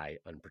this guy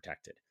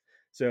unprotected?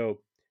 So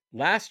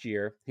last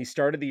year, he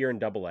started the year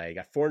in AA,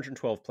 got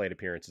 412 plate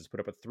appearances, put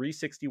up a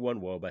 361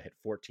 WOBA, hit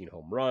 14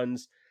 home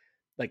runs.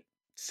 Like,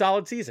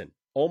 solid season.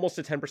 Almost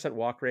a 10%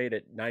 walk rate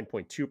at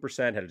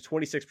 9.2%, had a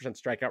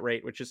 26% strikeout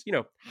rate, which is,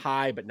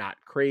 high, but not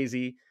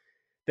crazy.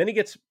 Then he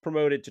gets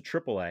promoted to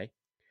AAA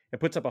and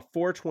puts up a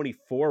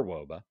 424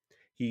 WOBA,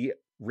 He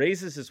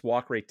raises his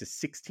walk rate to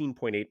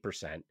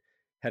 16.8%,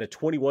 had a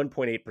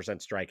 21.8%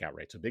 strikeout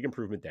rate. So big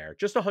improvement there.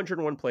 Just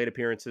 101 plate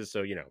appearances.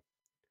 So,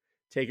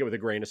 take it with a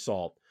grain of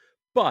salt.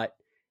 But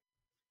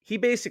he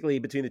basically,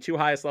 between the two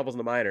highest levels in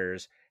the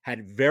minors,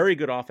 had very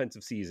good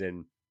offensive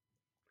season,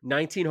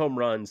 19 home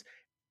runs,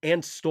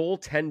 and stole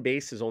 10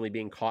 bases, only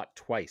being caught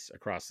twice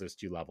across those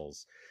two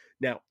levels.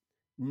 Now,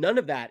 none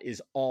of that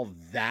is all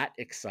that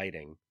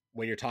exciting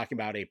when you're talking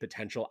about a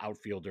potential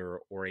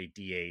outfielder or a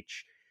DH,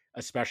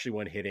 especially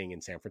when hitting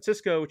in San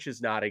Francisco, which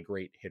is not a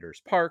great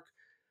hitter's park,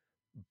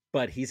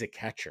 but he's a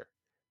catcher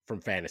from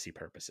fantasy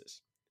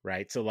purposes,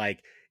 right? So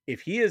like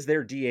if he is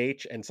their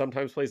DH and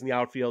sometimes plays in the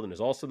outfield and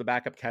is also the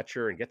backup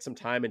catcher and gets some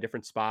time in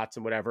different spots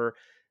and whatever,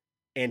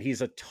 and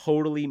he's a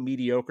totally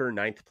mediocre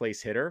ninth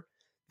place hitter,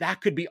 that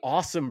could be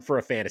awesome for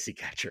a fantasy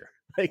catcher.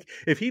 Like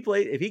if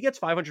he gets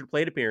 500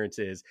 plate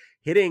appearances,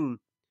 hitting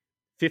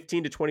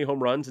 15 to 20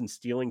 home runs and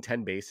stealing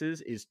 10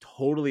 bases is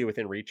totally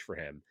within reach for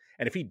him.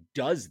 And if he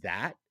does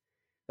that,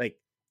 like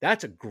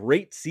that's a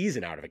great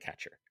season out of a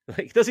catcher. Like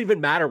it doesn't even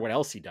matter what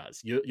else he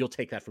does. You'll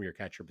take that from your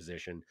catcher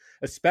position,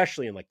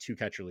 especially in like 2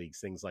 catcher leagues,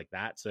 things like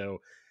that. So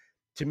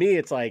to me,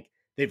 it's like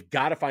they've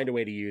got to find a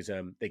way to use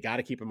him. They got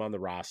to keep him on the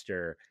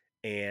roster.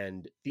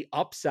 And the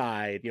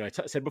upside, I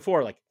said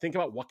before, like think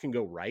about what can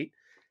go right.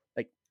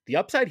 Like the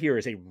upside here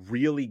is a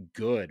really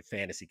good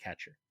fantasy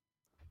catcher.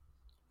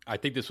 I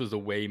think this was a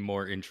way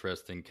more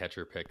interesting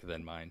catcher pick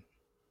than mine.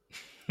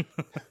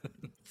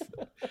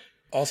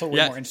 Also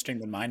way more interesting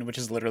than mine, which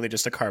is literally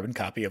just a carbon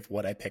copy of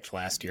what I picked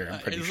last year. I'm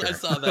pretty sure. I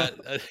saw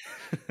that.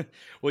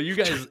 Well, you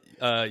guys.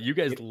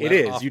 It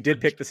is. You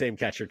did pick the same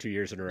catcher 2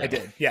 years in a row. I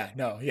did. Yeah.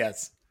 No.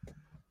 Yes.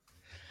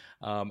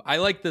 I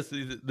like this.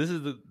 This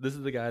is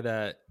the guy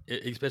that,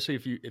 especially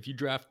if you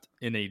draft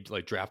in a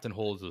like draft and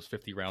holds, those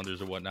 50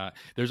 rounders or whatnot,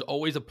 there's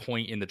always a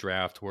point in the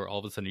draft where all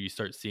of a sudden you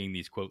start seeing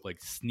these quote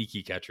like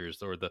sneaky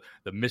catchers or the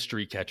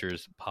mystery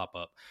catchers pop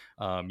up.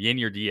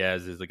 Yanier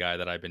Diaz is the guy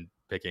that I've been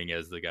picking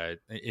as the guy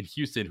in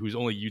Houston who's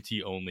only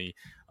UT only.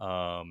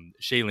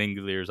 Shea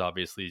Langeliers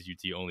obviously is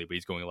UT only, but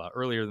he's going a lot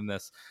earlier than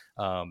this.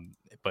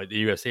 But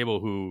you have Sable,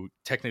 who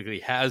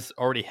technically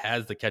already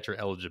has the catcher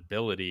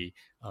eligibility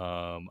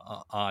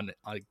on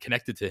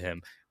connected to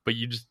him, but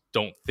you just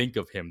don't think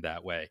of him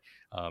that way,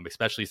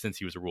 especially since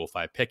he was a Rule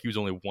 5 pick. He was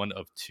only one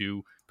of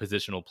 2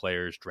 positional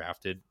players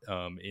drafted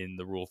in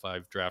the Rule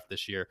 5 draft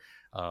this year.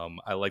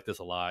 I like this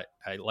a lot.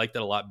 I liked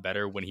it a lot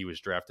better when he was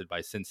drafted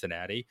by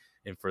Cincinnati,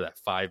 and for that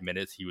 5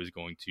 minutes he was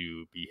going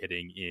to be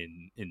hitting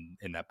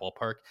in that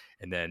ballpark,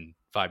 and then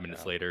 5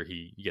 minutes later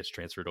he gets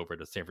transferred over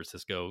to San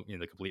Francisco in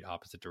the complete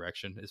opposite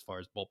direction as far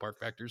as ballpark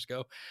factors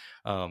go.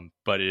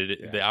 But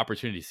the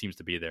opportunity seems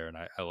to be there, and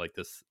I like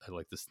this. I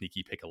like this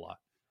sneaky pick a lot.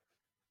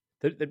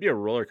 That'd be a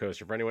roller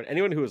coaster for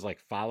anyone who was like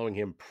following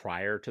him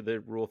prior to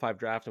the Rule 5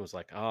 draft and was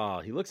like, oh,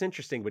 he looks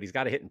interesting, but he's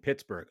got to hit in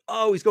Pittsburgh.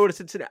 Oh, he's going to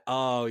Cincinnati.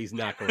 Oh, he's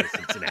not going to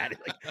Cincinnati.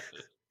 Like,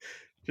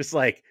 just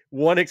like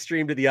one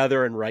extreme to the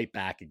other and right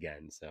back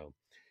again. So,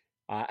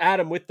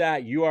 Adam, with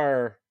that, you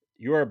are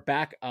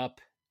back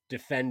up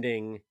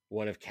defending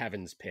one of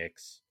Kevin's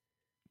picks,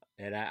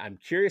 and I'm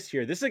curious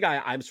here. This is a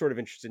guy I'm sort of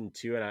interested in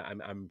too,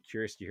 and I'm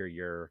curious to hear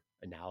your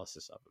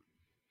analysis of him.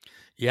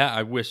 Yeah,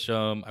 I wish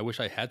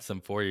I had some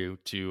for you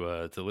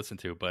to listen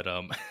to, but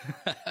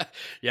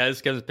yeah,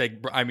 this guy's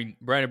pick. I mean,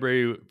 Brian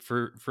Abreu,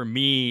 for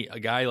me, a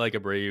guy like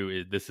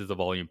Abreu, this is a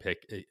volume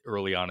pick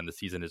early on in the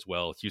season as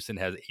well. Houston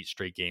has 8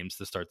 straight games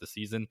to start the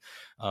season,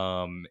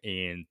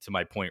 and to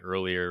my point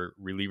earlier,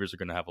 relievers are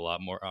going to have a lot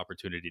more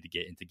opportunity to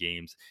get into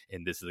games,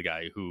 and this is a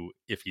guy who,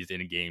 if he's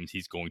in games,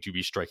 he's going to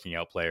be striking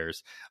out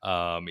players.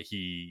 A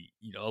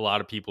lot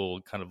of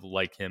people kind of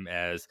like him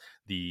as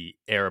the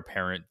heir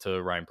apparent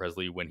to Ryan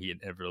Presley when he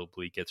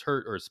inevitably gets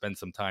hurt or spends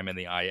some time in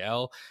the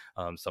IL.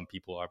 Some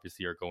people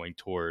obviously are going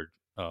toward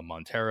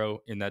Montero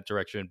in that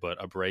direction, but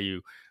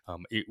Abreu,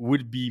 it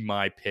would be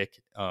my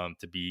pick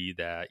to be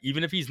that,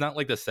 even if he's not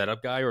like the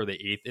setup guy or the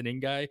 8th inning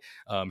guy,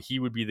 he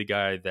would be the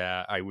guy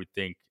that I would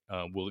think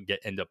will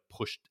end up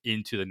pushed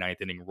into the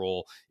 9th inning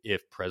role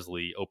if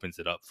Presley opens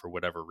it up for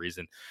whatever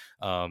reason.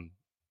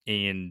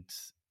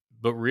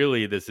 But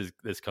really,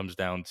 this comes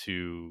down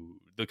to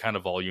the kind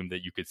of volume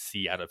that you could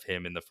see out of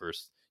him in the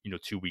first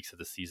 2 weeks of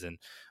the season,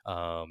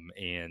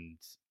 and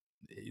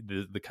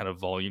the kind of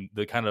volume,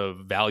 the kind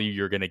of value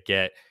you're going to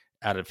get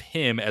out of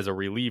him as a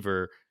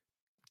reliever.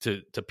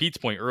 To Pete's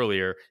point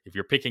earlier, if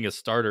you're picking a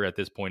starter at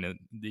this point, and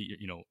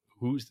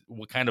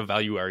what kind of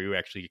value are you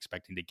actually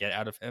expecting to get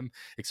out of him,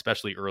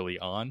 especially early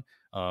on?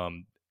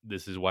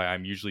 This is why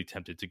I'm usually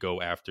tempted to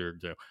go after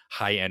the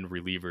high-end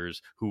relievers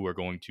who are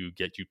going to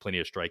get you plenty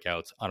of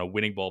strikeouts on a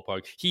winning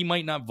ballpark. He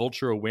might not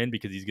vulture a win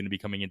because he's going to be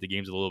coming into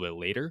games a little bit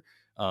later,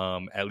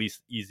 at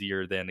least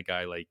easier than a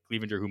guy like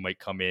Clevenger who might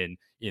come in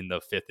the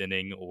 5th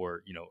inning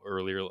or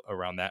earlier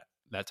around that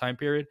time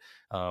period.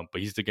 But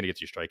he's still going to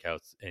get you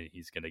strikeouts, and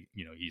he's going to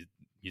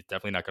he's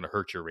definitely not going to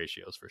hurt your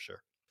ratios for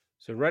sure.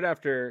 So right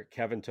after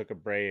Kevin took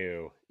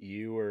Abreu,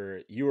 you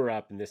were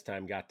up, and this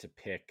time got to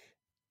pick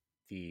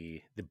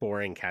the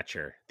boring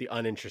catcher, the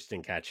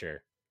uninteresting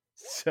catcher.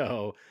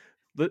 So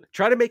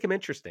Try to make him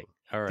interesting.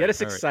 All right, get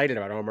us excited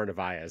about Omar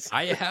Narvaez.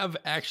 I have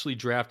actually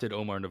drafted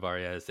Omar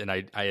Narvaez, and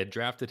I had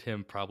drafted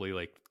him probably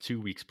like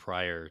 2 weeks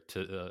prior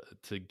to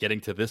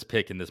getting to this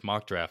pick in this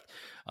mock draft.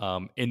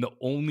 And the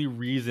only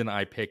reason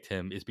I picked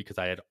him is because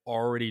I had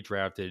already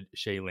drafted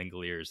Shea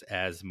Langoliers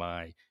as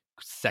my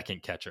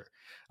second catcher,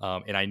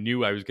 and I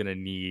knew I was going to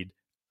need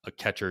a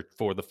catcher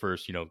for the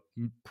first,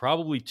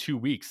 probably 2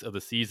 weeks of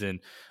the season,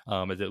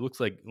 as it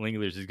looks like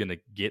Langoliers is going to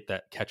get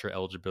that catcher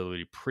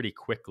eligibility pretty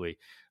quickly,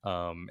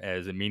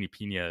 as Manny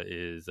Pena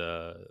is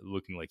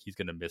looking like he's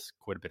going to miss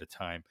quite a bit of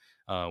time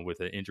with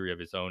an injury of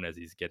his own, as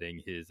he's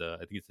getting his, I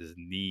think it's his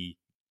knee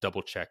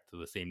double checked to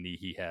the same knee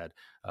he had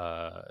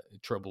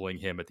troubling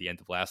him at the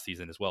end of last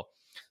season as well.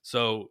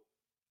 So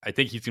I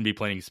think he's going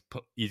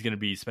to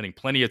be spending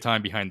plenty of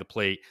time behind the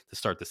plate to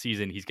start the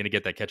season. He's going to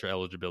get that catcher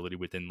eligibility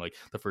within like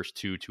the first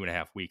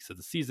 2.5 weeks of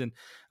the season.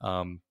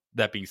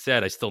 That being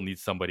said, I still need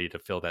somebody to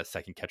fill that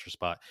second catcher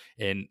spot.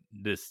 And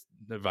this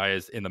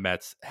Narvaez and the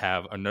Mets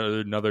have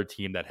another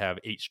team that have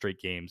 8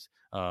 straight games,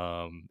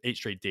 8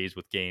 straight days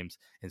with games.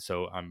 And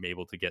so I'm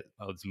able to get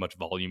as much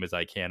volume as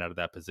I can out of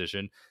that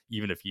position,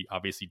 even if he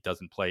obviously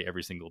doesn't play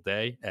every single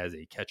day, as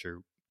a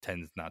catcher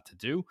tends not to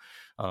do,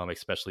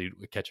 especially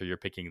a catcher you're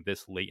picking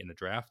this late in the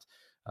draft.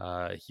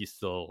 He's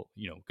still,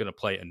 going to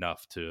play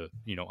enough to,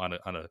 in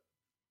a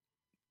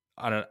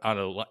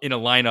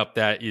lineup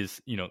that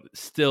is,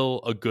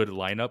 still a good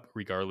lineup,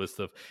 regardless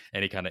of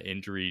any kind of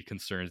injury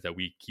concerns that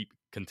we keep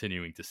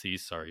continuing to see.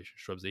 Sorry,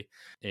 Shrubsy.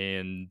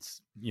 And,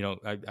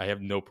 I have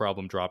no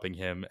problem dropping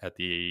him at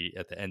the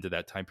end of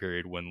that time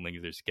period when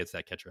Langoliers gets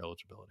that catcher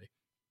eligibility.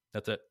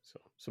 That's it.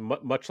 So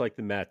much like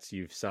the Mets,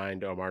 you've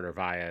signed Omar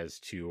Narvaez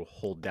to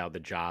hold down the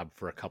job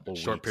for a couple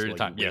short weeks period of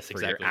time. Yes, for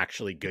exactly. Your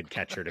actually good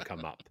catcher to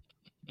come up.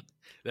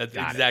 That's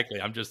exactly.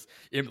 I'm just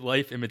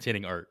life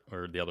imitating art,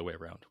 or the other way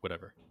around,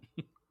 whatever.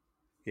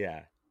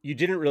 Yeah, you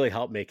didn't really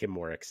help make him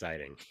more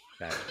exciting.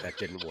 That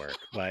didn't work,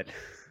 but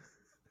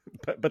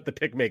the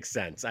pick makes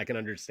sense. I can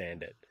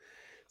understand it.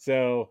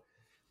 So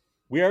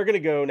we are going to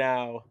go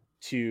now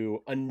to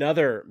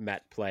another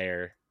Met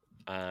player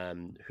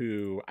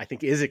who I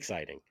think is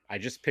exciting. I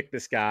just picked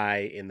this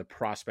guy in the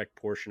prospect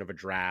portion of a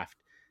draft,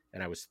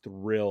 and I was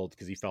thrilled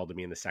because he fell to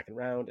me in the second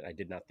round, and I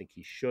did not think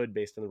he should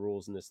based on the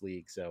rules in this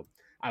league. So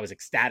I was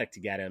ecstatic to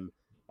get him.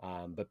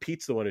 But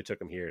Pete's the one who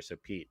took him here. So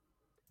Pete,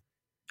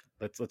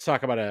 let's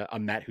talk about a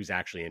Met who's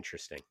actually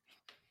interesting.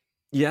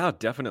 Yeah,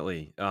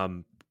 definitely.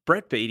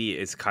 Brett Baty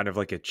is kind of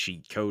like a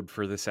cheat code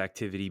for this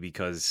activity,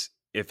 because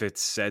if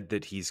it's said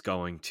that he's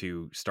going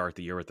to start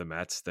the year with the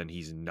Mets, then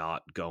he's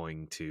not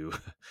going to.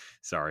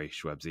 Sorry,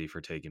 Schwebzy,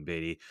 for taking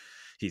Baty.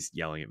 He's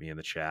yelling at me in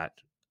the chat.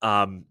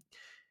 But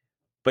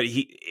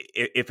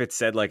if it's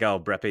said like, oh,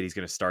 Brett Baty's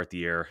going to start the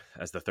year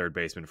as the third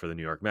baseman for the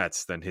New York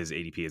Mets, then his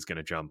ADP is going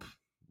to jump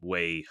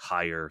way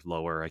higher,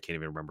 lower. I can't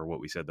even remember what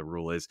we said the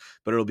rule is,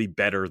 but it'll be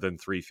better than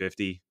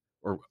 350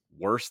 or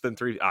worse than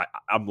 3.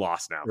 I'm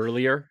lost now.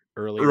 Earlier.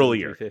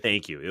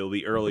 Thank you. It'll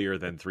be earlier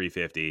than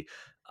 350.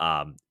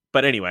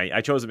 But anyway,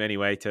 I chose him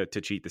anyway to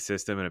cheat the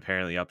system and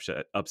apparently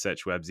upset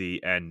Schwebzy.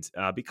 And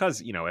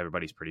because,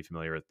 everybody's pretty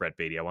familiar with Brett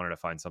Baty, I wanted to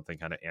find something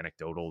kind of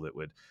anecdotal that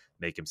would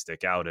make him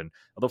stick out. And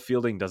although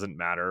fielding doesn't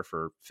matter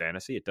for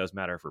fantasy, it does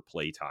matter for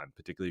play time,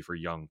 particularly for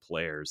young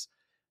players.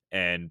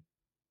 And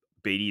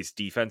Baty's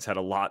defense had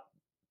a lot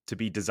to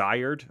be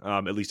desired,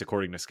 at least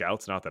according to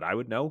scouts. Not that I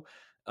would know.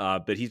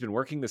 But he's been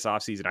working this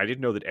offseason. I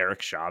didn't know that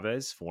Eric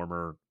Chavez,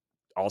 former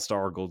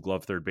All-Star Gold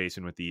Glove third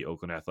baseman with the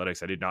Oakland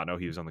Athletics, I did not know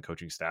he was on the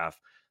coaching staff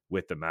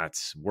with the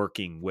Mets,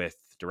 working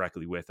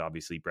directly with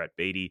obviously Brett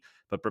Baty.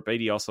 But Brett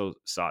Baty also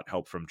sought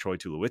help from Troy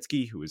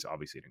Tulowitzki, who is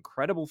obviously an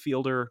incredible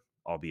fielder,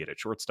 albeit at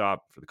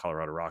shortstop for the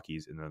Colorado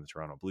Rockies and then the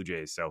Toronto Blue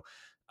Jays. So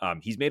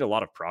he's made a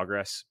lot of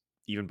progress.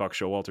 Even Buck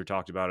Showalter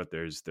talked about it.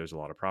 There's a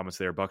lot of promise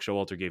there. Buck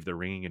Showalter gave the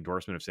ringing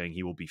endorsement of saying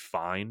he will be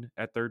fine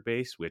at third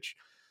base, which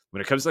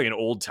when it comes to like an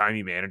old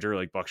timey manager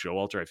like Buck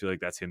Showalter, I feel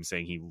like that's him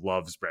saying he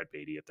loves Brett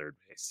Baty at third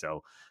base.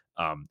 So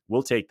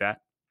we'll take that.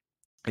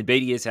 And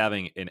Baty is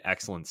having an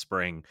excellent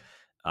spring.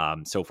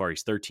 So far,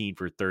 he's 13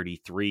 for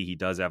 33. He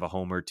does have a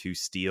homer, 2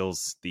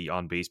 steals. The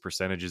on-base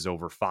percentage is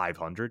over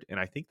 500. And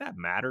I think that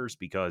matters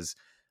because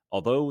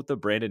although the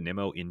Brandon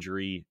Nimmo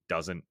injury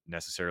doesn't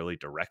necessarily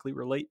directly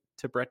relate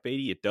to Brett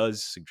Baty, it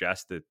does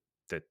suggest that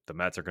the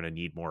Mets are going to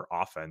need more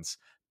offense.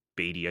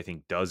 Baty, I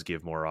think, does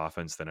give more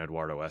offense than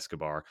Eduardo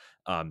Escobar,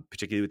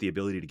 particularly with the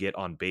ability to get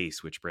on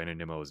base, which Brandon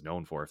Nimmo is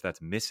known for. If that's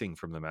missing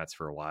from the Mets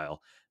for a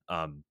while,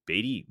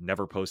 Baty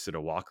never posted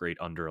a walk rate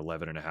under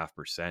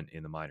 11.5%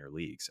 in the minor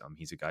leagues.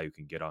 He's a guy who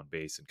can get on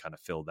base and kind of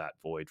fill that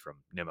void from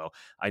Nimmo.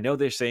 I know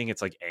they're saying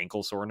it's like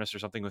ankle soreness or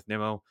something with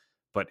Nimmo,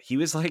 but he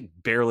was like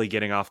barely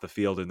getting off the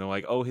field and they're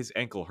like, oh, his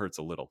ankle hurts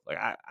a little. Like,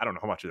 I don't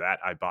know how much of that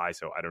I buy,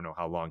 so I don't know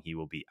how long he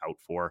will be out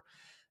for.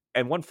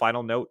 And one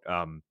final note,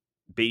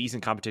 Baty's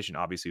in competition,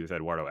 obviously, with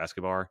Eduardo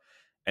Escobar.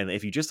 And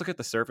if you just look at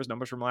the surface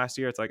numbers from last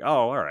year, it's like,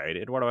 oh, all right,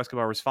 Eduardo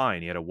Escobar was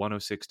fine. He had a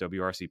 106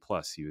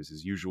 WRC+. He was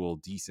his usual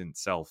decent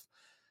self.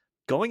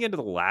 going into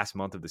the last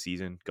month of the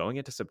season, going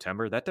into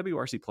September, that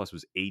WRC plus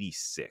was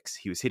 86.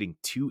 He was hitting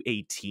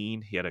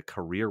 218. He had a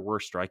career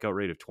worst strikeout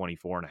rate of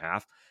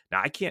 24.5.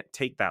 Now, I can't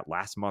take that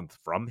last month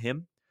from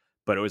him,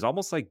 but it was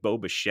almost like Bo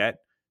Bichette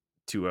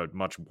to a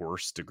much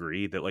worse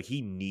degree, that like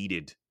he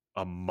needed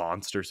a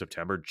monster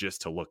September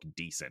just to look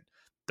decent.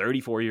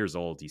 34 years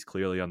old. He's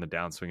clearly on the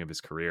downswing of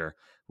his career,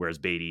 whereas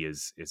Beatty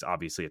is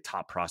obviously a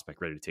top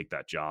prospect ready to take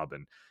that job.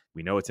 And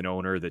we know it's an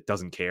owner that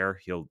doesn't care.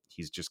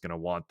 He's just going to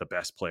want the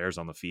best players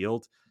on the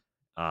field.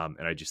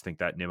 And I just think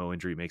that Nimmo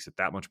injury makes it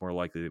that much more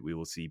likely that we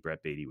will see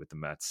Brett Beatty with the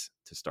Mets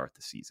to start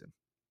the season.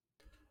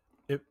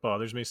 It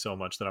bothers me so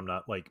much that I'm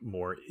not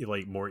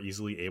more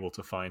easily able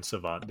to find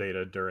savant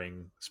data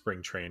during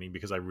spring training,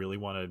 because I really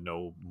want to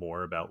know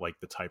more about like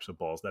the types of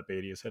balls that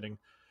Beatty is hitting,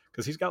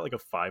 because he's got like a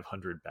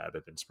 500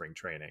 BABIP in spring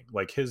training.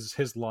 Like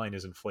his line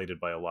is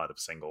inflated by a lot of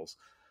singles.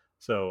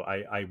 So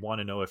I want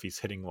to know if he's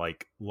hitting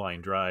like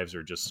line drives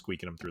or just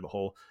squeaking them through the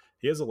hole.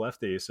 He is a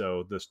lefty,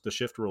 so the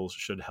shift rules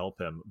should help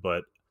him.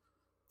 But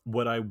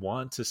what I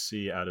want to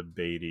see out of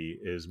Beatty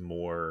is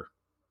more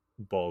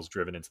balls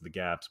driven into the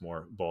gaps,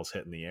 more balls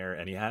hit in the air,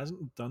 and he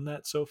hasn't done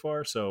that so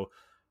far. So,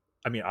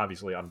 I mean,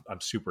 obviously, I'm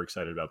super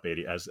excited about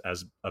Beatty as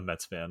a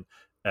Mets fan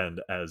and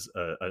as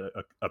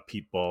a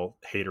Pete Ball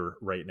hater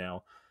right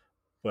now.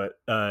 But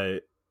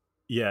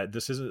yeah,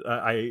 this isn't.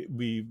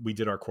 We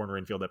did our corner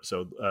infield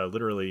episode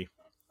literally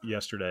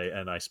yesterday,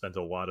 and I spent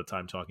a lot of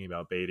time talking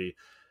about Beatty.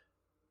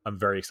 I'm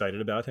very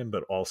excited about him,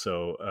 but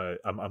also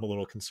I'm a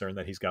little concerned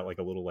that he's got like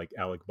a little like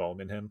Alec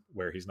Boehm in him,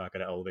 where he's not going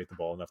to elevate the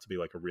ball enough to be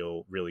like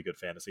a really good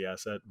fantasy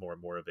asset, more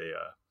and more of a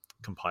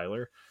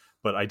compiler.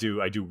 But I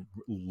do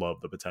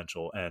love the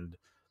potential, and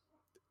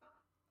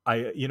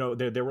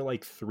there were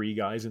like 3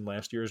 guys in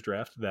last year's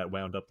draft that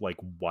wound up like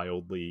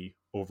wildly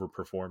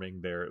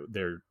overperforming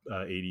their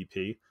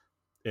ADP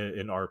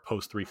in our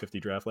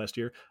post-350 draft last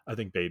year. I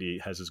think Beatty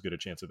has as good a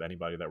chance of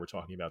anybody that we're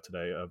talking about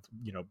today of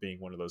being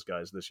one of those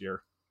guys this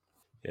year.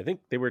 I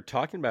think they were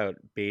talking about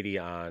Beatty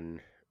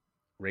on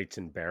Rates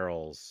and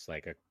Barrels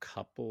like a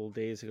couple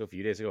days ago, a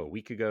few days ago, a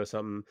week ago,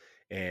 something.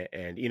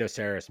 And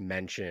Saris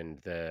mentioned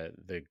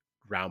the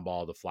ground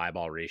ball to fly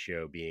ball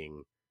ratio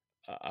being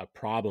a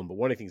problem. But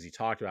one of the things he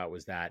talked about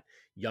was that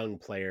young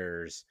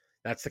players,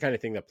 that's the kind of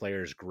thing that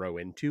players grow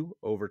into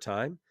over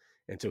time.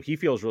 And so he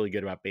feels really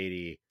good about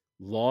Beatty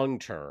long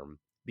term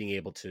being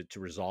able to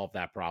resolve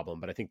that problem.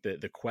 But I think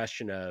the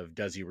question of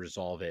does he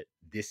resolve it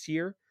this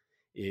year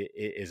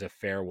is a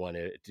fair one.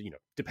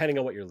 Depending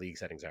on what your league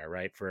settings are,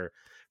 right? For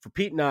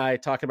Pete and I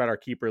talking about our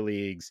keeper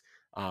leagues,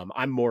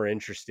 I'm more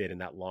interested in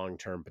that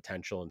long-term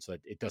potential. And so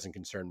it doesn't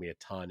concern me a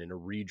ton. In a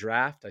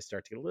redraft, I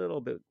start to get a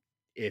little bit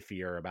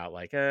iffier about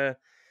like,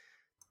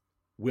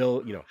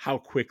 how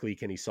quickly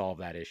can he solve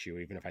that issue?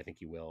 Even if I think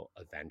he will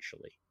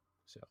eventually.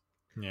 So,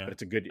 yeah, but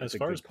it's a good, as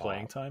far as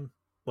playing time,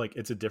 like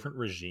it's a different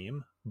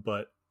regime,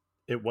 but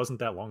it wasn't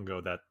that long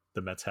ago that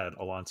the Mets had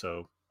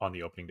Alonso on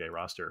the opening day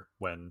roster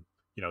when,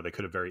 they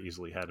could have very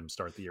easily had him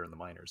start the year in the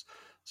minors.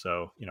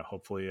 So,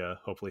 hopefully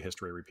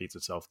history repeats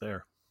itself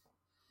there.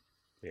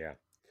 Yeah.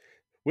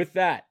 With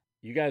that,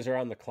 you guys are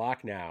on the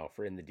clock now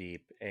for In the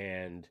Deep.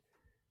 And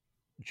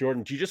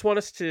Jordan, do you just want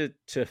us to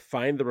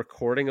find the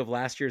recording of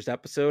last year's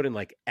episode and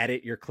like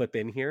edit your clip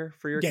in here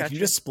for your catch? Can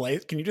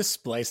you just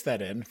splice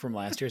that in from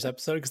last year's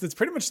episode? Because it's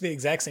pretty much the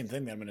exact same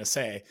thing that I'm going to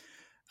say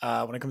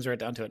when it comes right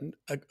down to it. And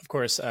of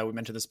course, we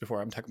mentioned this before.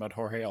 I'm talking about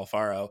Jorge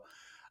Alfaro.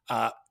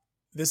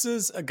 This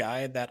is a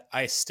guy that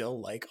I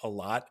still like a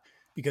lot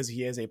because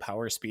he has a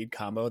power speed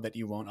combo that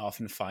you won't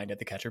often find at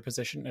the catcher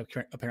position.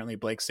 Apparently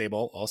Blake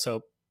Sable,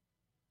 also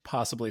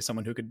possibly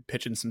someone who could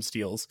pitch in some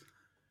steals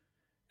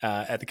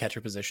at the catcher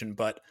position.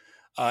 But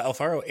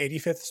Alfaro,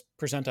 85th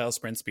percentile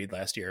sprint speed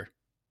last year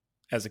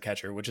as a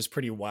catcher, which is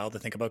pretty wild to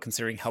think about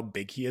considering how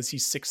big he is.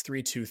 He's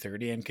 6'3",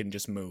 230 and can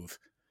just move,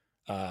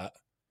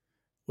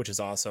 which is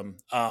awesome.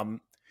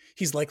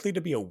 He's likely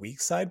to be a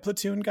weak side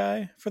platoon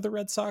guy for the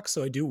Red Sox,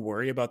 so I do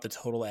worry about the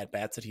total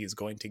at-bats that he's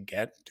going to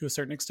get to a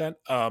certain extent.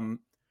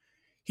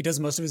 He does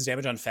most of his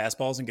damage on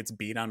fastballs and gets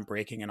beat on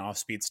breaking and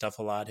off-speed stuff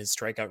a lot. His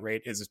strikeout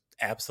rate is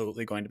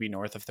absolutely going to be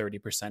north of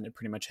 30%. It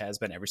pretty much has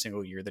been every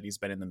single year that he's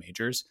been in the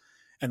majors.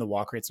 And the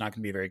walk rate's not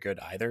going to be very good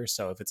either,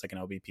 so if it's like an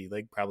LVP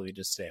league, probably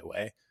just stay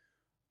away.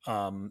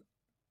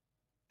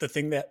 The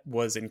thing that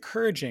was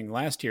encouraging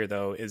last year,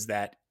 though, is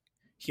that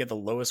he had the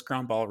lowest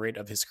ground ball rate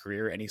of his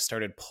career, and he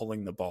started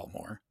pulling the ball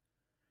more.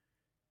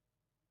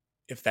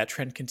 If that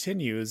trend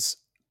continues,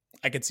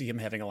 I could see him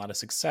having a lot of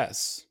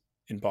success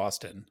in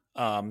Boston.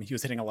 He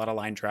was hitting a lot of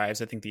line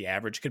drives. I think the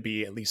average could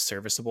be at least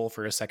serviceable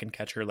for a second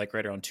catcher, like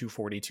right around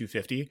 240,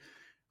 250,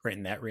 right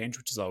in that range,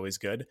 which is always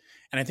good.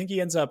 And I think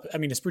he ends up,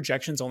 his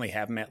projections only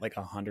have him at like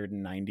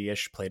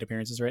 190-ish plate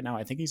appearances right now.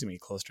 I think he's going to be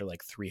close to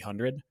like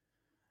 300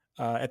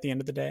 at the end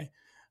of the day.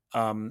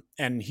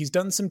 And he's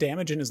done some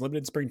damage in his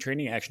limited spring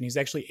training action. He's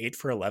actually 8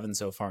 for 11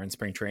 so far in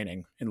spring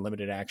training in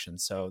limited action.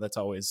 So that's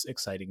always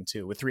exciting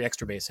too, with 3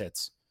 extra base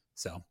hits.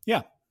 So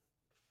yeah.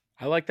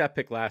 I like that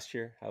pick last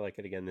year. I like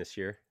it again this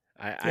year.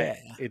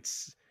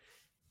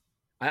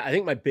 I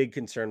think my big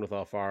concern with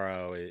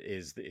Alfaro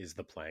is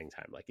the playing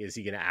time. Like, is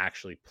he going to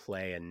actually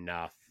play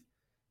enough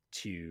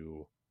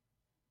to,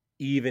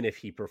 even if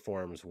he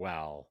performs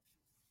well,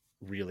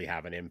 really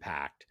have an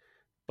impact?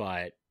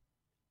 But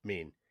I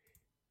mean,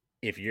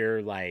 if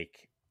you're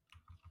like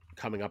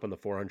coming up on the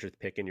 400th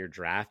pick in your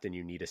draft and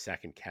you need a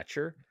second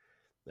catcher,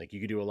 like,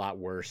 you could do a lot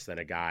worse than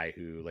a guy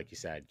who, like you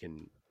said,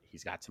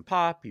 he's got some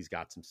pop, he's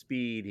got some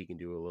speed, he can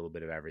do a little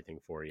bit of everything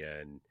for you,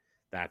 and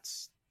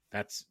that's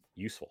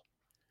useful.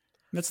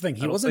 That's the thing.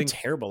 He wasn't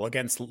terrible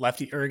against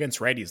lefty or against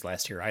righties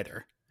last year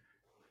either.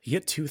 He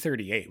hit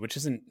 238, which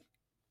isn't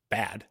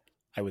bad,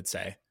 I would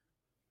say.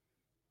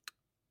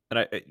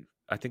 And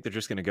I think they're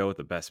just going to go with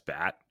the best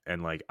bat.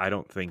 And like, I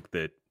don't think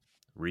that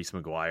Reese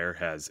McGuire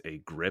has a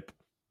grip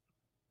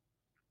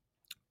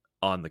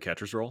on the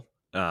catcher's role.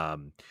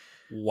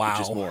 Wow.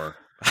 Just more.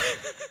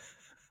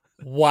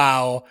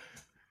 Wow.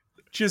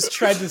 Just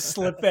tried to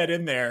slip that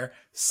in there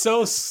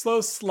so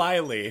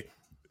slyly.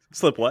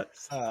 Slip what?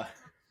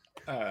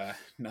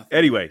 Nothing.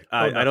 Anyway,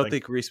 I don't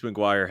think Reese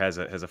McGuire has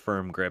a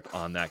firm grip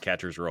on that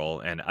catcher's role,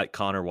 and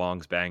Connor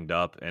Wong's banged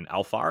up, and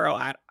Alfaro,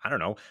 I don't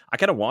know. I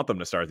kind of want them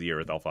to start the year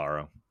with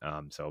Alfaro,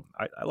 so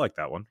I like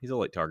that one. He's a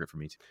light target for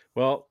me too.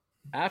 Well,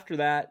 after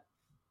that,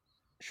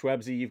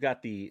 Schwebzy, you've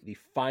got the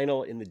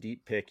final in the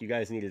deep pick. You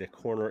guys needed a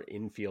corner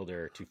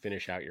infielder to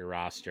finish out your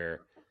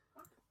roster.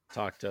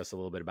 Talk to us a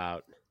little bit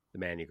about the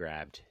man you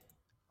grabbed.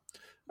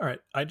 All right,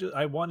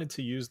 I wanted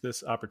to use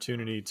this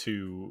opportunity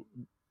to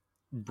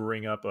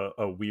bring up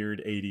a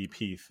weird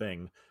ADP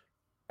thing.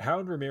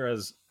 Harold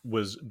Ramirez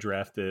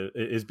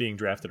is being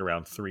drafted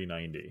around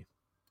 390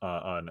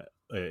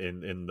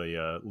 in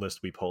the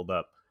list we pulled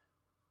up.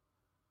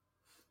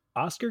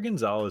 Oscar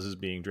Gonzalez is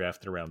being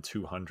drafted around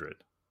 200.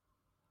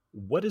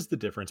 What is the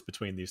difference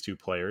between these two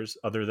players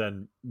other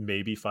than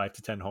maybe 5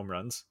 to 10 home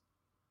runs?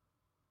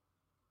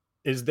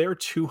 Is there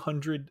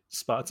 200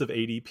 spots of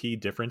ADP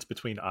difference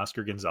between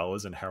Oscar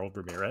Gonzalez and Harold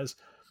Ramirez?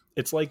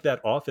 It's like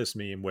that Office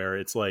meme where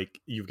it's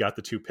like you've got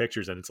the two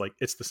pictures and it's like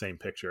it's the same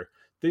picture.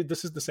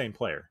 This is the same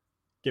player,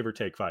 give or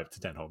take 5 to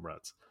 10 home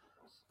runs.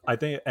 I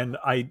think, and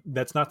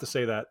that's not to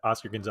say that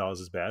Oscar Gonzalez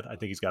is bad. I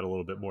think he's got a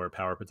little bit more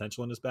power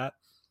potential in his bat,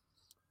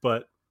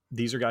 but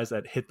these are guys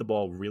that hit the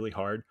ball really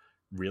hard,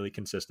 really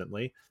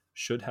consistently,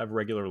 should have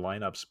regular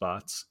lineup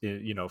spots,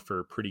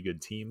 for pretty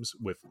good teams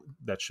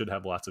that should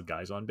have lots of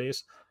guys on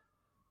base.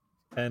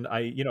 And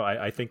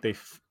I think they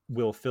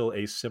will fill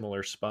a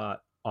similar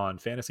spot on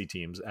fantasy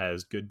teams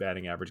as good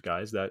batting average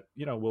guys that,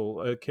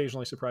 will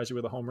occasionally surprise you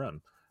with a home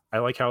run. I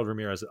like Harold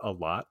Ramirez a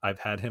lot. I've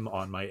had him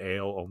on my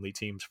AL only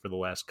teams for the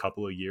last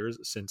couple of years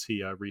since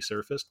he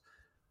resurfaced.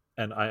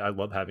 And I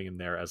love having him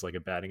there as like a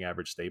batting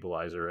average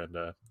stabilizer and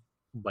a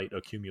light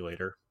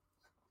accumulator.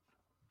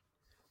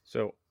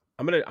 So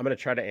I'm gonna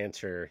try to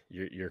answer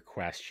your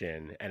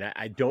question, and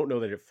I don't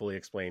know that it fully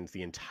explains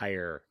the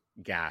entire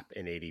gap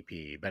in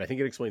ADP, but I think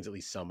it explains at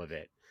least some of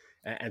it,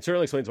 and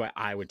certainly explains why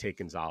I would take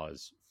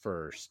Gonzalez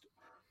first.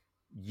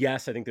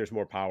 Yes, I think there's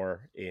more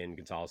power in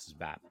Gonzalez's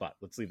bat, but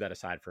let's leave that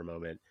aside for a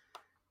moment.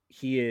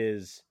 He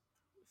is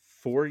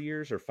 4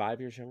 years or 5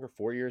 years younger,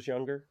 4 years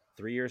younger,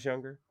 3 years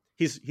younger.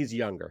 He's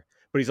younger,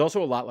 but he's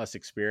also a lot less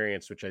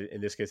experienced, which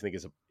in this case I think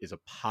is a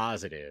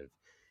positive,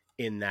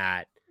 in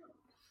that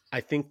I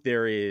think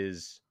there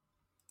is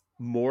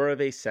more of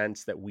a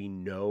sense that we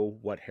know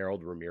what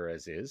Harold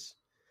Ramirez is,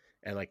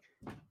 and like,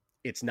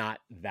 it's not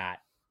that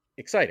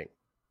exciting,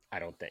 I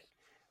don't think.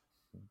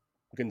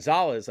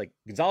 Gonzalez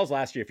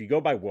last year, if you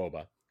go by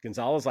WOBA,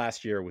 Gonzalez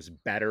last year was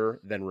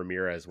better than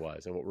Ramirez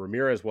was. And what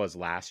Ramirez was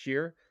last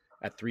year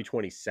at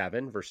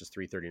 327 versus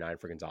 339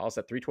 for Gonzalez,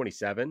 at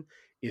 327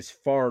 is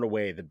far and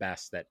away the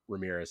best that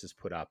Ramirez has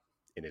put up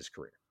in his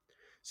career.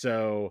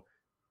 So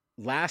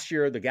last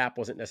year, the gap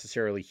wasn't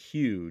necessarily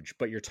huge,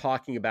 but you're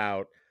talking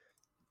about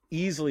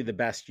easily the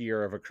best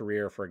year of a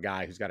career for a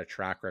guy who's got a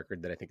track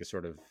record that I think is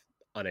sort of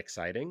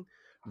unexciting,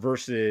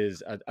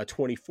 versus a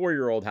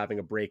 24-year-old having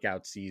a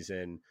breakout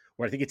season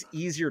where I think it's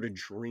easier to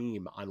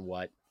dream on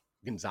what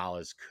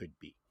Gonzalez could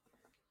be,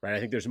 right? I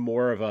think there's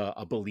more of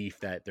a belief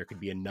that there could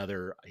be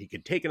he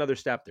could take another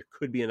step. There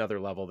could be another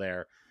level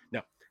there.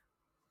 Now,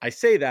 I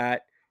say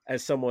that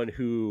as someone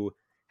who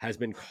has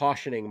been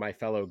cautioning my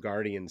fellow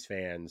Guardians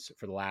fans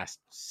for the last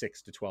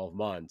 6 to 12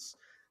 months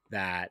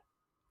that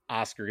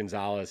Oscar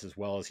Gonzalez, as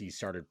well as he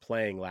started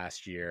playing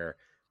last year,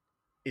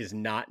 is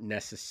not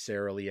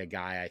necessarily a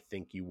guy I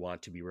think you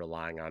want to be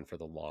relying on for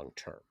the long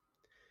term.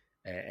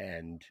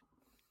 And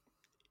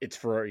it's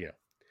for,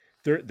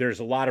 there's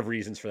a lot of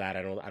reasons for that.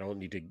 I don't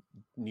need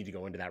to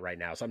go into that right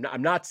now. So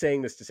I'm not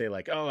saying this to say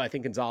like, oh, I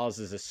think Gonzalez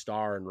is a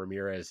star and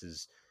Ramirez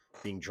is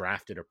being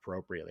drafted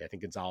appropriately. I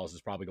think Gonzalez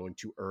is probably going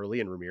too early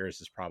and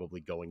Ramirez is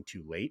probably going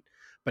too late.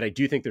 But I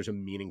do think there's a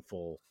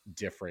meaningful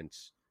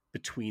difference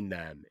between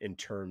them in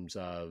terms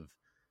of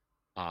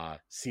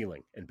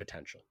ceiling and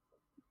potential.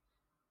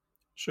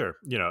 Sure.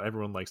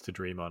 Everyone likes to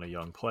dream on a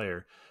young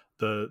player.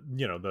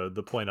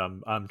 The point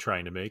I'm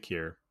trying to make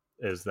here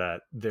is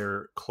that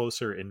they're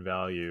closer in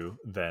value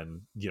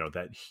than,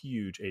 that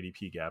huge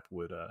ADP gap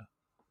would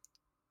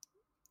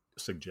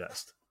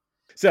suggest.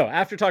 So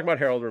after talking about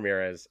Harold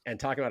Ramirez and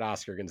talking about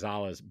Oscar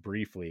Gonzalez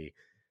briefly,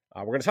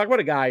 we're going to talk about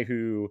a guy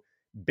who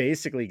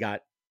basically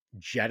got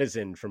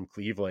jettisoned from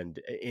Cleveland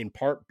in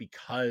part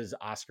because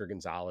Oscar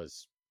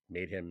Gonzalez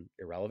made him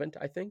irrelevant,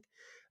 I think.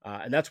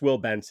 And that's Will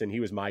Benson. He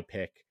was my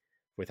pick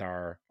with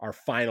our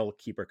final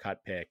keeper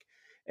cut pick.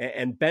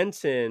 And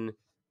Benson,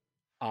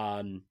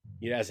 as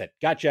I said,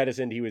 got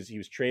jettisoned. He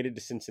was traded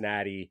to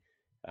Cincinnati.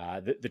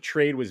 The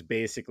trade was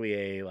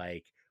basically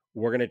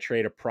we're going to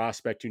trade a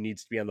prospect who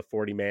needs to be on the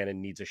 40 man and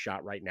needs a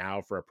shot right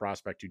now for a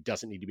prospect who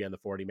doesn't need to be on the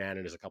 40 man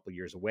and is a couple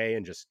years away,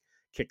 and just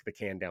kick the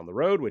can down the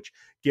road, which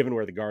given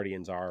where the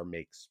Guardians are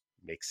makes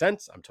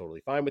sense. I'm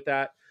totally fine with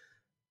that.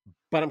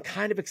 But I'm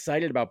kind of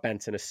excited about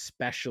Benson,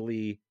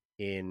 especially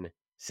in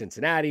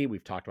Cincinnati.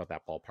 We've talked about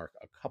that ballpark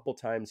a couple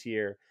times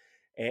here.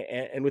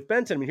 And with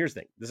Benson, I mean, here's the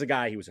thing. This is a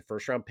guy, he was a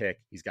first round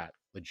pick. He's got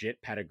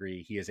legit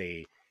pedigree. He is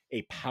a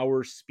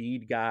power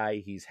speed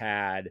guy. He's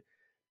had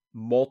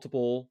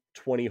multiple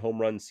 20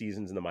 home run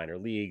seasons in the minor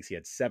leagues. He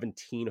had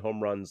 17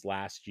 home runs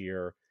last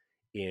year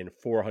in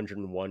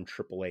 401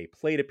 AAA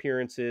plate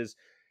appearances.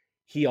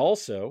 He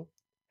also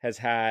has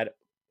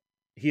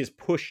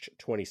pushed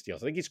 20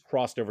 steals. I think he's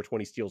crossed over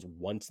 20 steals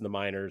once in the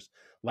minors.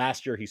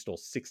 Last year, he stole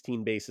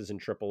 16 bases in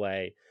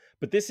AAA.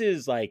 But this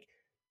is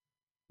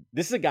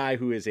a guy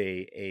who is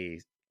a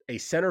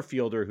center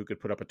fielder who could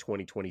put up a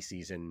 2020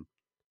 season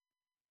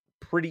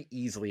pretty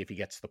easily if he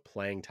gets the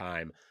playing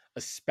time,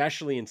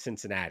 especially in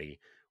Cincinnati,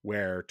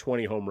 where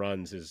 20 home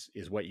runs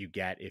is what you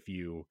get if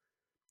you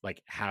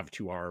have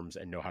two arms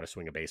and know how to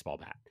swing a baseball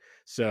bat.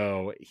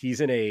 So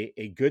he's in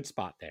a good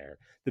spot there.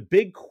 The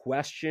big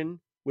question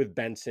with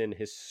Benson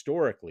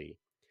historically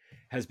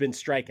has been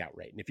strikeout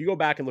rate. And if you go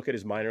back and look at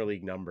his minor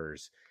league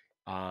numbers,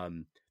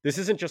 this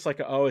isn't just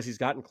as he's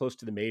gotten close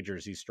to the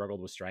majors, he's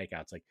struggled with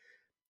strikeouts.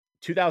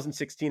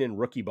 2016 in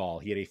rookie ball,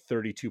 he had a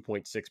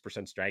 32.6%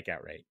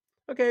 strikeout rate.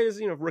 Okay, this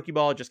is, rookie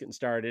ball just getting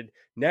started.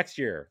 Next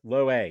year,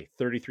 low A,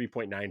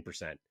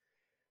 33.9%.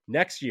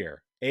 Next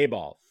year, A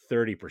ball,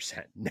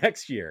 30%.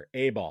 Next year,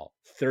 A ball,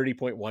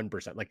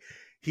 30.1%.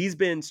 He's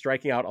been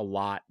striking out a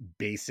lot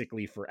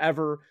basically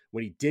forever.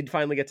 When he did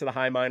finally get to the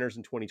high minors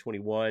in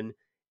 2021,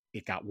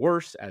 it got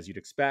worse, as you'd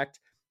expect.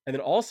 And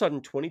then all of a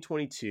sudden,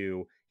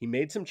 2022, he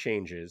made some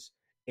changes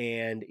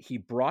and he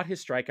brought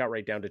his strikeout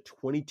rate down to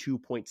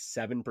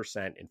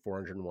 22.7% in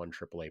 401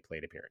 AAA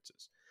plate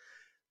appearances.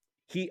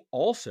 He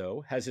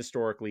also has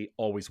historically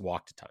always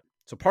walked a ton.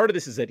 So part of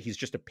this is that he's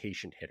just a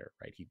patient hitter,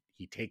 right?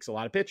 He takes a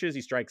lot of pitches,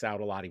 he strikes out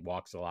a lot, he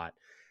walks a lot.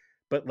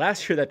 But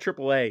last year, that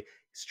AAA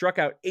struck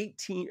out he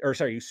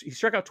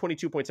struck out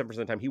 22.7% of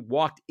the time. He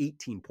walked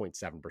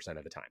 18.7%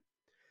 of the time.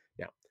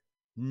 Now,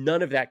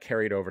 none of that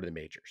carried over to the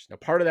majors. Now,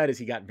 part of that is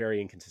he got very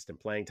inconsistent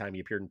playing time. He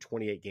appeared in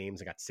 28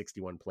 games and got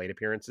 61 plate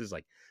appearances.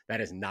 That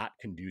is not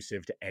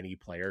conducive to any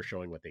player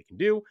showing what they can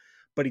do.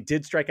 But he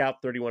did strike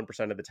out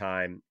 31% of the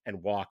time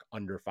and walk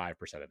under 5% of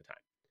the time.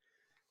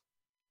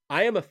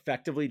 I am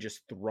effectively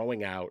just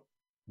throwing out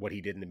what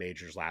he did in the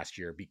majors last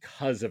year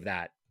because of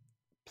that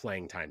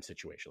playing time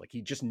situation.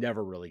 He just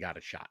never really got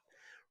a shot.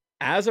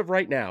 As of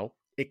right now,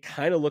 it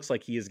kind of looks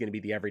like he is going to be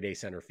the everyday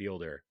center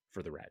fielder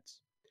for the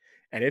Reds.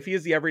 And if he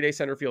is the everyday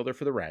center fielder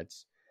for the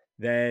Reds,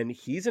 then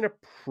he's in a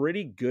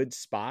pretty good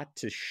spot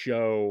to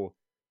show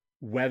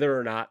whether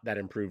or not that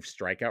improved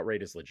strikeout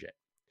rate is legit.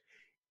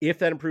 If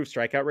that improved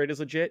strikeout rate is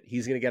legit,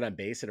 he's going to get on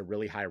base at a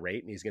really high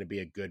rate and he's going to be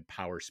a good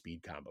power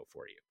speed combo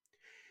for you.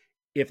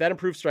 If that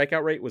improved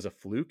strikeout rate was a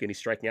fluke and he's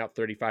striking out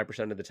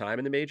 35% of the time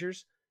in the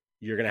majors,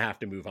 you're going to have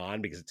to move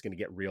on because it's going to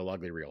get real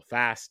ugly real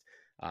fast.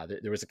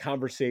 There was a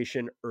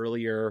conversation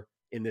earlier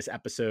in this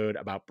episode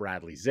about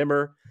Bradley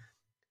Zimmer.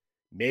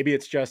 Maybe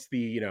it's just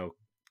the,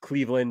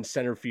 Cleveland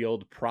center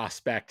field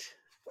prospect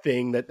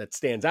thing that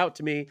stands out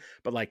to me,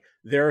 but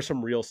there are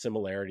some real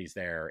similarities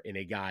there in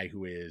a guy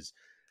who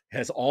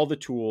has all the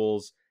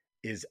tools,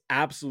 is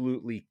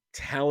absolutely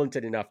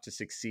talented enough to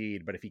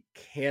succeed, but if he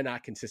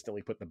cannot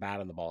consistently put the bat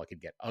on the ball, it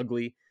could get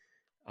ugly.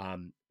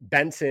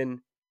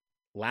 Benson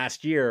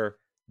last year,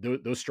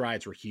 those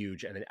strides were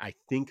huge, and I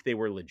think they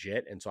were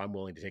legit, and so I'm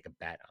willing to take a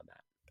bet on that.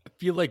 I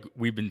feel like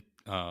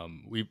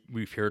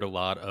we've heard a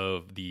lot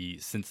of the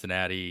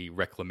Cincinnati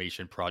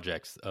reclamation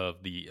projects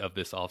of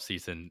this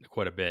offseason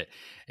quite a bit,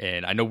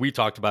 and I know we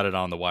talked about it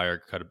on the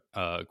wire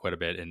quite a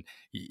bit. And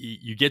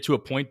you get to a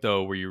point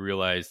though where you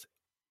realize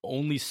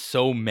only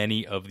so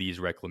many of these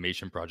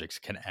reclamation projects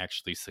can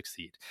actually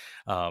succeed.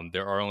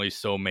 There are only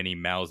so many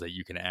mouths that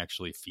you can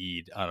actually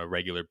feed on a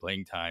regular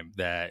playing time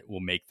that will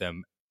make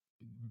them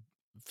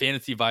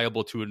fantasy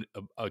viable to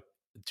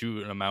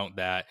an amount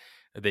that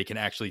they can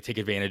actually take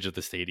advantage of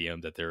the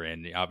stadium that they're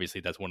in. Obviously,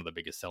 that's one of the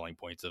biggest selling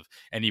points of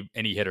any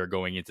hitter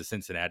going into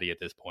Cincinnati at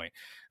this point.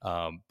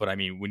 But I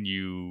mean, when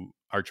you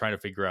are trying to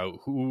figure out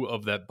who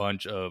of that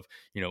bunch of,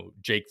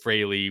 Jake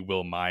Fraley,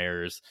 Will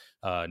Myers,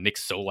 Nick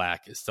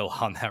Solak is still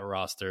on that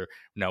roster.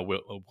 Now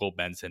Will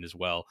Benson as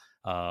well.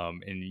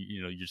 And,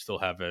 you still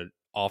have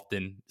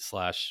often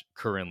 /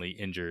 currently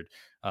injured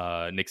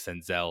Nick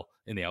Senzel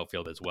in the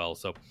outfield as well.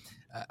 So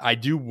I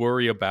do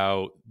worry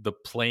about the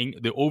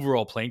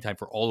overall playing time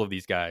for all of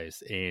these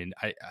guys, and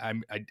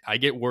I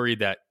get worried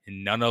that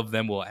none of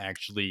them will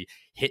actually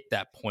hit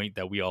that point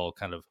that we all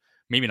kind of,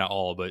 maybe not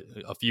all, but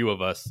a few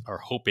of us are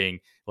hoping,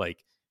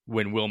 like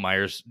when Will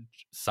Myers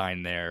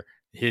signed there,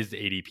 his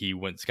ADP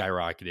went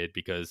skyrocketed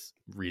because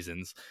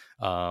reasons.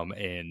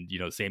 And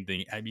same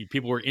thing. I mean,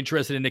 people were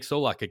interested in Nick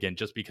Solak again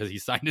just because he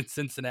signed in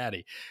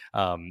Cincinnati.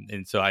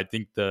 And so I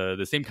think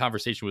the same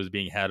conversation was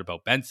being had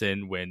about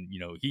Benson when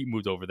he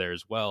moved over there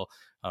as well.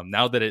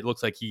 Now that it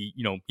looks like he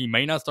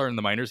might not start in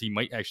the minors, he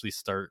might actually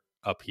start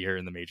up here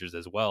in the majors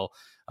as well.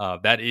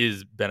 That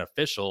is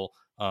beneficial.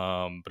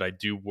 But I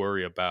do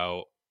worry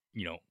about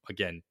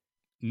again,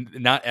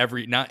 not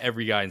every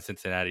guy in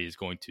Cincinnati is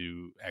going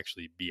to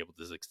actually be able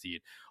to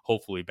succeed.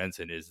 Hopefully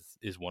Benson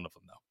is one of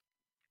them though.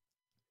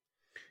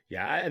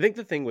 Yeah, I think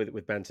the thing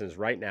with Benson is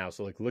right now,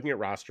 so like looking at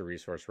roster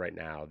resource right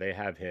now, they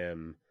have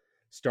him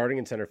starting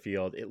in center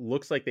field. It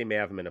looks like they may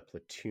have him in a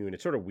platoon.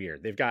 It's sort of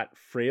weird. They've got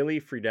Fraley,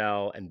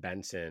 Friedel, and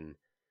Benson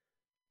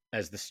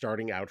as the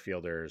starting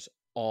outfielders,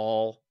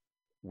 all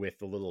with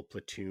the little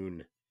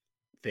platoon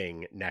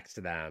thing next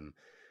to them.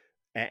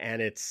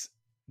 And it's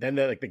then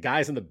the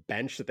guys on the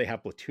bench that they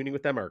have platooning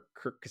with them are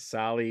Kirk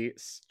Casale,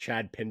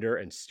 Chad Pinder,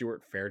 and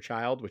Stuart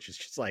Fairchild, which is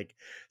just like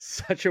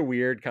such a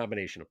weird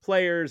combination of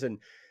players. And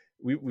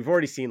we've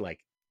already seen,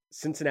 like,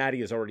 Cincinnati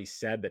has already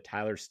said that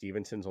Tyler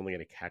Stevenson's only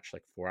going to catch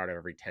like 4 out of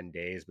every 10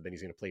 days, but then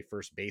he's going to play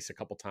first base a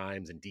couple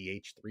times and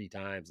DH 3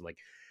 times. And like,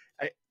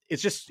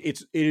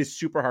 it is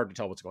super hard to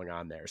tell what's going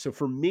on there. So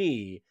for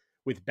me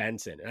with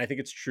Benson, and I think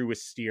it's true with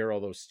Steer,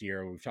 although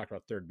Steer, we've talked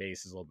about third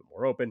base, is a little bit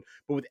more open,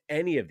 but with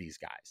any of these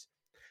guys,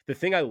 the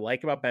thing I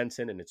like about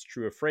Benson, and it's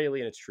true of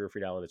Fraley, and it's true of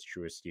Friedel, and it's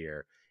true of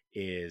Steer,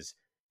 is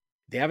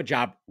they have a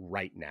job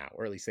right now,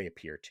 or at least they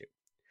appear to,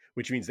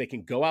 which means they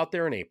can go out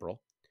there in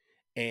April.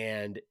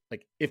 And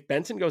like, if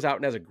Benson goes out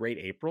and has a great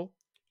April,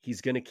 he's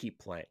going to keep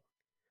playing.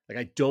 Like,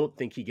 I don't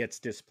think he gets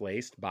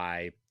displaced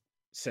by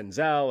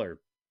Senzel or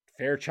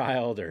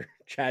Fairchild or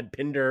Chad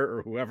Pinder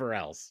or whoever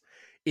else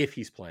if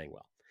he's playing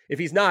well. If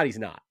he's not, he's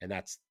not. And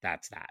that's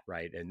that,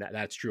 right? And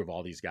that's true of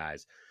all these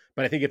guys.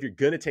 But I think if you're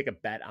going to take a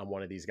bet on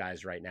one of these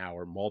guys right now,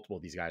 or multiple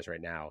of these guys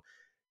right now,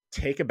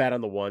 take a bet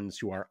on the ones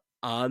who are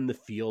on the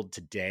field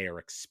today or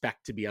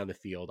expect to be on the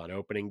field on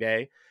opening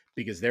day,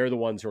 because they're the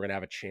ones who are going to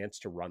have a chance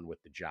to run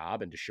with the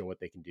job and to show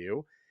what they can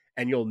do.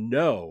 And you'll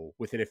know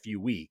within a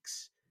few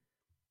weeks,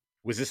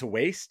 was this a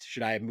waste?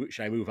 Should I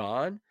move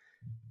on?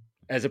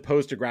 As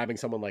opposed to grabbing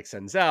someone like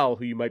Senzel,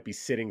 who you might be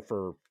sitting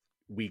for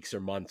weeks or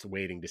months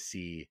waiting to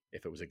see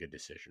if it was a good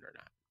decision or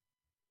not.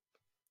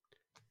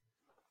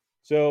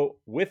 So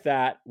with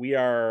that, we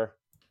are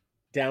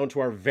down to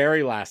our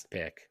very last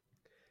pick.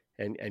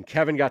 And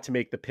Kevin got to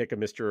make the pick of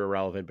Mr.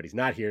 Irrelevant, but he's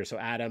not here. So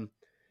Adam,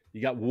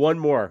 you got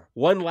one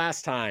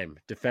last time,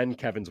 defend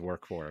Kevin's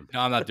work for him. No,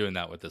 I'm not doing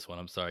that with this one.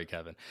 I'm sorry,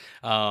 Kevin.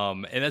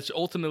 And that's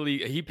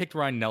ultimately, he picked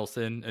Ryan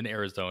Nelson in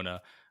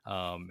Arizona.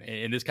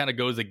 And this kind of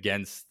goes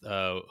against,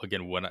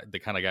 again, the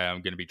kind of guy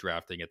I'm going to be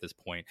drafting at this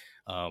point.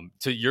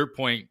 To your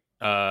point,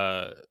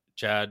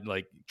 Chad,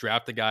 like,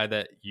 draft the guy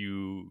that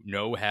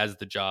has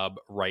the job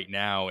right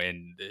now,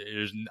 and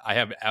I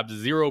have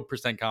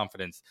 0%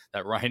 confidence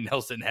that Ryan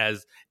Nelson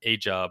has a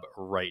job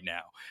right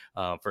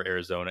now for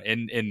Arizona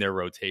in their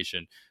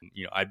rotation.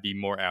 I'd be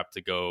more apt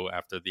to go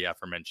after the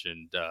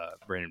aforementioned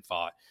Brandon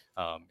Pfaadt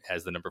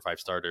as the number 5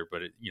 starter,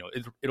 but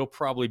it'll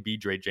probably be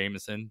Dre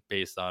Jameson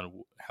based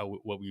on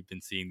what we've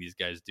been seeing these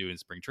guys do in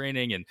spring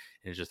training and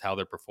just how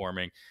they're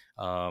performing.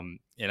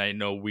 And I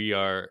know we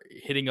are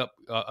hitting up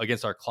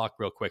against our clock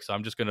real quick, so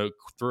I'm just going to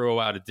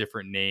throw out a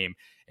different name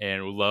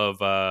and would love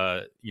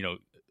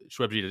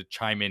Schwebji to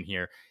chime in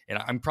here. And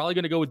I'm probably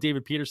going to go with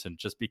David Peterson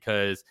just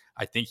because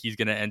I think he's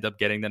going to end up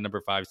getting the number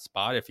 5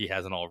 spot if he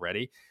hasn't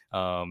already,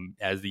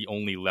 as the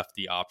only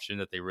lefty option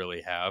that they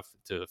really have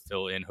to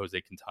fill in Jose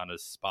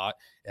Quintana's spot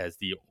as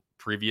the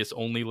previous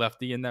only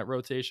lefty in that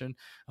rotation.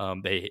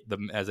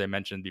 As I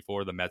mentioned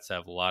before, the Mets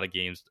have a lot of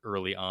games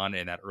early on,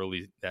 and that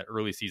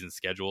early season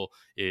schedule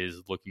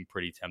is looking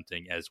pretty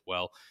tempting as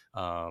well.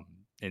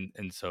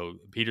 And so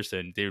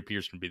David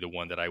Peterson would be the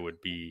one that I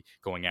would be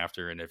going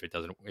after. And if it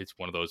doesn't, it's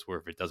one of those where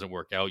if it doesn't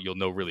work out, you'll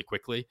know really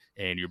quickly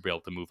and you'll be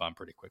able to move on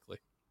pretty quickly.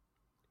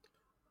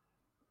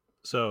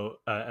 So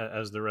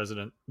as the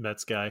resident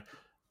Mets guy,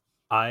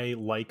 I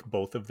like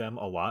both of them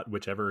a lot.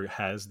 Whichever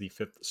has the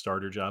 5th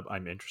starter job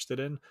I'm interested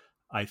in.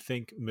 I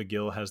think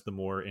McGill has the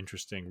more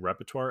interesting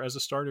repertoire as a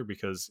starter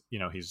because,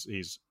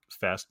 he's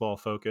fastball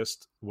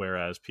focused,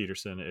 whereas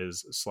Peterson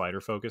is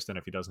slider focused. And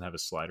if he doesn't have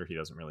his slider, he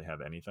doesn't really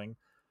have anything.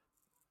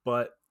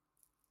 But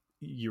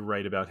you're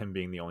right about him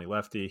being the only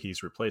lefty.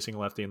 He's replacing a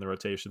lefty in the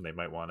rotation. They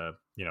might want to,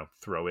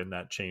 throw in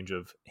that change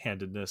of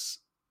handedness.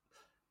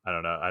 I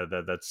don't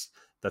know.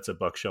 That's a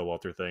Buck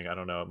Showalter thing. I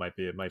don't know.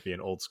 It might be an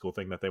old school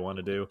thing that they want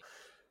to do.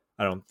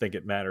 I don't think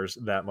it matters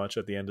that much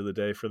at the end of the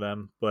day for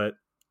them. But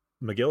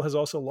McGill has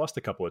also lost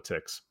a couple of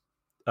ticks.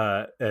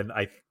 And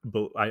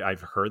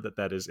I've heard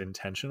that is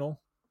intentional.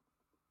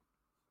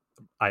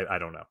 I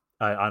don't know.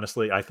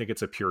 Honestly, I think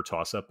it's a pure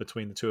toss-up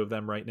between the two of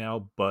them right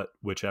now, but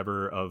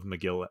whichever of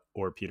McGill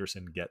or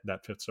Peterson get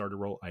that fifth starter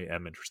role, I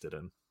am interested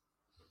in.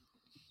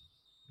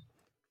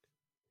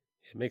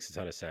 It makes a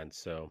ton of sense.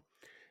 So,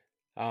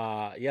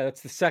 yeah,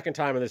 that's the second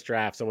time in this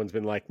draft someone's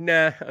been like,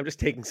 nah, I'm just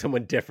taking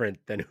someone different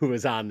than who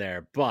was on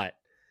there. But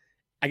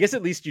I guess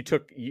at least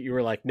you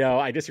were like, no,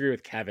 I disagree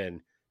with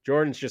Kevin.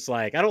 Jordan's just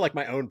like, I don't like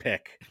my own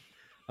pick.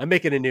 I'm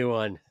making a new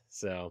one.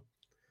 So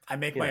I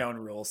make my own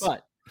rules.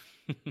 But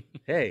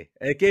hey,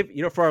 it gave,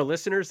 for our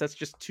listeners, that's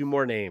just 2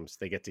 more names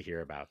they get to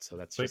hear about. So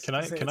that's just, I'm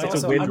not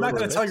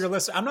going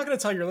to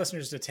tell your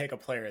listeners to take a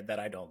player that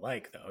I don't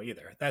like though,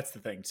 either. That's the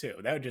thing too.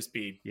 That would just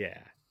be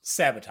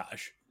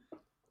sabotage.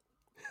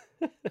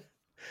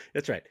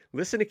 That's right.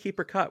 Listen to Keep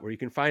or Cut, where you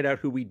can find out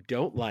who we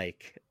don't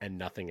like and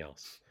nothing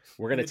else.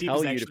 We're going to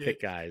tell you to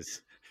pick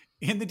guys.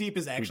 In the Deep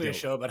is actually a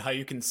show about how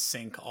you can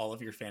sync all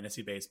of your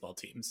fantasy baseball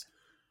teams.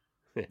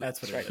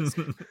 That's what it is.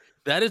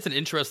 That is an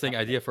interesting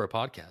idea for a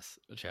podcast,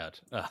 Chad.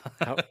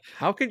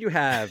 How can you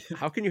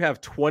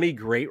have 20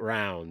 great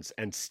rounds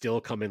and still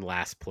come in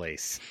last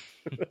place?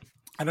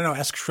 I don't know.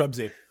 Ask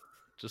Shrubsy.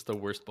 Just the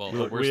worst ball.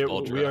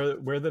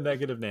 We're the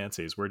negative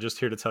Nancys. We're just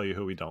here to tell you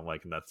who we don't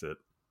like, and that's it.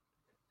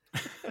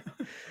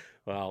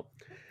 Well,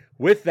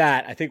 with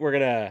that, I think we're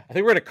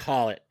gonna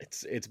call it.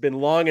 It's been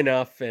long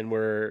enough, and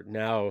we're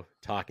now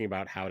talking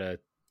about how to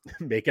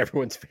make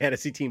everyone's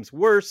fantasy teams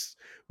worse,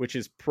 which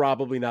is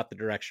probably not the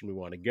direction we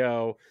want to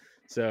go.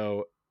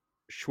 So,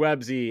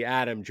 Schwebzy,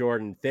 Adam,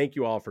 Jordan, thank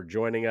you all for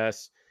joining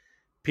us.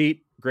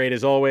 Pete, great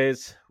as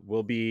always.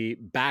 We'll be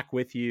back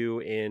with you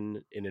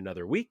in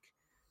another week.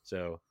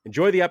 So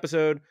enjoy the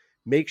episode.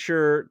 Make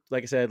sure,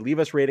 like I said, leave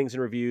us ratings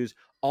and reviews.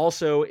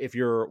 Also, if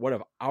you're one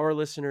of our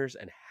listeners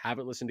and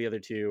haven't listened to the other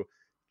two,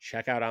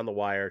 check out On the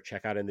Wire,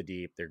 check out In the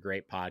Deep. They're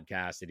great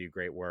podcasts. They do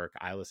great work.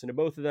 I listen to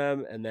both of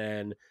them, and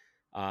then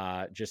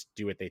just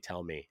do what they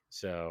tell me.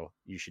 So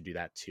you should do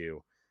that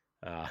too.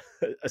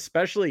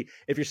 Especially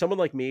if you're someone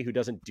like me who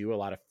doesn't do a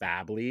lot of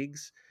fab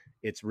leagues,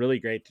 it's really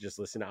great to just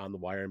listen to On the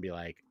Wire and be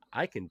like,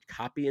 I can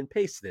copy and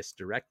paste this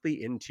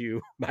directly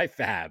into my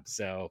fab.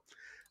 So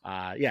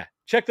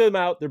check them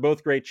out. They're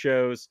both great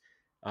shows.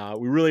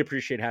 We really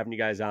appreciate having you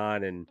guys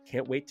on and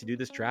can't wait to do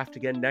this draft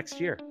again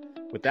next year.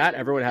 With that,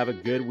 everyone have a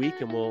good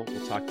week, and we'll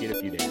talk to you in a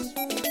few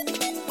days.